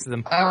all the rest of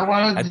them. I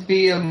wanted to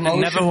be never wanted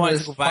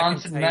emotionless, to go back in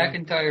Sponson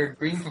time. McIntyre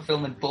dream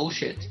fulfillment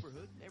bullshit.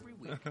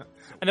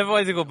 I never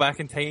wanted to go back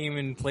in time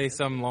and play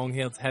some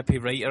long-haired hippie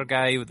writer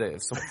guy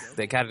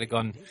that carried a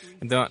gun.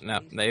 No,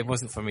 it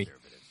wasn't for me.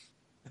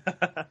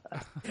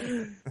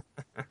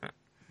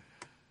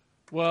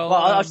 Well,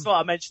 I just thought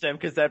I'd mention them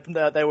because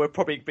they would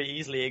probably be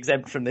easily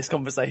exempt from this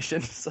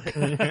conversation. So.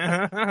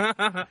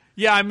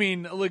 yeah, I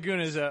mean,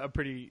 Laguna's a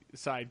pretty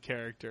side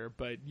character,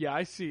 but yeah,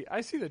 I see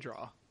the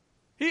draw.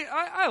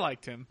 I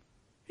liked him.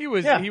 He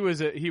was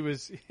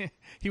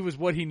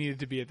what he needed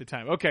to be at the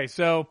time. Okay,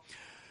 so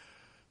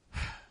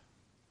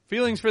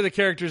feelings for the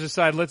characters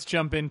aside, let's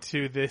jump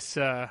into this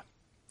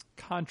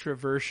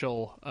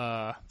controversial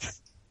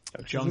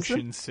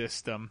junction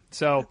system.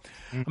 So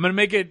I'm going to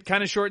make it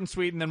kind of short and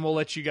sweet, and then we'll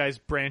let you guys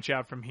branch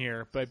out from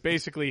here. But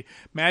basically,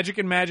 magic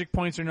and magic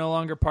points are no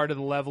longer part of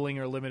the leveling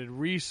or limited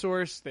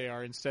resource. They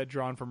are instead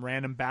drawn from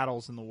random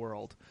battles in the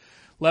world.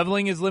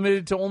 Leveling is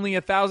limited to only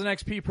 1,000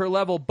 XP per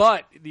level,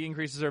 but the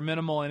increases are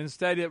minimal, and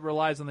instead it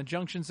relies on the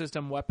junction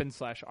system,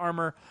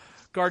 weapon/armor,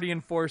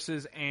 guardian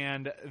forces,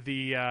 and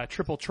the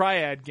triple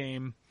triad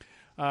game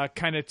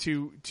kind of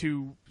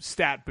to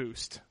stat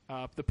boost.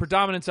 The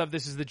predominance of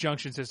this is the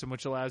junction system,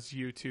 which allows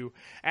you to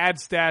add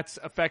stats,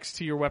 effects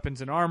to your weapons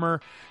and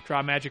armor,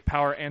 draw magic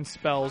power and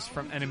spells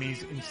from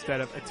enemies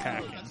instead of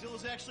attacking.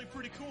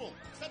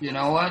 You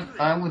know what?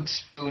 I would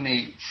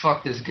Spoonie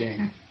fuck this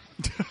game.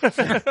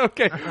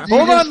 Okay,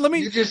 hold on. Let me.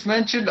 You just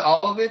mentioned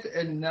all of it,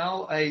 and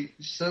now I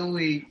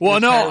suddenly.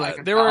 Well, no,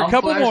 like there were a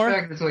couple more.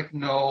 It's like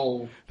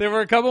no. There were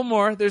a couple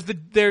more. There's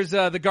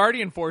the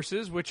Guardian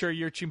Forces, which are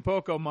your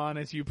Chimpokomon,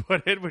 as you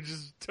put it, which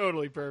is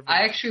totally perfect.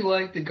 I actually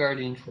like the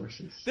Guardian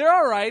Forces. They're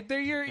all right. They're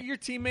your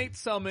teammate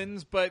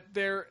summons, but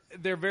they're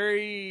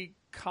very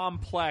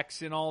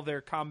complex in all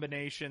their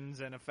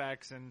combinations and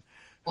effects and.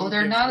 Well,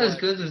 they're not as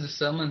good as the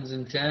summons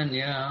in 10.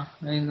 Yeah,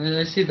 I mean,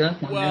 I see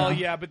that one. Well,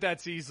 yeah, but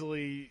that's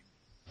easily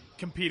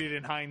competed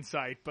in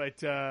hindsight. But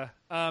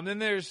then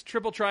there's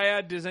Triple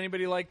Triad. Does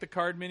anybody like the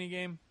card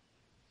minigame?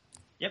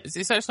 Yep.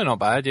 It's actually not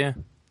bad, yeah.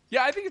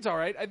 Yeah, I think it's all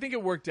right. I think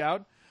it worked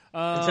out.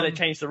 Until they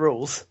changed the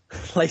rules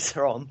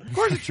later on. Of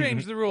course it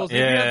changed the rules. If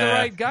you had the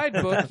right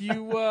guidebook,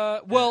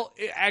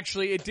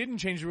 it didn't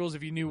change the ruels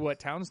if you knew what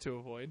towns to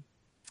avoid.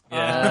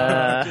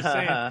 Just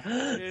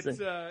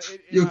saying.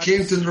 You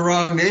came to the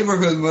wrong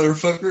neighborhood,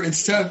 motherfucker.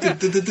 It's time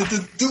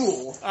to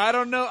duel. I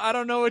don't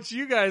know what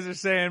you guys are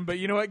saying, but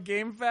you know what?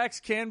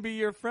 GameFAQs can be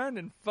your friend,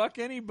 and fuck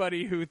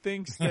anybody who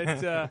thinks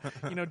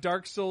that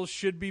Dark Souls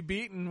should be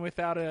beaten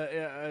without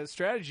a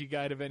strategy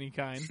guide of any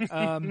kind.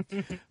 And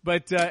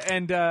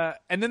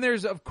then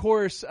there's of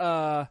course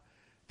the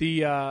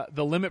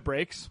limit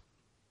breaks,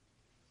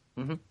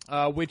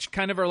 which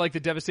kind of are like the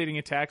devastating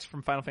attacks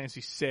from Final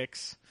Fantasy VI.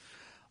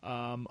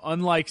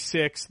 Unlike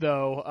 6,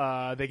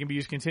 though, they can be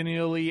used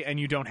continually, and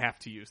you don't have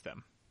to use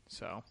them.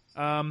 So,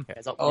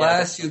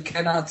 alas, you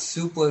cannot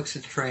suplex a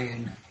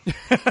train.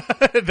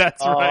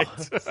 That's right.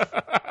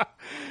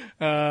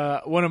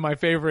 One of my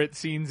favorite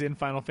scenes in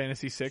Final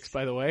Fantasy VI,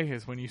 by the way,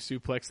 is when you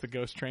suplex the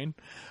ghost train.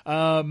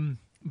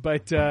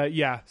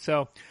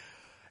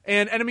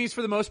 And enemies,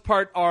 for the most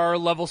part, are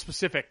level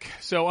specific.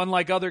 So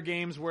unlike other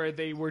games where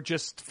they were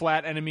just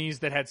flat enemies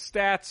that had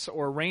stats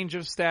or range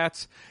of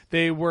stats,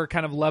 they were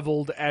kind of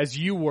leveled as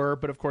you were,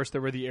 but of course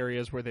there were the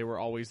areas where they were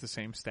always the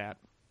same stat.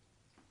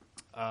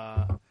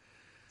 So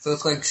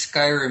it's like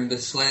Skyrim, but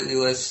slightly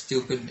less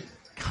stupid.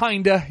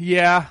 Kinda,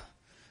 yeah.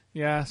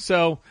 Yeah.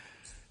 So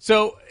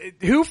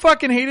who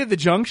fucking hated the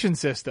junction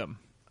system?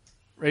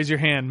 Raise your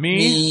hand.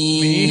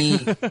 Me.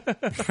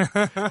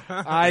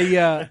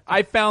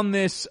 I found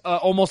this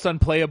almost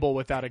unplayable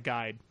without a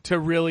guide to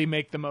really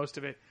make the most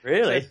of it.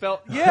 Really? I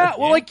felt, yeah.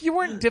 Well, like you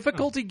weren't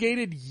difficulty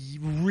gated,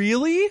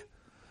 really,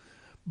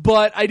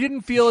 but I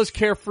didn't feel as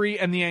carefree,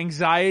 and the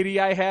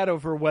anxiety I had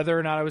over whether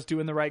or not I was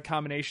doing the right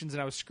combinations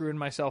and I was screwing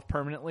myself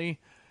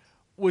permanently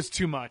was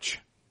too much.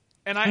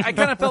 And I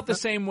kind of felt the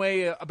same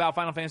way about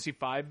Final Fantasy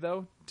V,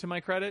 though, to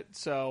my credit.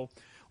 So,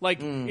 like,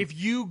 if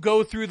you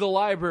go through the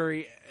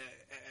library,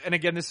 and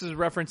again, this is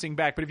referencing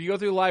back, but if you go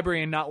through the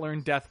library and not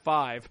learn Death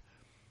 5,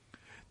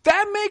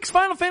 that makes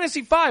Final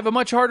Fantasy V a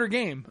much harder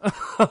game.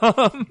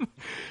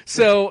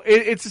 So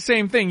it's the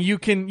same thing. You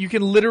can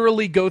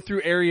literally go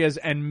through areas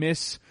and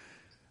miss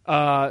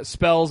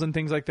spells and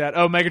things like that.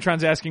 Oh,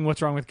 Megatron's asking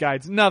what's wrong with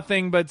guides.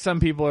 Nothing, but some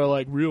people are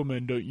like, real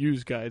men don't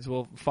use guides.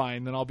 Well,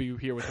 fine, then I'll be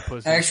here with the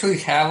pussy. Actually,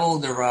 Havel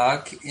the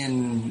Rock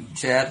in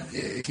chat,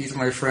 he's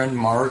my friend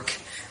Mark,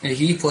 and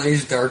he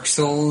plays Dark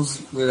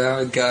Souls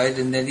without a guide,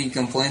 and then he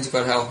complains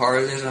about how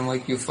hard it is. I'm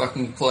like, you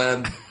fucking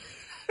pleb.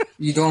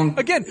 You don't...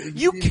 Again,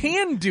 you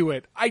can do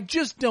it. I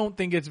just don't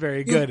think it's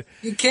very good.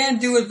 You can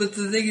do it, but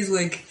the thing is,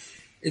 like,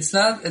 it's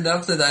not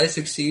enough that I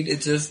succeed,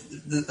 it's just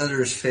that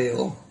others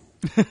fail.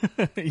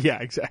 Yeah,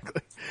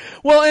 exactly.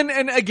 Well,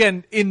 and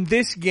again, in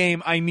this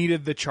game, I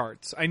needed the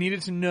charts. I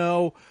needed to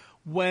know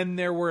when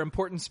there were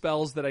important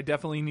spells that I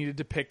definitely needed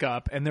to pick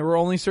up, and there were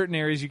only certain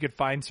areas you could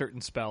find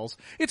certain spells.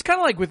 It's kind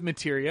of like with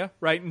Materia,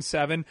 right, in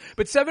 7,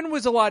 but 7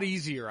 was a lot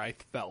easier, I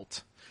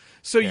felt.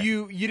 So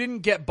you didn't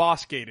get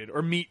boss gated,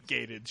 or meat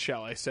gated,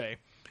 shall I say.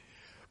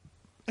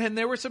 And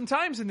there were some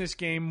times in this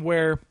game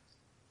where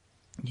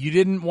you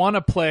didn't want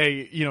to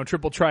play,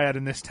 triple triad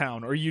in this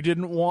town, or you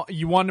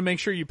wanted to make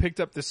sure you picked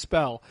up this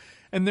spell.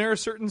 And there are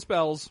certain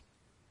spells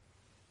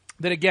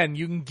that, again,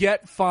 you can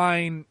get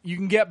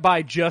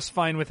by just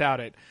fine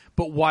without it,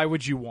 but why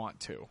would you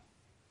want to?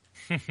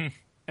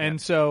 And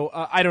so,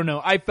 I don't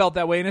know. I felt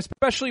that way, and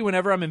especially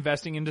whenever I'm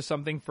investing into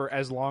something for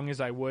as long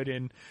as I would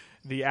in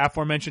the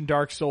aforementioned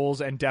Dark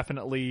Souls, and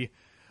definitely,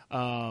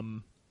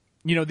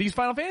 these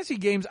Final Fantasy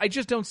games, I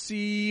just don't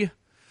see...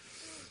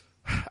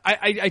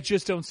 I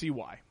just don't see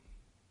why.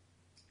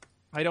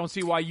 I don't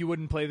see why you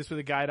wouldn't play this with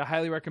a guide. I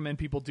highly recommend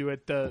people do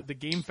it. The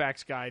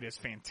GameFAQs guide is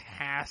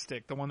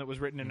fantastic. The one that was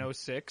written in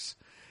 06.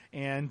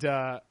 And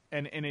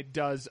it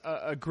does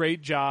a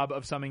great job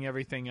of summing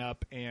everything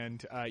up,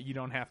 and you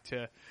don't have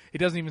to, it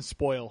doesn't even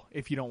spoil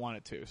if you don't want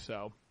it to.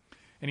 So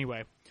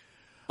anyway.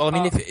 Well, I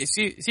mean,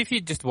 if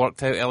you just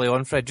worked out early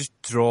on, Fred, just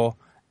draw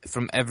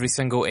from every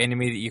single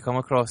enemy that you come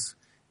across,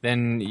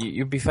 then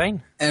you'd be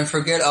fine. And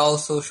forget all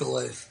social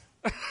life.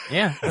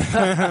 Yeah.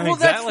 Well, exactly.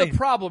 That's the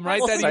problem,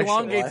 right? That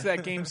elongates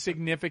that game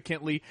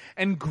significantly.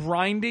 And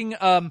grinding,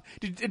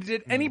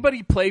 did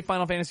anybody play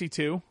Final Fantasy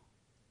 2?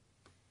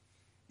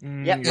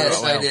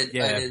 Yes, I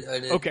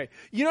did. Okay.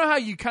 You know how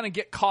you kind of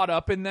get caught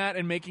up in that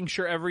and making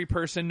sure every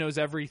person knows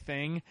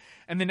everything,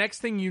 and the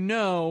next thing you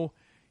know,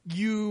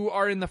 you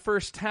are in the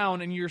first town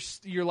and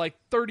you're like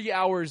 30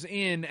 hours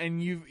in,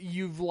 and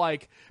you've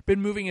like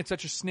been moving at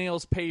such a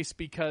snail's pace,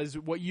 because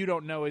what you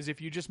don't know is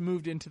if you just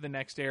moved into the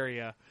next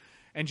area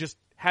and just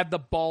had the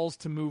balls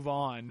to move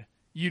on,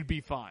 you'd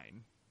be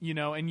fine,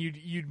 and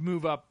you'd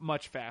move up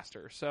much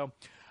faster. So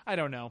I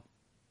don't know.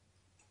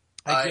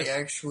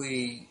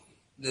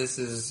 This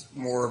is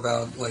more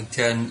about like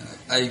 10.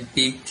 I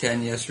beat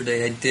 10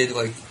 yesterday. I did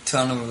like a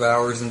ton of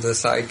hours into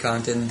side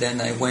content.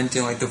 Then I went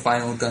in like the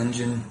final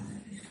dungeon.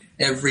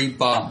 Every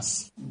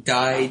boss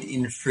died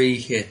in 3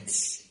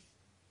 hits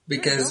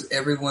because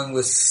everyone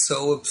was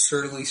so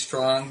absurdly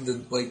strong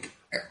that like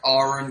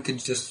Auron could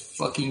just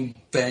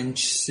fucking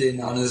bench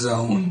Sin on his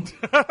own.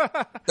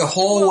 the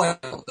whole way,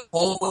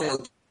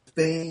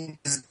 Bane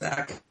is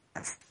back.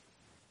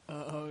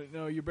 Oh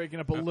no, you're breaking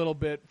up a little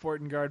bit,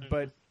 Fortengard,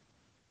 but.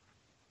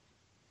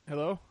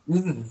 Hello?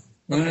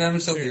 I'm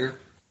still here.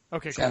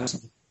 Okay, cool.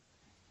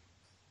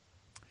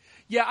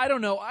 Yeah, I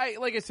don't know.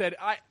 Like I said,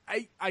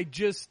 I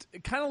just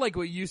kind of like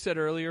what you said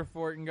earlier,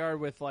 Fortengard,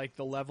 with like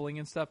the leveling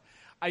and stuff.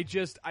 I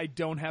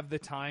don't have the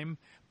time,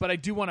 but I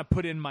do want to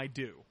put in my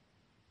due.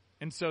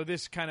 And so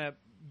this kind of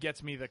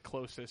gets me the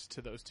closest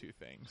to those two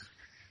things.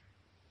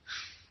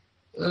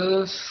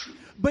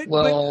 But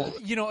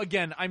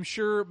again, I'm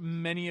sure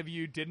many of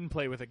you didn't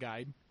play with a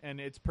guide, and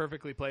it's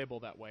perfectly playable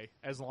that way,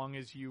 as long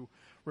as you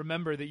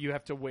remember that you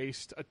have to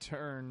waste a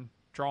turn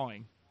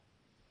drawing.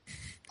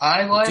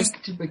 I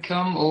like to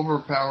become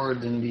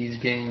overpowered in these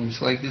games.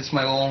 Like, this is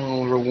my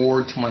own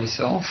reward to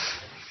myself.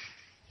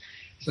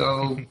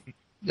 So,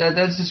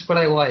 that's just what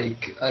I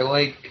like. I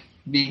like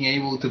being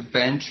able to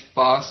bench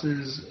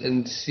bosses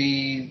and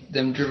see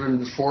them driven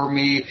before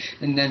me,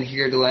 and then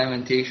hear the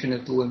lamentation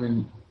of the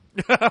women.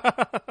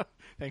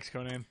 Thanks,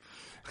 Conan.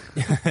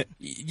 I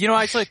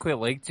actually quite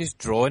like just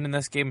drawing in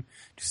this game.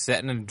 Just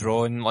sitting and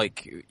drawing.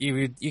 Like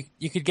you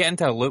could get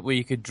into a loop where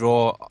you could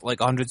draw like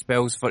 100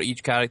 spells for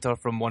each character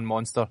from one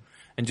monster,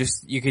 and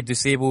just you could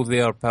disable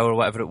their power,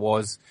 whatever it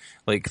was,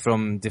 like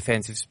from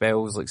defensive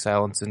spells like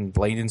silence and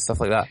blind and stuff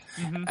like that.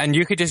 Mm-hmm. And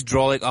you could just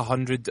draw like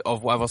 100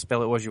 of whatever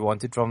spell it was you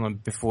wanted from them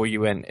before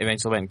you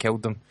eventually went and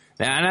killed them.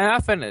 And I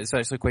find it's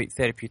actually quite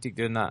therapeutic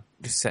doing that,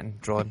 just sitting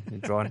drawing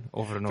and drawing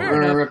over and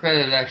over.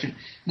 Repetitive action.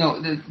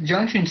 No, the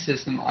junction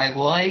system, I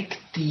like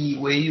the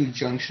way you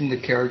junction the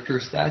character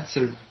stats. It's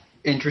an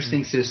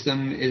interesting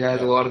system. It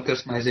has a lot of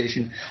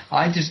customization.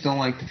 I just don't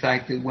like the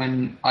fact that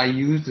when I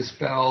use the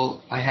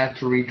spell, I have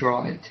to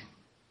redraw it.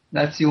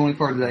 That's the only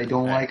part that I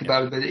don't like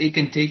about it, but it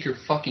can take your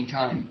fucking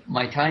time.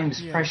 My time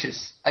is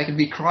precious. I could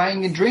be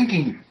crying and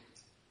drinking.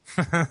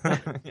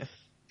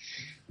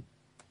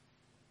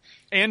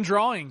 And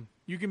drawing.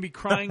 You can be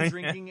crying,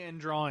 drinking, and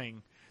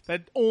drawing.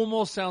 That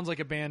almost sounds like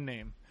a band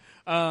name.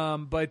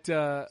 But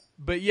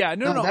yeah,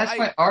 no. That's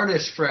my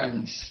artist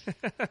friends.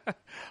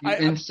 You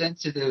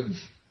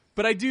insensitive.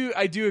 But I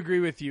do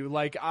agree with you.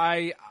 Like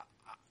I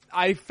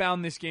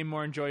found this game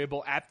more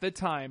enjoyable at the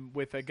time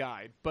with a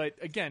guide. But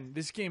again,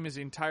 this game is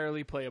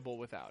entirely playable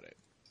without it.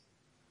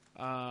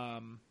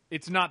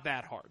 It's not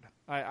that hard.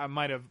 I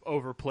might have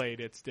overplayed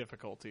its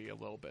difficulty a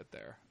little bit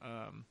there.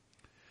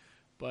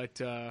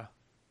 But I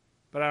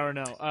don't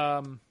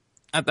know.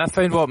 I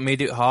found what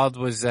made it hard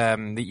was that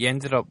you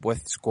ended up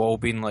with Squall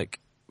being like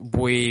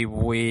way,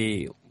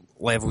 way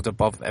leveled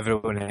above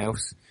everyone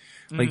else.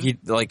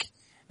 Mm-hmm.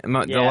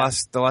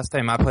 The last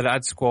time I played it, I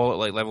had Squall at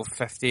like level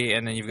 50,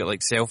 and then you've got like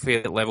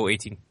Selphie at level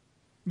 18.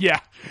 Yeah,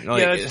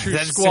 that's true.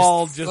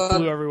 Squall just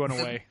blew everyone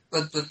away.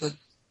 But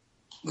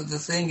the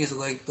thing is,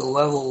 like, the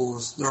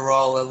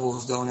raw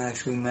levels don't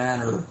actually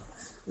matter.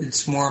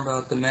 It's more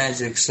about the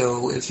magic.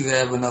 So if you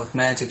have enough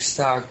magic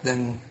stock,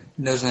 then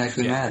it doesn't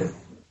actually matter.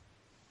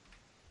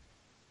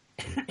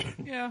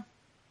 Yeah.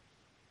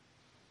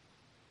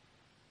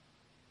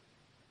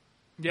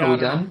 Are we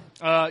done?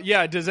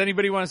 Yeah. Does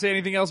anybody want to say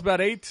anything else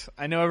about 8?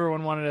 I know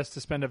everyone wanted us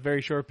to spend a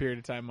very short period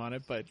of time on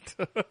it, but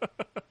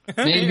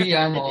maybe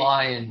I'm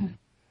lying.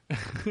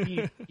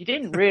 You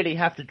didn't really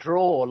have to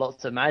draw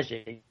lots of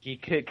magic. You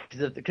could,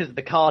 because of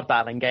the card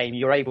battling game,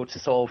 you're able to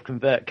sort of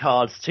convert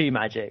cards to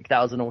magic.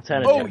 That was an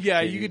alternative. Oh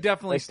yeah, you could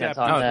definitely step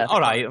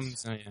or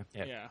items.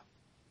 Yeah.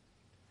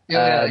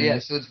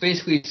 So it's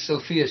basically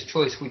Sophia's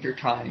choice with your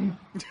time.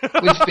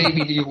 Which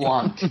baby do you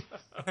want?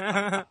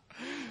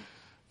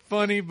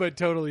 Funny, but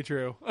totally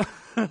true.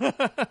 All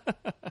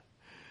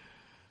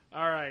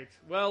right.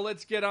 Well,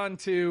 let's get on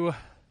to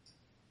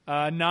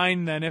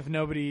 9 then, if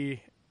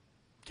nobody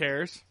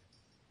cares.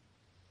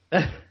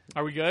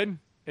 Are we good?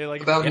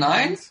 About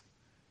 9?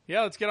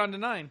 Yeah, let's get on to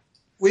 9.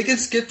 We can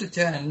skip to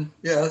 10.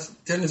 Yes,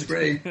 10 is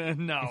great.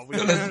 No, we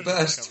 10 is the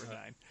best. Cover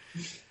 9.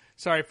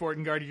 Sorry,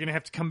 Fortengard, you're gonna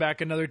have to come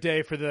back another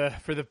day for the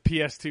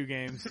PS2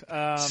 games.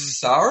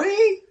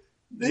 Sorry?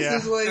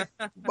 This is like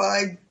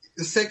my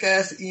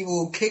sick-ass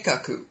evil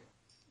Keikaku.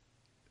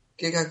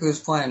 Keikaku is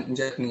planned in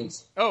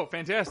Japanese. Oh,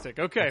 fantastic.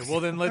 Okay,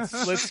 well then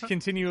let's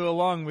continue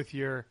along with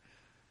your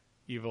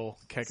evil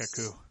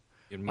Keikaku.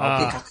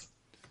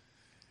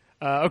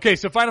 Okay,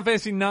 so Final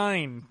Fantasy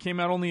IX came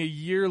out only a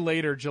year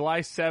later,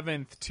 July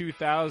 7th,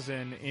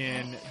 2000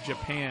 in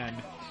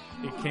Japan.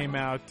 It came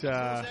out...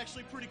 That's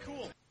actually pretty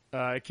cool.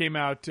 It came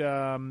out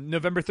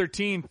November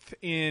 13th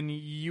in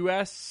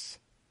U.S.,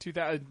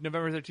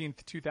 November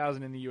 13th,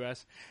 2000 in the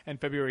U.S.,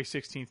 and February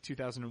 16th,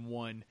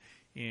 2001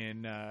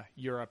 in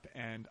Europe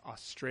and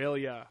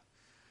Australia.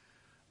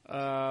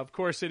 Of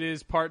course, it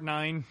is Part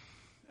 9.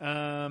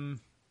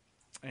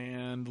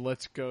 And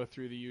let's go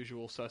through the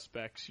usual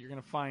suspects. You're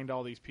going to find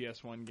all these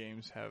PS1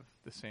 games have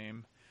the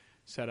same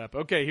setup.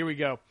 Okay, here we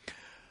go.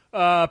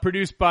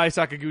 Produced by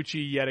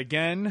Sakaguchi yet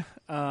again.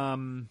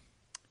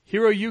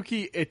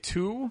 Hiroyuki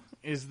Ito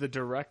is the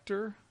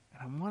director.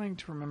 I'm wanting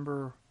to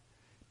remember.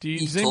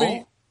 Does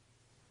anybody?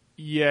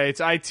 Yeah,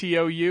 it's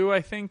Itou,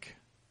 I think.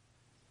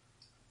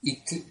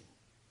 Ito?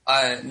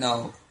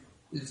 No.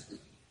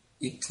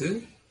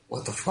 Ito?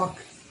 What the fuck?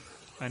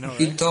 I know.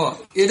 Right?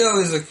 Ito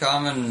is a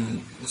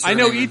common. I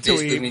know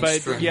Itoi,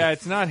 but yeah,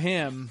 it's not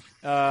him.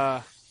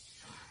 I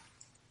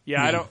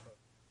don't.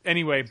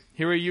 Anyway,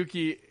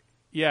 Hiroyuki.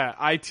 Yeah,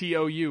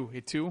 Itou.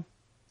 Ito.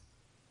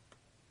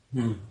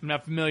 I'm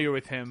not familiar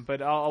with him,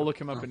 but I'll look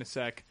him up in a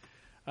sec.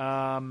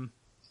 And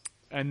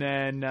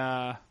then,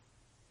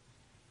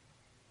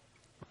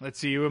 let's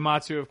see,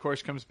 Uematsu, of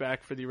course, comes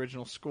back for the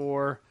original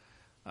score.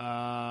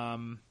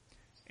 And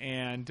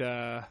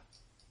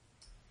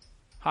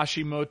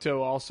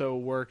Hashimoto also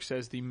works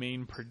as the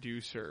main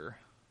producer.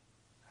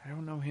 I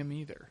don't know him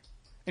either.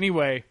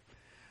 Anyway.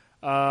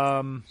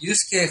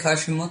 Yusuke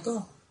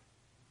Hashimoto?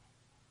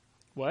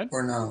 What?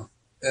 Or no?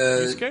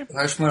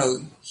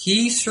 Hashimoto,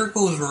 he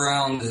circles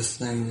around this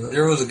thing.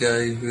 There was a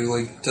guy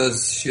who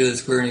does shit at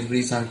Square Enix, but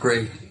he's not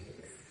great.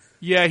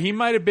 Yeah, he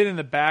might have been in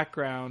the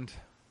background.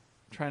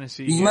 I'm trying to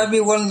see. He might be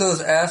one of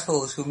those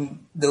assholes who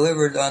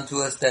delivered onto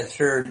us that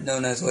shirt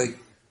known as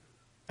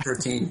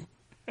 13.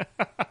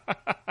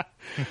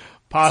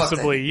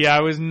 Possibly, yeah.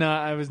 I was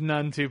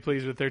none too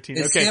pleased with 13.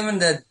 It's him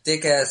and that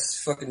dick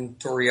ass fucking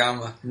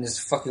Toriyama and his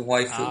fucking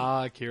wife.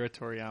 Akira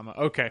Toriyama.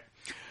 Okay.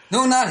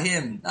 No, not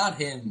him.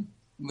 Matomi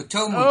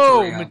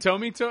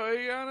Matomi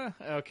Toriyama?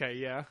 Okay,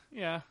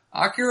 yeah.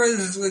 Akira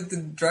is like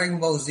the Dragon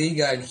Ball Z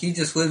guy, and he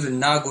just lives in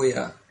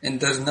Nagoya and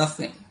does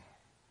nothing.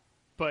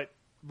 But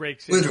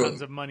rakes in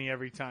tons of money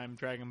every time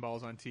Dragon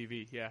Ball's on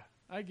TV. Yeah,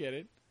 I get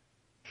it.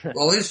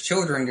 Well, his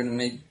children are going to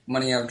make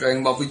money out of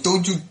Dragon Ball, but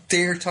don't you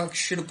dare talk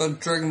shit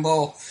about Dragon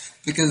Ball,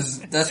 because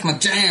that's my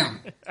jam,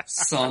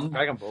 son.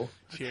 Dragon Ball.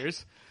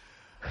 Cheers.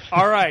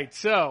 All right,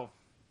 so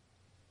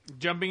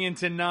jumping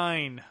into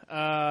 9.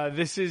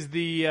 This is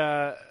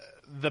the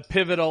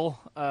pivotal,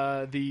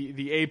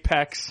 the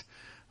apex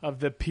of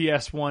the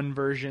PS1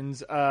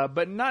 versions,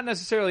 but not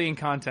necessarily in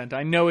content.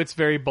 I know it's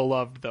very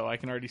beloved, though. I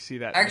can already see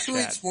that.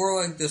 Actually, it's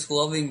more like this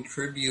loving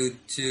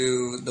tribute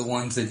to the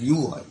ones that you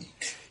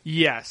like.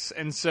 Yes,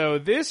 and so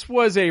this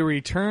was a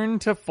return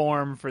to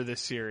form for the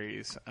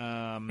series.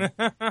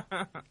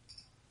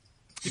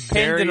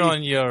 Depending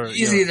on your...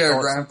 Easy there,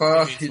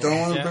 Grandpa. You don't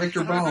want to break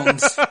your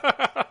bones.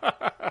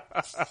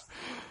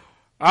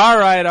 All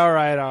right.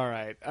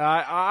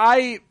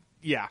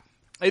 Yeah.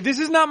 This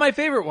is not my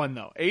favorite one,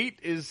 though. 8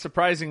 is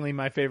surprisingly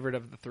my favorite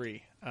of the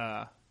 3,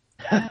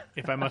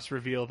 if I must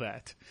reveal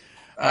that.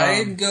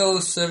 I'd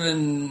go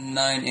 7,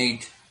 9,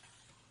 8.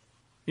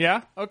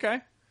 Yeah?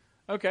 Okay.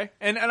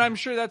 And I'm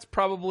sure that's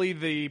probably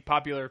the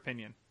popular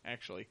opinion,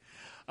 actually.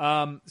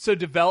 So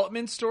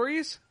development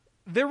stories,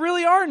 there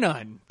really are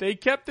none. They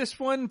kept this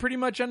one pretty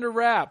much under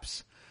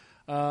wraps.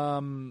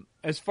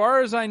 As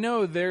far as I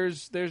know,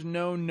 there's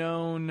no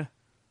known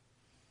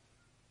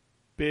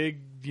big,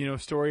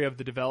 story of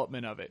the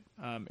development of it.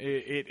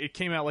 It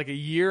came out like a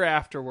year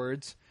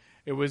afterwards.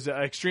 It was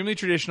extremely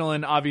traditional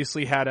and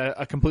obviously had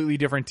a completely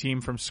different team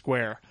from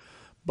Square.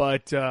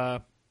 But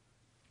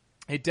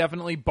it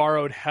definitely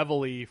borrowed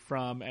heavily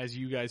from, as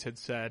you guys had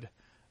said,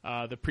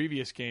 the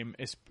previous games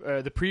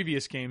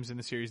in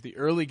the series, the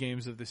early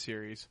games of the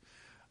series.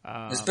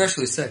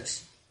 Especially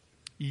 6.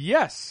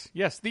 Yes.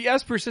 The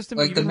Esper system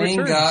like even the main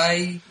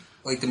returns.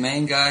 the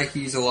main guy,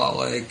 he's a lot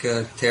like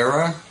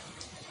Terra.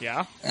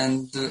 Yeah.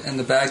 And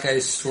the bad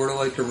guy's sort of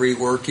like a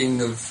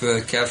reworking of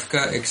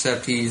Kefka,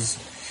 except he's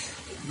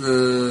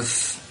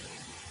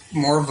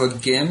more of a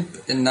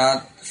gimp and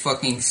not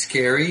fucking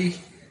scary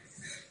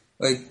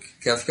like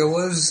Kefka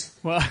was.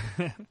 Well,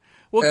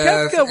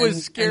 Kefka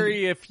was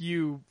scary if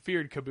you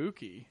feared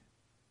Kabuki.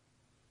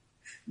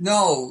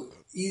 No,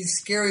 he's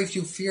scary if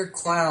you fear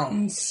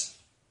clowns.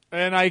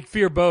 And I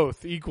fear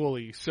both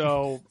equally,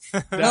 so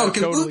that no,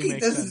 totally Kabuki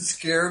makes doesn't sense.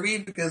 scare me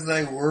because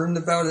I learned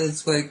about it.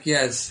 It's like,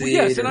 yes,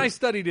 yes, and I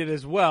studied it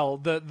as well.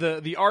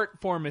 The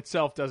art form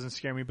itself doesn't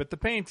scare me, but the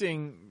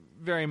painting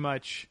very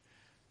much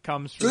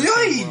comes from the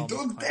same realm.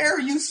 Don't dare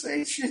you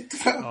say shit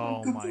about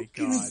Oh Kabuki. my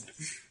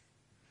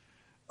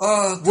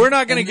god. We're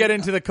not going to get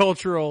into the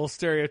cultural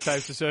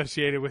stereotypes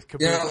associated with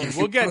Kabuki.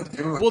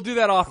 Yeah, we'll do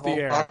that off the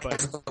air,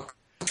 but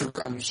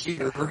I'm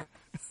here.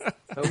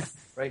 Oh,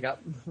 break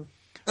up.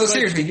 No,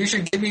 seriously, you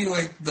should give me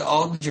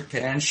all the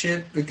Japan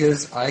shit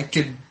because I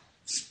could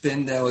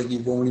spin that like you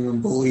won't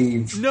even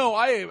believe. No,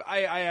 I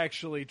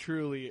actually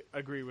truly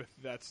agree with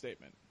that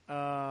statement.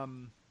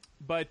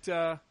 But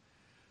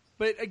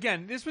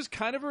again, this was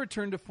kind of a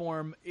return to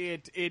form.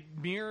 It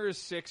mirrors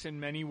 6 in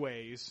many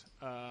ways.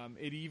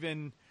 It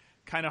even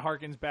kind of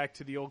harkens back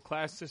to the old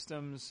class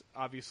systems.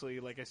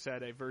 Obviously, like I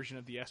said, a version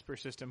of the Esper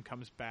system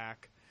comes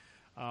back.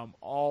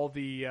 All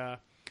the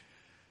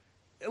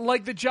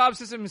the job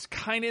system is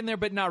kind of in there,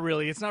 but not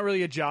really. It's not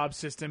really a job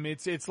system.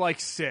 It's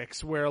like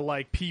 6,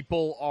 where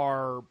people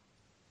are,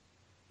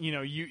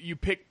 you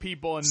pick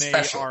people and they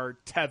are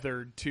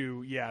tethered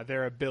to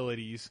their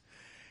abilities.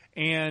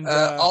 And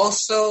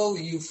also,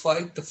 you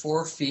fight the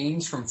 4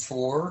 fiends from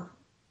 4.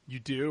 You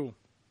do.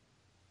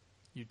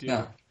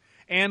 Yeah.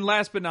 And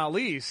last but not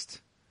least,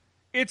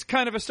 it's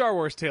kind of a Star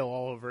Wars tale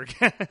all over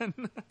again.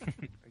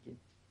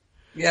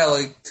 Yeah,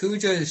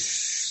 Kuja is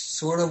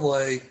sort of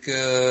like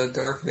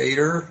Darth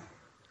Vader.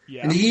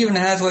 Yeah. And he even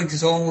has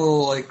his own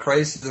little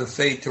crisis of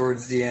fate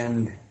towards the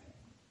end.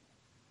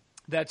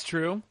 That's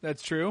true.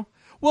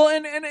 Well,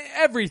 and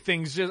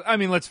everything's just,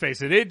 let's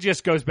face it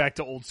just goes back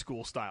to old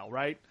school style,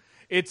 right?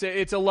 It's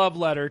a love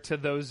letter to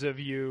those of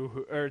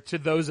you or to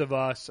those of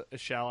us,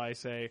 shall I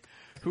say,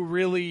 who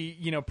really,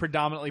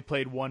 predominantly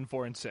played 1,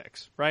 4, and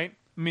 6, right?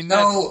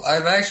 No,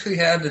 I've actually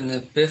had an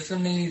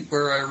epiphany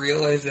where I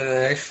realized that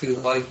I actually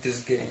like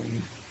this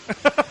game.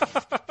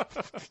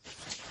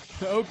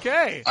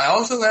 Okay. I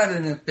also had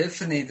an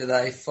epiphany that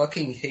I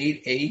fucking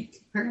hate 8,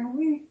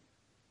 apparently.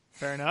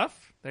 Fair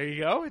enough. There you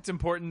go. It's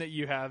important that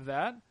you have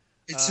that.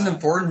 It's an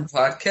important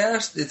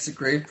podcast. It's a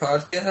great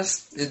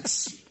podcast.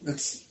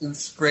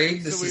 It's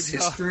great. This is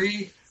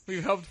history.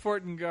 We've helped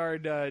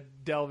Fortengard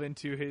delve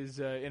into his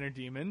inner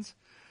demons.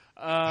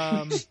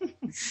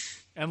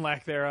 And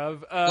lack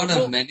thereof. One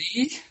of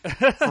many,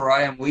 for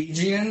I am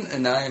Legion,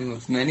 and I am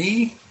of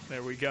many.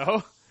 There we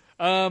go.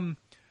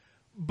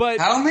 But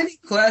how many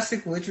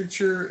classic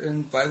literature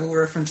and Bible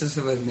references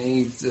have I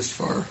made this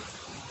far?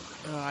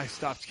 I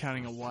stopped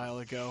counting a while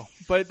ago.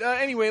 But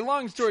anyway,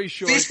 long story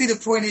short. Basically, the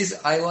point is,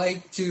 I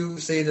like to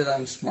say that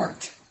I'm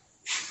smart.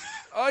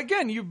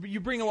 again, you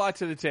bring a lot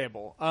to the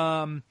table.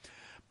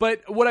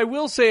 But what I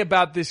will say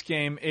about this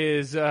game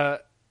is,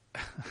 if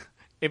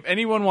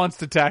anyone wants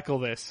to tackle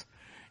this,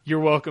 you're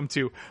welcome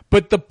to.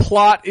 But the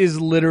plot is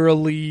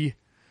literally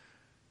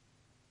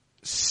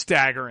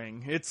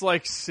staggering. It's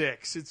like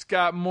 6. It's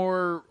got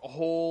more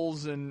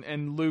holes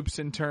and loops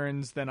and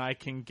turns than I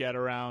can get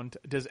around.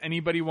 Does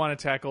anybody want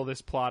to tackle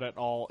this plot at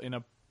all in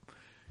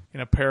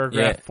a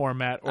paragraph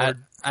format? Or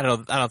I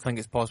don't think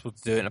it's possible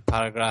to do it in a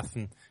paragraph,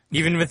 and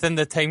even within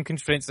the time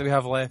constraints that we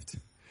have left.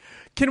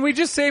 Can we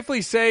just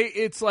safely say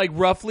it's like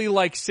roughly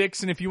like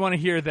 6, and if you want to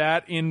hear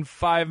that in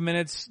 5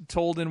 minutes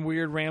told in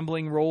weird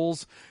rambling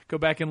rolls, go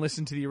back and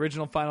listen to the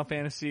original Final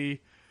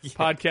Fantasy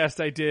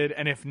podcast I did,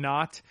 and if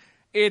not,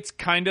 it's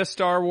kinda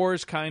Star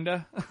Wars,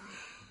 kinda.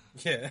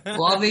 Yeah.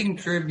 Loving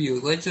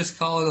tribute. Let's just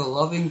call it a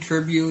loving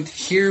tribute.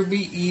 Here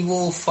be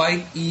evil,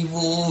 fight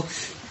evil,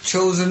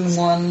 chosen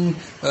one,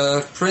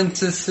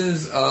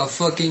 princesses,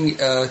 fucking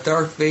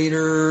Darth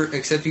Vader,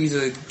 except he's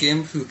a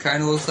gimp who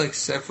kind of looks like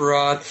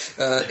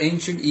Sephiroth,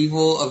 ancient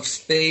evil of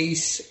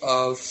space,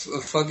 of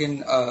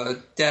fucking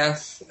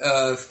death,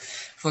 of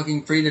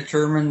fucking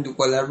predetermined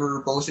whatever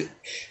bullshit.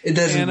 It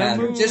doesn't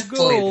matter. Just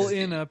play this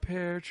in a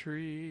pear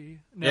tree.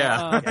 No,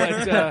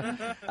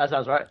 yeah. That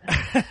sounds right.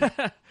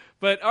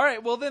 But all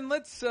right, well then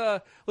let's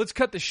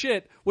cut the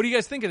shit. What do you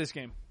guys think of this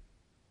game?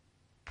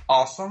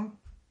 awesome.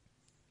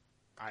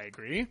 I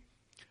agree.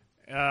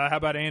 How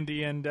about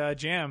Andy and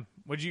Jam?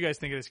 What did you guys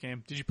think of this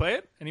game? Did you play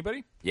it?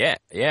 Anybody? Yeah.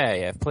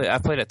 I've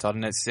played it a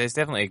ton. It's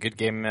definitely a good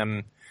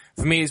game.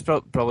 For me, it's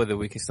probably the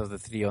weakest of the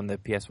 3 on the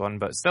PS1,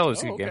 but still,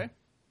 it's a good game.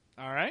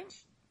 All right.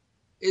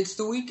 It's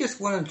the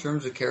weakest one in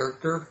terms of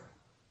character.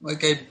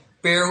 Like, I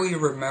barely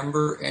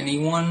remember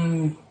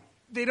anyone.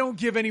 They don't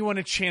give anyone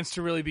a chance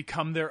to really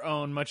become their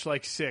own, much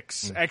like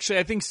 6. Actually,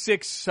 I think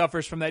 6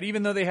 suffers from that.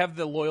 Even though they have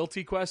the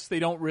loyalty quests, they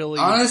don't really...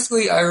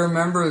 Honestly, I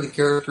remember the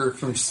character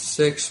from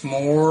 6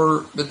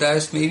 more, but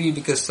that's maybe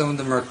because some of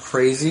them are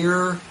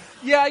crazier.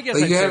 Yeah, I guess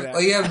Like, I'd you say have, that.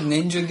 like, you have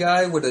Ninja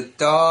Guy with a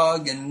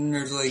dog, and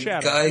there's like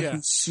Shadow, guy yeah. who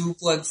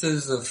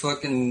suplexes a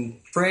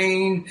fucking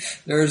train.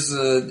 There's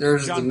the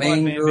Jean-Claude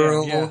main Van Damme,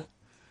 girl. yeah.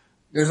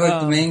 There's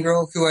like the main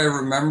girl who I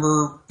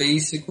remember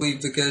basically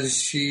because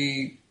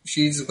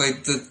she's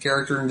like the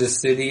character in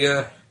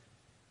Dissidia.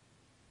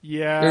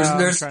 Yeah.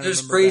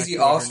 There's crazy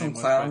awesome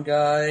clown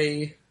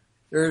guy.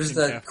 There's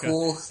that Kafka.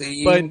 cool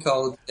theme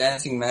called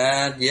Dancing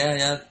Mad. Yeah.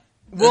 That's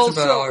Well,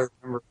 about all I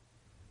remember.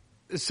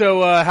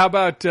 So, how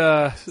about,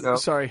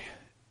 sorry,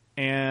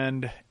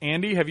 and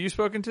Andy, have you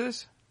spoken to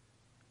this?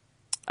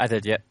 I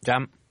did, yeah.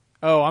 Jam.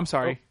 Oh, I'm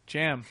sorry.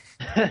 Jam.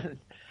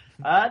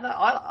 No,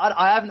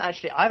 I haven't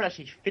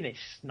actually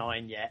finished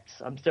 9 yet.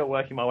 I'm still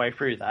working my way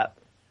through that.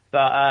 But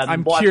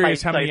I'm what I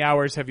curious, played how many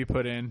hours have you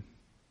put in?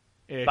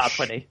 Ish. About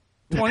 20.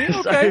 20?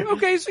 Okay,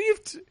 okay, so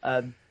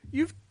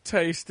you've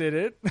tasted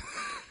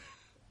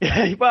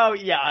it. Well,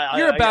 yeah.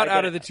 You're about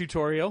out it. of the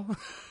tutorial.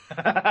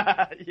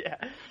 yeah,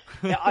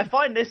 I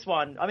find this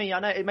one. I mean,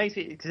 I know it makes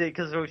it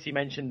because obviously you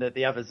mentioned that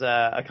the others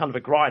are kind of a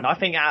grind. I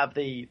think out of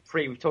the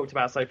 3 we've talked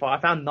about so far,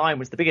 I found 9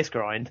 was the biggest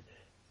grind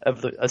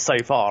of the so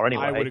far.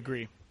 Anyway, I would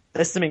agree.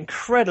 There's some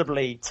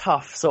incredibly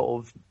tough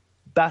sort of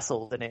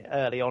battles in it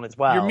early on as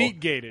well. You're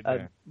meat gated.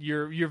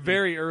 You're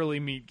very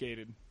early meat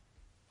gated.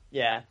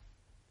 Yeah.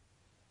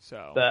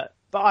 So, but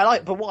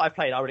what I've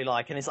played I really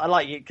like, and I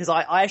like it because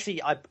I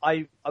actually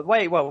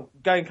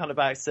going kind of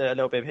back to a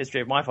little bit of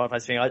history of my Final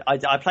Fantasy thing.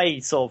 I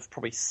played sort of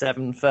probably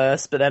 7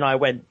 first, but then I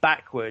went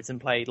backwards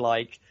and played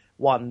like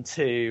 1,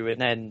 2,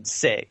 and then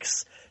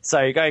 6.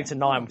 So going to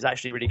 9 was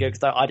actually really good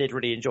because I did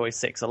really enjoy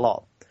 6 a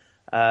lot.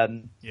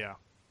 yeah.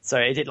 So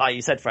it did, like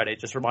you said, Fred, it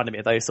just reminded me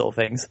of those sort of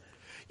things.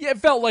 Yeah, it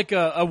felt like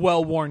a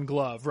well-worn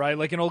glove, right?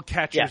 Like an old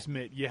catcher's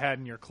mitt you had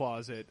in your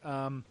closet.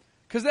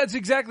 Because that's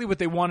exactly what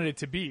they wanted it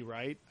to be,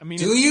 right? I mean,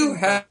 Do you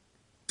have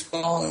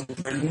baseball in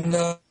Britain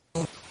though?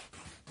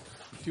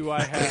 Do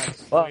I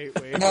have? No,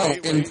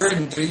 Wait. in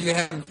Britain, do you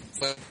have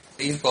like,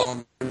 baseball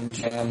in Britain,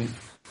 Jam?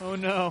 Oh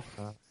no,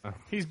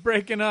 he's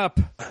breaking up.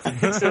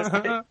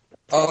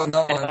 Oh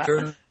no, in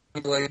terms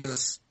of like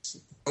this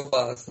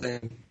robot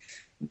thing.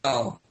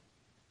 No.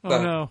 Oh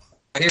But no.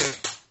 I'm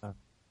here.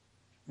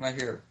 I'm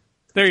here.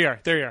 There you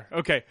are.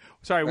 Okay.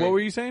 Sorry, what Right. were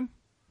you saying?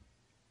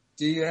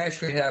 Do you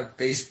actually have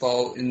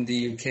baseball in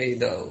the UK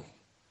though?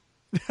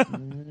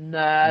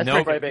 Nah, it's No,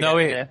 not very big. no,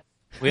 wait. Yeah.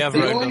 We have The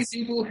around only us.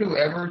 people who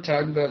ever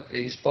talk about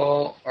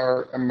baseball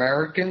are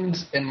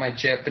Americans and my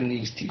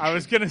Japanese teacher. I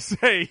was gonna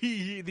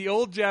say the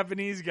old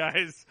Japanese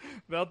guys.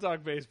 They'll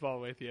talk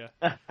baseball with you.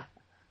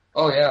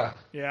 Oh yeah.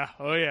 Yeah.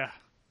 Oh yeah.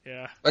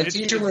 Yeah. My It's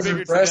teacher was bigger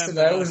to impressed them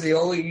that I than was us. the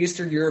only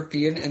Eastern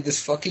European in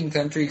this fucking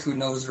country who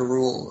knows the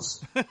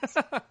rules.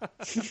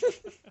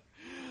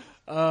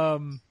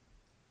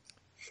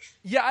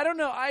 Yeah, I don't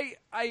know.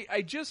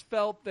 I just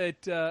felt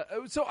that.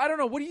 So I don't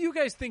know. What do you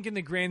guys think in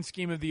the grand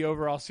scheme of the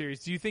overall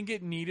series? Do you think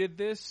it needed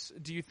this?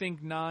 Do you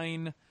think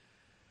 9?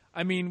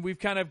 I mean, we've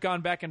kind of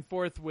gone back and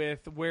forth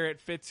with where it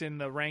fits in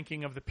the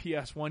ranking of the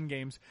PS1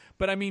 games.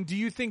 But I mean, do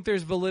you think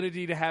there's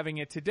validity to having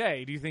it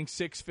today? Do you think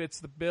 6 fits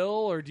the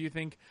bill, or do you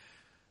think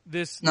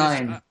this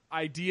 9.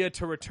 Idea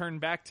to return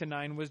back to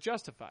 9 was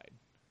justified.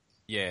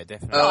 Yeah,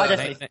 definitely. Oh,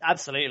 definitely,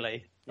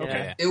 absolutely. Yeah.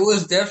 Okay. It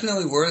was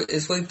definitely worth.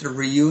 It's like the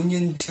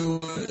reunion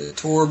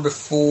tour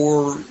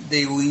before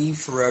they leave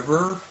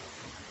forever,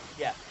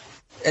 Yeah.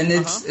 and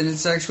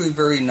it's actually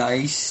very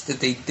nice that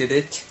they did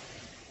it.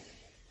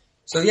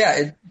 So yeah,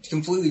 it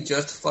completely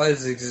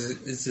justifies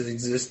its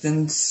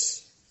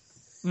existence.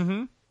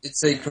 Mm-hmm.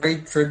 It's a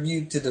great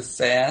tribute to the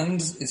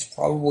fans. It's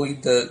probably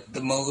the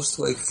most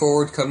like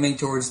forward coming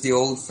towards the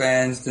old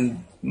fans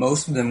than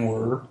most of them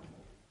were.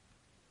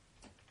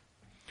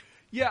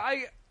 Yeah,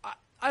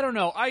 I don't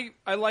know.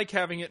 I like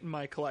having it in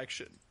my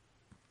collection.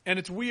 And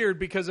it's weird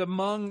because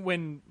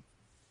when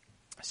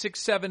 6,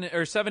 7,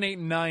 8,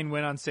 and 9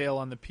 went on sale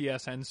on the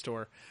PSN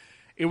store,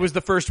 it was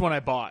the first one I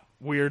bought,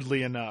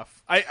 weirdly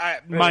enough.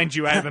 Mind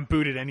you, I haven't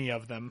booted any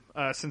of them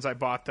since I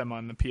bought them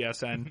on the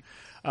PSN,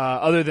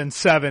 other than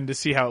 7 to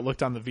see how it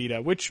looked on the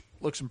Vita, which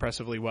looks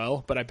impressively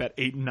well, but I bet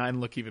 8 and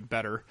 9 look even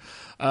better.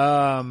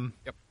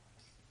 Yep.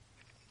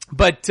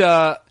 But,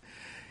 yeah,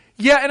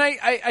 and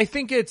I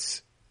think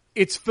it's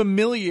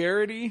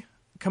familiarity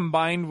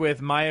combined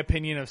with my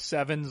opinion of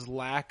 7's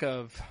lack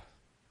of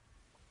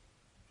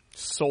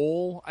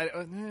soul.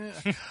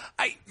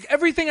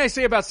 Everything I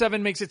say about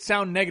 7 makes it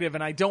sound negative,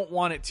 and I don't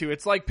want it to.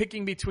 It's like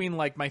picking between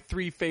like my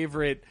 3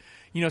 favorite,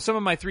 some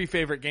of my 3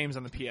 favorite games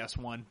on the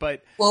PS1.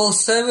 But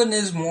 7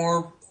 is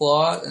more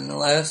plot and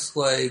less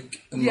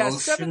like emotion. Yeah,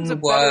 7's a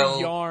better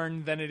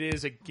yarn than it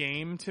is a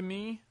game to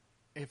me,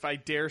 if I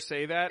dare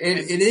say that.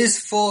 It is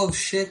full of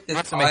shit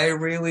that I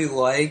really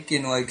like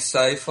in like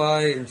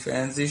sci-fi and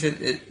fantasy shit.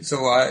 It's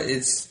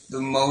the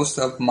most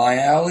up my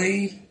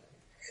alley.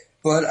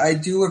 But I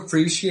do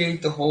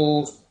appreciate the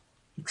whole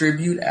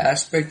tribute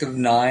aspect of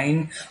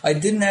 9. I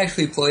didn't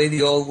actually play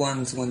the old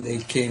ones when they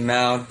came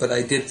out, but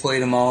I did play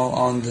them all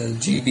on the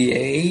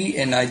GBA,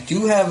 and I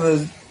do have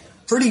a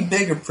pretty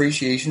big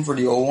appreciation for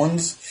the old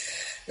ones.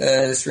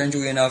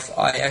 Strangely enough,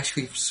 I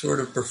actually sort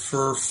of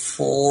prefer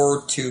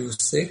 4 to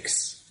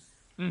 6.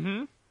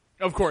 Mm-hmm.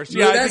 Of course.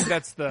 Yeah, I think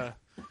that's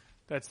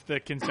the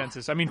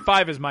consensus. I mean,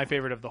 5 is my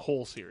favorite of the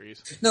whole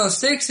series. No,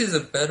 6 is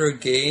a better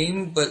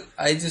game, but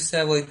I just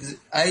have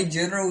I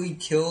generally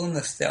kill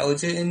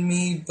nostalgia in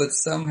me, but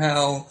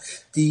somehow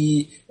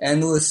the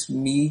endless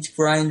meat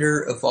grinder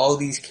of all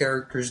these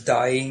characters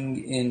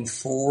dying in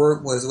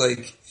 4 was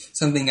like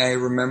something I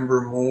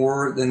remember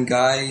more than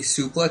Guy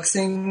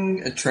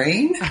suplexing a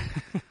train.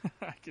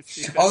 I can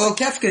see that. Although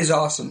Kefka is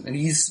awesome, and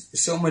he's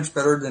so much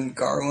better than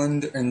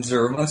Garland and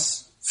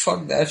Zermus.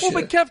 Fuck that shit.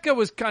 Well, but Kefka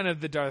was kind of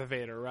the Darth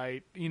Vader,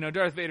 right?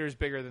 Darth Vader is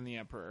bigger than the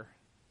Emperor.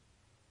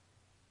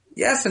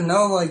 Yes and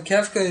no. Like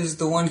Kefka is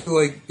the one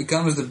who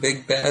becomes the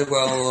big bad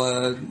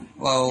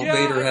while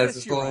Vader has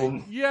his whole.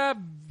 Right. Yeah,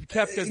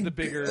 Kefka's the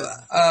bigger.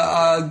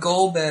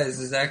 Golbez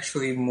is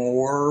actually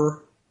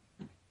more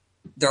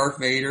Darth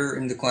Vader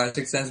in the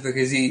classic sense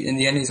because in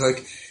the end he's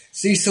like,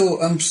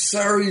 Cecil, I'm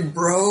sorry,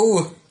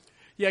 bro.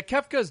 Yeah,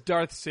 Kefka's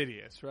Darth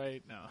Sidious,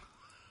 right? No.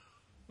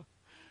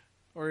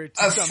 Or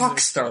fuck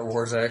Star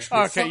Wars,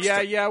 actually. Okay,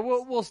 yeah,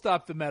 we'll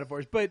stop the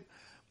metaphors. But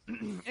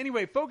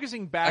anyway,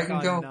 focusing back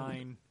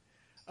on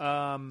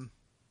 9,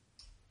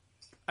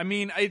 I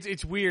mean,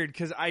 it's weird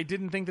because I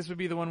didn't think this would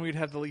be the one we'd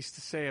have the least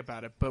to say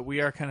about it, but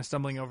we are kind of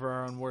stumbling over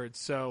our own words.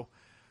 So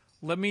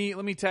let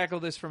me tackle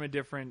this from a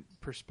different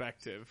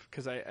perspective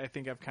because I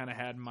think I've kind of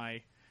had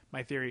my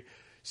theory.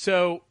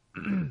 So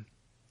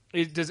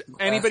does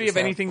anybody have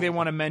anything they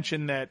want to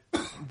mention that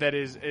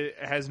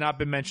has not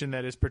been mentioned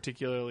that is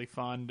particularly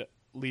fondly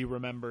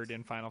remembered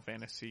in Final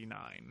Fantasy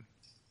IX?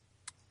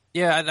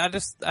 Yeah,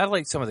 I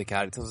like some of the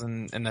characters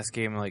in this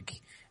game,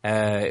 like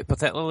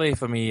particularly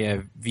for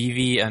me,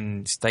 Vivi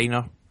and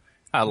Steiner.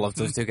 I love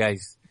those two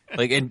guys.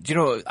 Like, and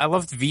I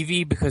loved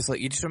Vivi because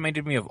you just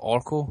reminded me of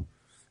Orko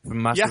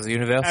from Masters of the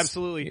Universe.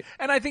 Absolutely.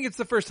 And I think it's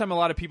the first time a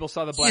lot of people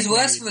saw the Black He's Mage.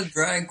 less of a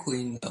drag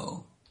queen,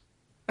 though.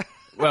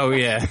 Well,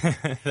 yeah,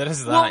 that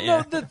is that. Well,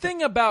 yeah. no, the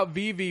thing about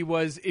Vivi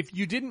was if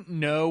you didn't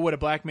know what a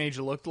Black Mage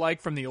looked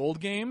like from the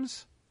old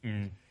games,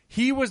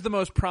 he was the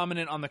most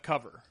prominent on the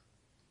cover.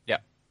 Yeah.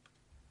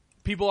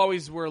 People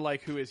always were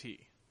like, who is he?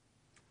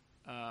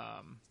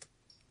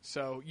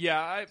 So,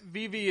 yeah,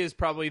 Vivi is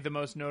probably the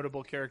most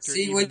notable character.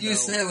 See, what you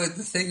said with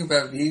the thing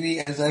about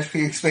Vivi, I was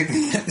actually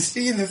expecting that.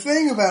 See, the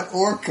thing about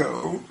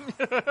Orko.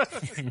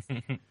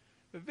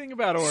 The thing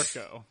about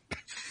Orko.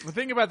 The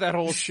thing about that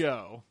whole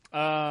show.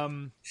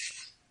 The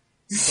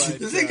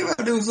thing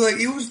about it was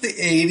it was the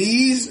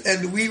 80s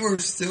and we were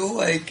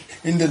still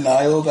in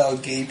denial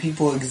about gay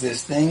people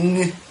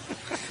existing.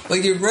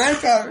 Your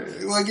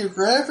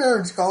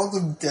grandparents called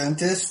them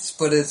dentists,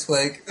 but it's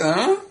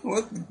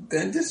what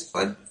dentists?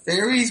 What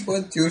fairies?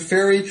 What tooth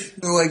fairy?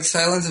 They're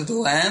Silence of the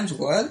Lambs?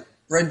 What?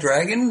 Red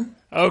Dragon?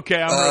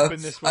 Okay, I'm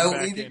roping this one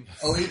back in.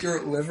 I'll eat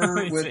your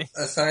liver with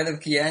a side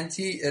of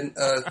Chianti and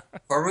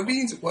farma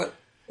beans? What?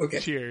 Okay.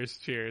 Cheers.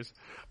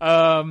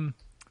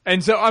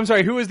 And so, I'm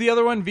sorry, who was the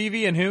other one?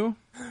 Vivi and who?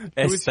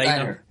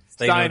 Steiner.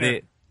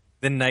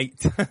 The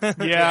knight.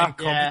 Yeah.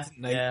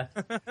 Yeah.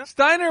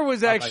 Steiner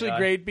was actually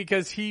great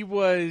because he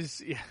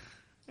was...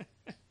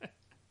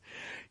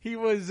 he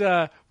was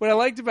what I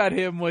liked about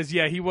him was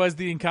he was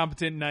the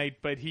incompetent knight,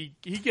 but he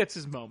gets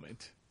his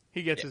moment.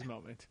 He gets his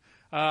moment.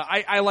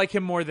 I like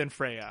him more than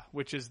Freya,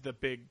 which is the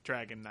big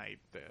dragon knight.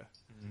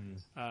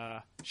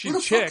 She's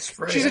a chick.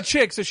 She's a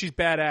chick, so she's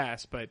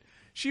badass. But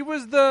she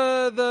was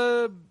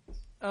the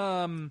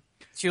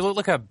She looked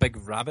like a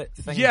big rabbit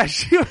thing. Yeah,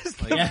 she was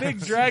the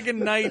big dragon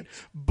knight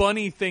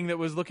bunny thing that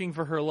was looking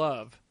for her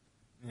love.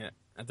 Yeah,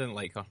 I didn't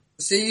like her.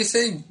 See, you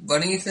say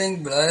bunny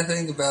thing, but I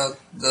think about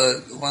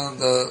one of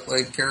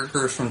the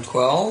characters from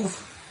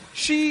 12.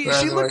 She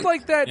looked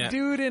like that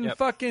dude in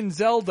fucking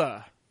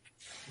Zelda.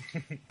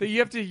 That you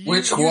have to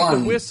use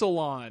the whistle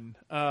on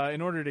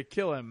in order to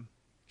kill him.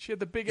 She had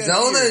the big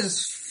Zelda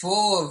is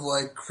full of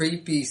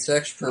creepy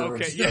sex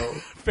perverts. Okay, yeah,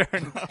 fair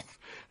enough.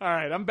 All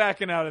right, I'm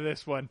backing out of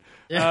this one.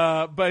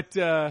 Yeah. But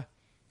yeah,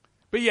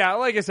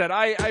 like I said,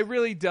 I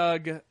really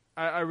dug.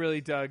 I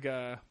really dug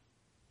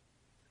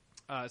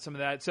some of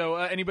that. So,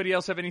 anybody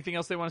else have anything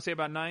else they want to say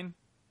about 9?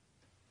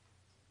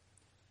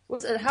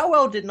 How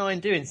well did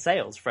 9 do in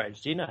sales, Fred?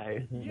 Do you know?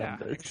 Yeah,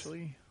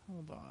 actually,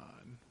 hold on.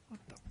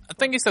 I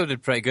think it still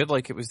did pretty good.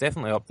 It was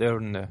definitely up there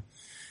in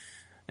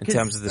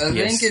terms of the PS.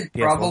 I think it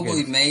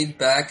probably made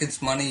back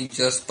its money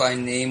just by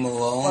name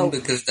alone,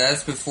 because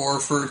that's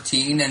before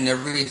 13 and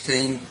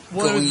everything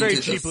going into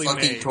the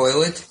fucking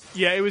toilet.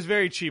 Yeah, it was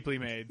very cheaply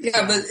made.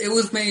 Yeah, but it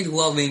was made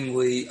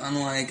lovingly,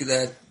 unlike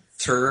that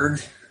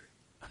turd.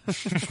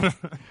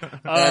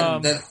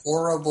 that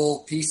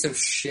horrible piece of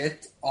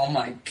shit. Oh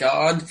my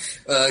god.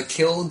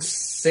 Killed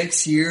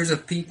 6 years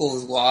of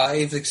people's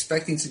lives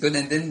expecting to good,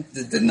 and then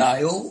the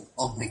denial.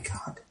 Oh my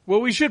god. Well,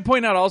 we should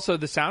point out also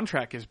the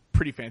soundtrack is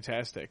pretty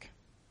fantastic.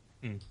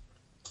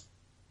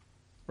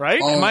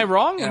 Right? Am I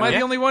wrong? Am I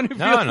the only one who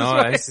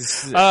feels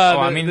this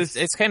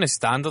way? It's kind of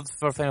standard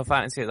for Final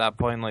Fantasy at that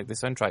point. The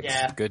soundtrack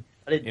is good.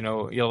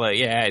 You're like,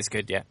 it's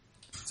good, yeah.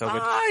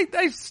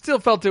 I still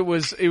felt it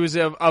was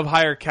of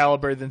higher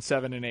caliber than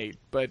 7 and 8,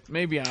 but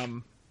maybe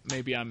I'm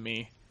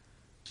me.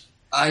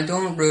 I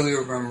don't really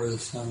remember the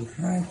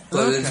soundtrack,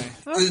 but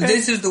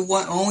this is the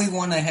only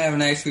one I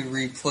haven't actually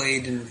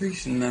replayed in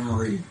recent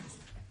memory.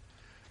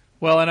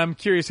 Well, and I'm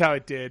curious how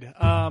it did.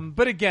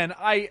 But again,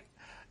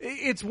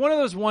 it's one of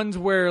those ones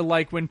where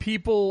when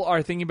people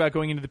are thinking about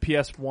going into the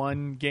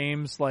PS1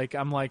 games,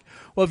 I'm like,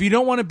 well, if you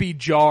don't want to be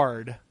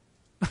jarred.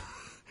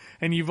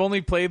 And you've only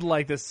played the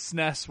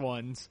SNES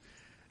ones,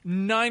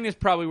 9 is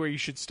probably where you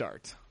should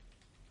start.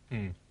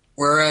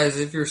 Whereas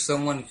if you're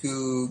someone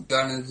who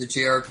got into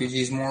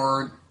JRPGs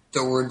more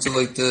towards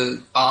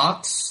the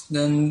aughts,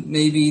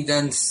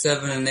 then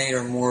 7 and 8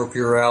 are more up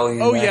your alley.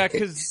 Oh yeah,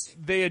 because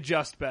they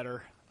adjust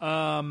better.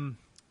 How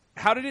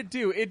did it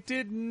do? It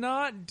did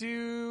not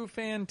do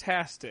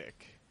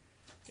fantastic.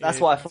 That's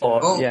what I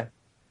thought. Yeah.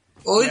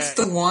 Well, it's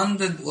the one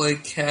that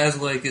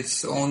has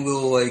its own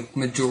little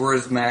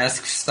Majora's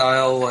Mask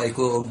style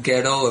little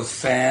ghetto of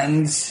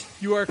fans.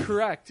 You are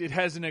correct. It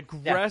has an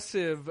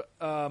aggressive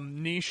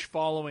niche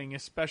following,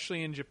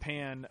 especially in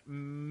Japan.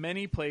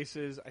 Many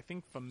places, I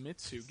think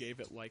Famitsu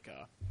gave it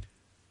a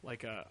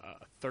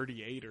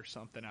 38 or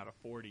something out of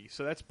 40.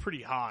 So that's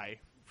pretty high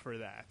for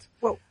that.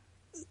 Well,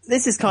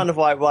 this is kind of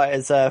why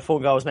as Fall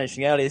Guy was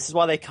mentioning earlier, this is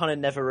why they kind of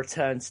never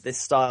returned to this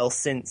style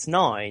since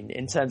 9,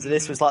 in terms of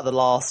this was the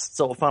last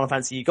sort of Final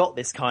Fantasy you got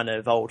this kind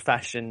of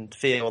old-fashioned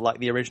feel like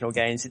the original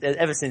games.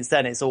 Ever since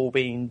then, it's all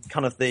been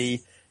kind of the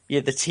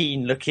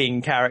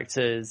teen-looking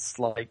characters,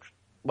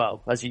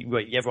 well, as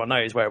everyone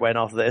knows where it went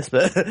after this,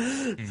 but...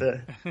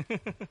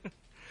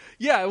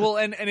 Yeah, well,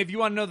 and if you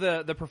want to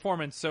know the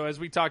performance, so as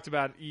we talked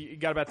about, you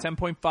got about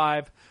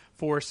 10.5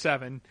 for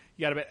 7,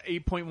 you got about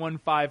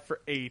 8.15 for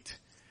 8,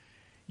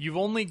 you've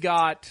only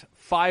got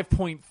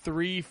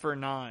 5.3 for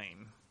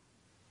 9.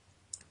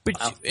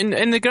 But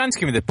in the grand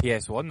scheme of the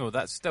PS1, though,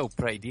 that's still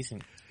pretty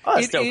decent. Oh,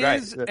 it's still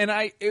great.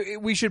 And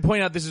we should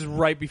point out this is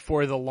right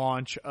before the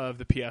launch of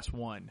the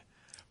PS1.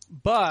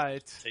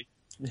 But,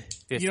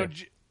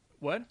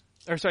 what?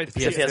 Or sorry, the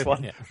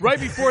PS1. Yeah. Right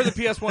before the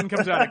PS1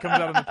 comes out, it comes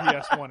out on the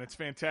PS1. It's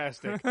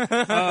fantastic.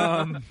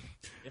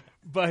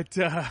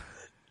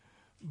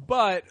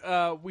 But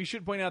we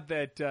should point out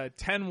that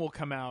 10 will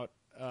come out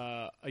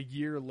a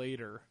year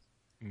later,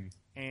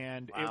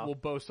 and it will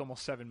boast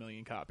almost 7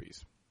 million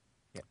copies.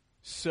 Yeah.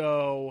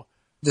 So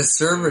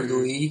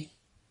deservedly.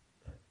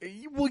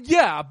 Well,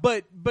 yeah,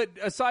 but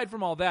aside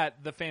from all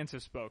that, the fans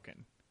have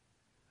spoken.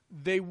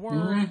 They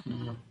weren't.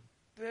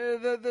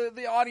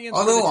 The audience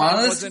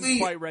wasn't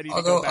quite ready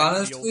to go back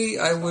honestly, to the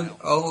I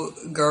old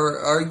would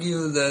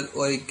argue that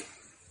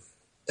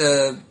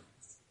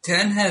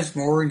 10 has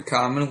more in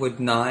common with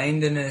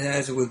 9 than it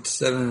has with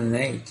 7 and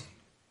 8.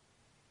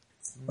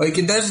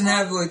 It doesn't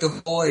have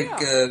the whole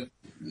steampunk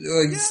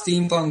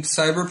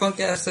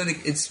cyberpunk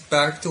aesthetic. It's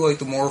back to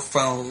the more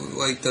fun,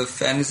 the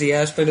fantasy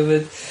aspect of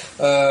it.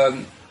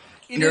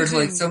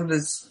 There's some of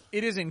this.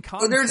 It is in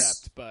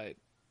concept, but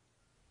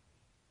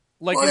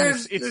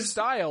its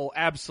style,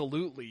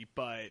 absolutely.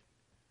 But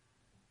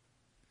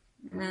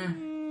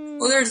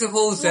Well, there's the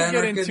whole We'll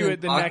get into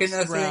it the Machina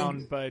next thing.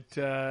 round, but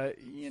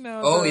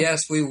Oh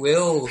yes, we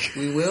will.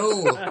 We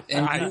will.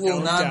 And I you will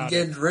don't not doubt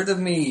get rid of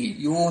me.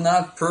 You will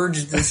not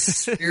purge this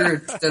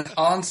spirit that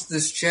haunts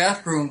this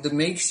chat room that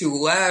makes you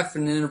laugh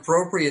in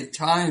inappropriate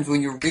times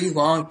when you read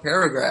long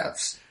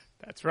paragraphs.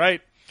 That's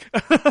right.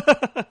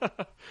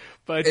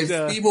 But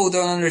if people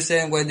don't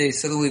understand why they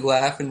suddenly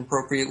laugh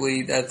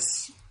inappropriately,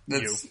 that's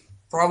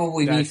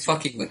probably me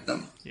fucking with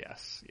them.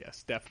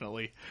 Yes,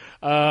 definitely.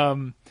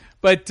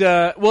 But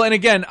and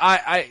again,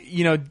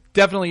 I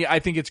definitely, I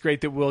think it's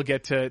great that we'll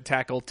get to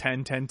tackle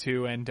 10,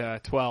 10-2,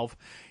 and 12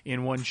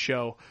 in one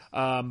show.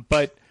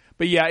 But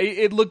yeah,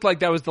 it looked like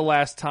that was the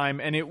last time,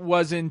 and it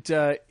wasn't.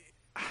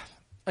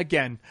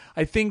 Again,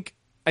 I think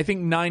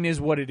 9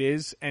 is what it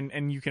is,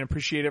 and you can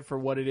appreciate it for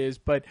what it is,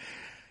 but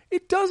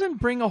it doesn't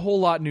bring a whole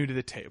lot new to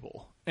the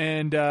table.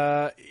 And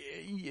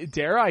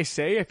dare I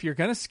say, if you're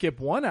going to skip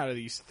one out of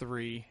these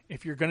 3,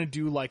 if you're going to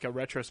do like a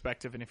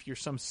retrospective, and if you're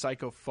some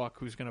psycho fuck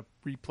who's going to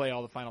replay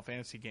all the Final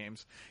Fantasy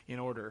games in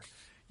order,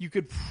 you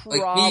could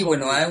probably... Like me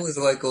when I was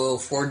like a little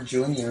Ford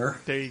Jr.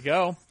 There you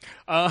go.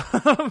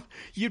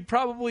 You'd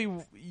probably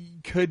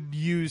could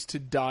use to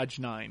dodge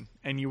 9,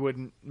 and you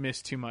wouldn't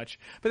miss too much.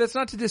 But that's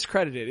not to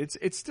discredit it.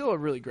 It's still a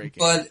really great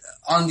game. But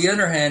on the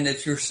other hand,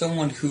 if you're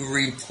someone who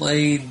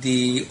replayed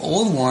the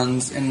old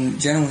ones and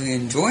generally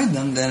enjoyed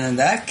them, then in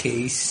that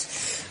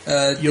case,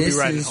 you'll be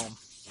riding home.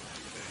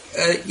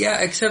 Yeah,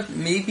 except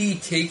maybe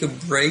take a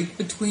break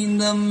between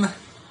them.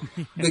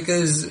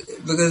 because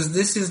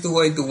this is the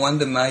one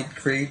that might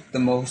create the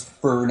most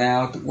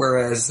burnout,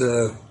 whereas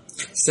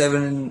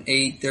 7 and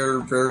 8, they're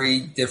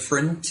very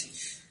different.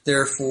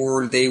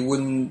 Therefore, they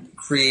wouldn't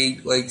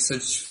create like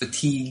such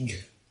fatigue.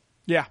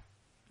 Yeah,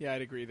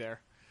 I'd agree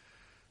there.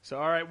 So,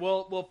 all right,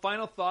 well,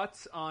 final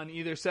thoughts on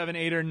either 7,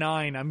 8, or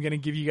 9. I'm going to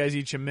give you guys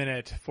each a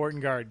minute.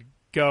 Fortengard,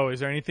 go.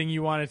 Is there anything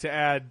you wanted to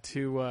add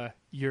to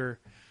your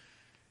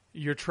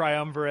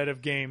triumvirate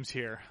of games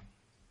here?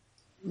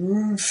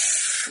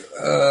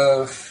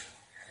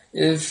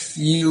 If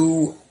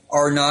you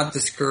are not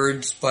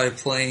discouraged by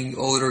playing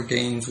older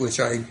games, which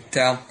I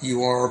doubt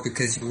you are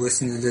because you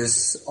listen to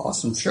this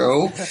awesome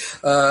show,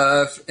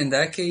 in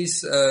that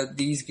case,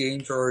 these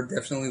games are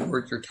definitely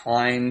worth your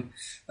time.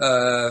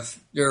 There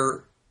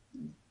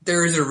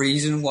is a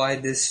reason why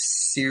this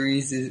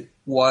series is,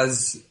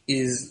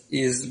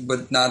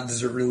 but not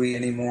deservedly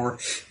anymore,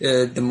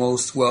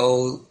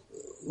 the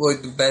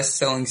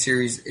best-selling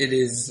series. It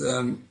is,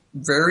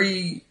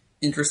 very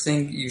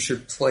interesting. You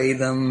should play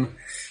them.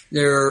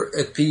 They're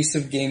a piece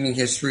of gaming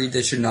history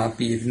that should not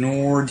be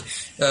ignored.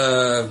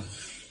 They're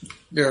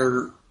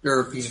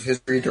a piece of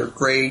history. They're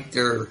great.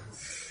 They're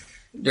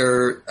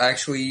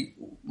actually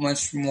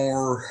much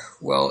more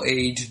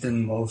well-aged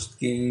than most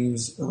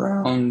games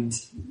around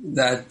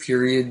that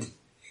period.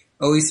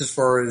 At least as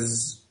far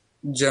as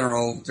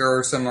general, there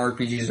are some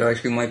RPGs that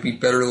actually might be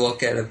better to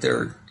look at if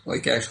they're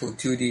like actual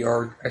 2D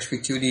art. Actually,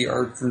 2D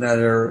art from that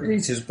era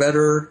is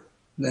better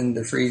than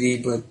the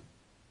 3D, but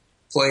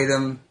play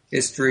them.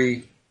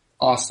 History,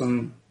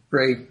 awesome,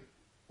 great,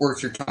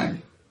 worth your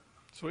time.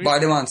 Sweet. Buy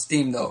them on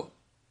Steam, though.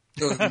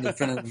 Those are the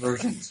definitive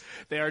versions.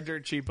 They are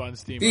dirt cheap on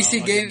Steam.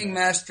 PC Gaming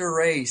Master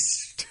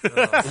Race.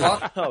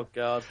 Oh,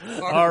 God.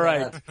 All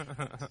right.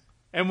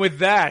 And with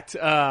that,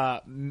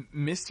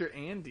 Mr.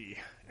 Andy,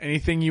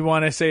 anything you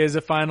want to say as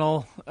a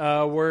final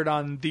word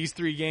on these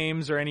 3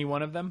 games or any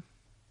one of them?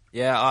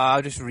 Yeah,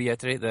 I'll just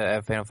reiterate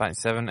that Final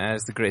Fantasy VII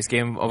is the greatest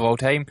game of all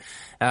time,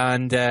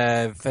 and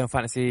Final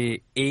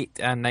Fantasy 8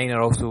 and 9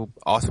 are also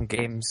awesome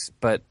games,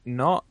 but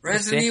not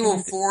Resident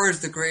Evil 4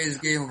 is the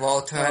greatest game of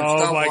all time. Oh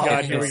Stop my lying.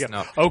 God, here we go.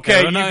 No.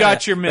 Okay, you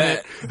got your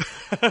minute.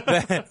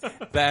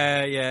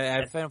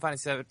 Yeah, Final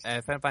Fantasy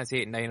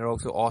 8 and 9 are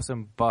also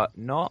awesome, but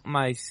not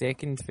my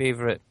second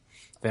favourite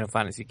Final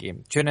Fantasy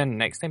game. Tune in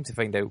next time to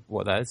find out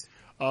what that is.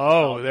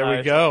 Oh, there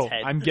we go.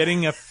 I'm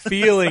getting a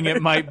feeling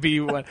it might be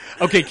one.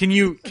 Okay, can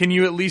you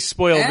at least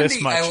spoil Andy, this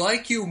much? I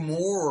like you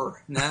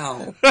more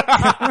now.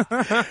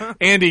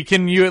 Andy,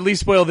 can you at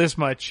least spoil this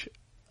much?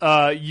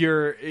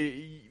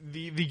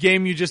 The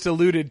game you just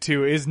alluded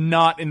to is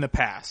not in the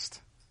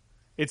past.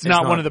 It's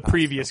not one of the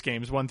previous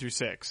games, 1 through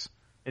 6.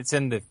 It's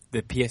in the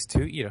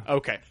PS2 era.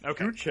 Okay.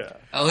 Future.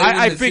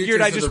 I figured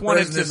I just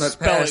wanted to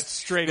spell it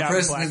straight out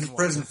in black and The white.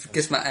 president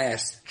gets my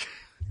ass.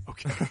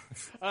 Okay.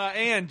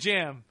 And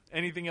Jam,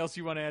 anything else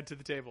you want to add to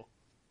the table?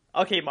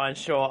 I'll keep mine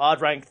short.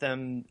 I'd rank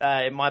them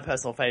in my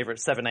personal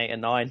favourites 7, 8,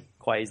 and 9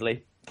 quite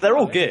easily. They're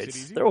all good.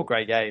 They're all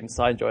great games.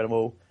 I enjoy them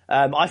all.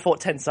 I thought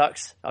 10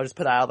 sucks. I'll just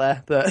put it out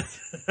there. But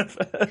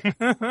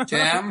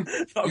Jam,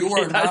 you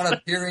are not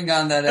appearing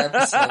on that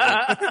episode.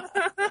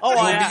 Oh, It will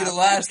I be the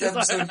last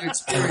episode you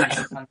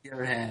experience on the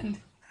other hand.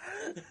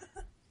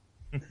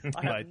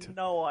 I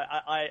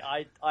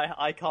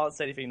can't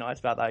say anything nice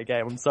about that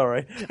game. I'm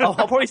sorry. I'll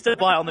probably still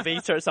buy it on the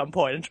Vita at some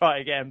point and try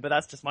it again, but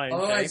that's just my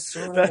own I game.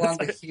 sort of want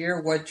to hear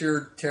what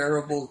your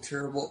terrible,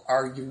 terrible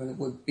argument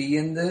would be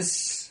in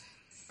this.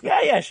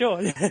 Yeah, sure.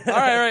 All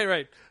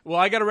right. Well,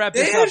 I got to wrap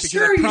this up because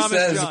sure, I promised he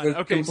says John. with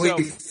Okay,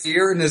 complete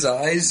fear in his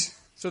eyes.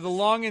 So the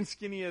long and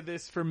skinny of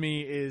this for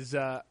me is,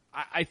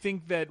 I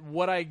think that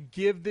what I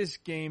give this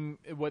game,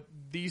 what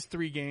these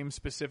 3 games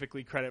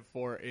specifically credit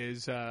for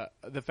is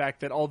the fact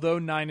that although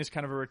 9 is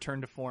kind of a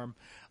return to form,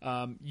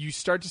 you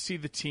start to see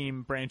the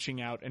team branching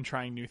out and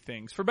trying new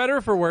things. For better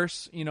or for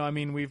worse,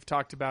 we've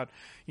talked about,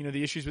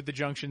 the issues with the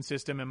junction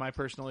system and my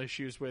personal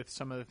issues with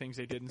some of the things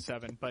they did in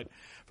 7. But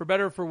for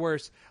better or for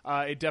worse,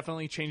 it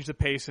definitely changed the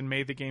pace and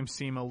made the game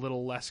seem a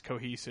little less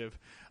cohesive.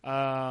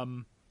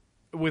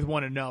 With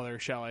one another,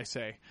 shall I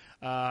say.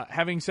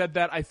 Having said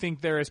that, I think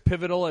they're as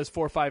pivotal as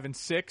 4, 5, and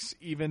 6,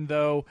 even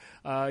though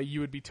you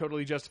would be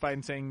totally justified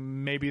in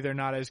saying maybe they're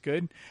not as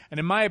good.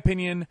 And in my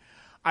opinion,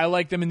 I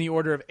like them in the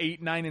order of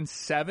 8, 9, and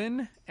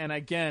 7. And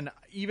again,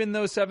 even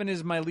though 7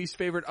 is my least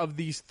favorite of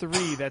these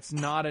 3, that's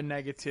not a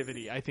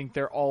negativity. I think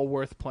they're all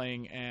worth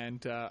playing,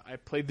 and I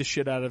played the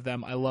shit out of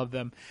them. I love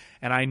them.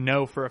 And I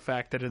know for a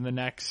fact that in the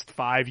next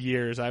 5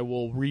 years, I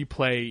will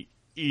replay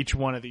each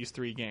one of these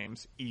 3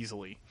 games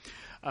easily.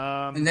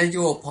 And then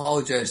you'll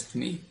apologize to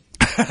me.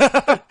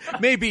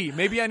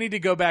 Maybe I need to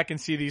go back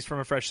and see these from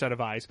a fresh set of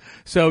eyes.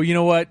 So you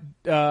know what,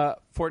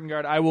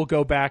 Fortengard, I will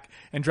go back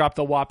and drop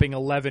the whopping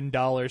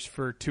 $11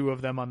 for 2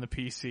 of them on the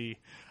PC.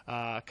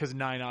 Cause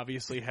 9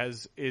 obviously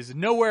is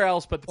nowhere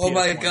else but the PS1. Oh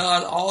my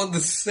god, all the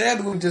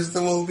sandwiches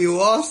that will be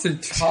lost in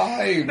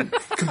time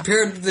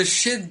compared to the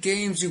shit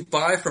games you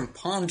buy from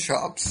pawn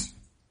shops.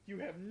 You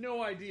have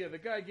no idea. The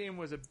Guy game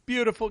was a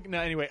beautiful... No,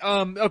 anyway.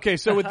 Okay,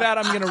 so with that,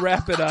 I'm going to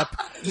wrap it up.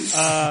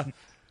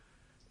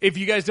 If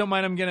you guys don't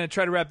mind, I'm going to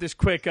try to wrap this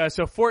quick.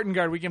 So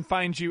Fortengard, we can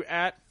find you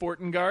at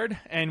Fortengard,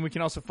 and we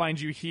can also find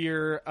you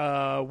here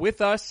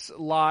with us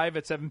live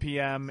at 7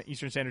 p.m.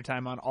 Eastern Standard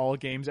Time on all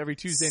games every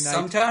Tuesday night.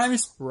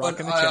 Sometimes, but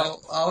I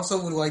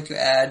also would like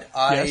to add,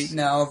 I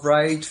now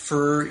write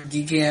for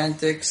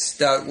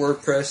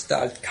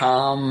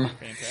geekantics.wordpress.com.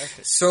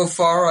 Fantastic. So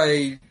far,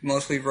 I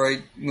mostly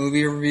write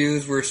movie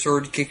reviews. We're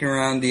sort of kicking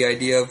around the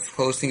idea of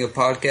hosting a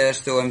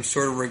podcast, though I'm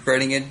sort of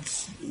regretting it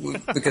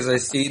because I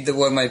see that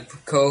what my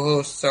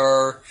co-hosts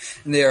are,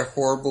 and they are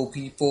horrible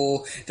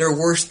people. They're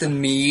worse than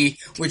me,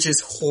 which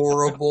is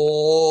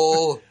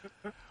horrible.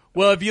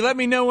 Well, if you let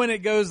me know when it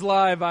goes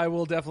live, I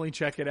will definitely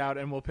check it out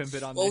and we'll pimp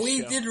it on this show. Well,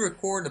 we did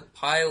record a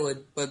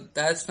pilot, but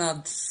that's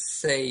not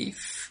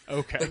safe.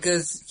 Okay.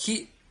 Because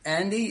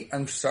Andy,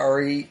 I'm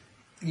sorry,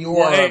 you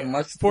are a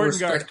much more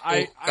respectful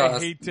I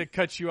hate to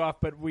cut you off,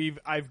 but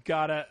I've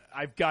gotta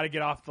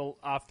get off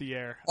the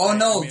air. Oh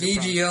no,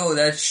 VGO,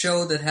 that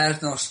show that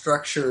has no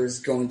structure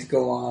is going to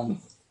go on.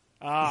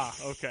 Ah,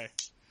 okay.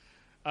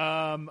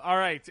 All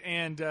right,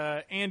 and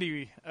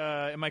Andy,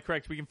 am I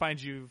correct? We can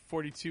find you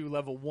 42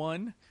 level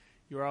 1.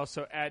 You are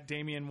also at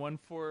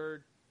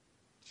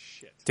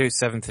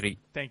Damien273.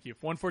 Thank you.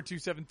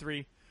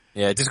 14273.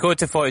 Yeah, just go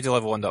to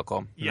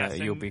 42level1.com. Yes,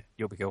 you'll be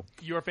cool.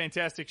 Your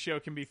fantastic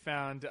show can be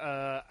found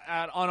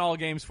on all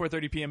games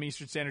 4:30 p.m.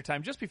 Eastern Standard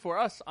Time, just before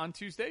us on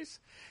Tuesdays.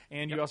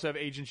 And you also have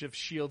Agents of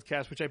S.H.I.E.L.D.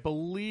 cast, which I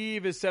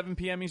believe is 7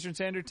 p.m. Eastern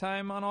Standard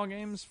Time on all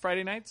games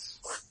Friday nights.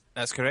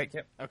 That's correct.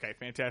 Yep. Okay,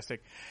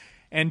 fantastic.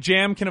 And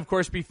Jam can, of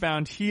course, be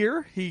found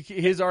here.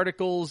 His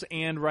articles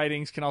and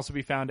writings can also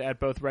be found at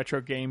both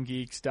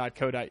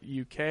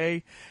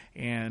retrogamegeeks.co.uk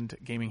and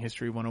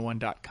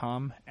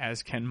gaminghistory101.com,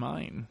 as can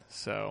mine.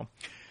 So,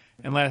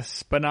 and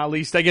last but not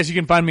least, I guess you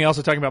can find me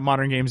also talking about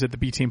modern games at the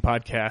B Team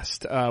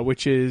Podcast,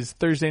 which is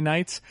Thursday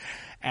nights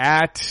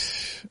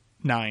at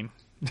 9.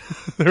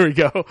 There we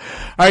go. All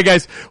right,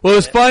 guys. Well, it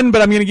was fun,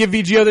 but I'm going to give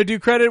VGO their due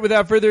credit.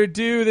 Without further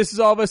ado, this is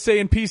all of us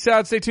saying peace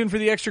out. Stay tuned for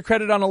the extra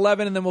credit on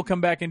 11, and then we'll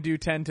come back and do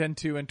 10, 10,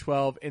 2, and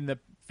 12 in the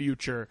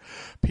future.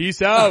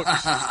 Peace out.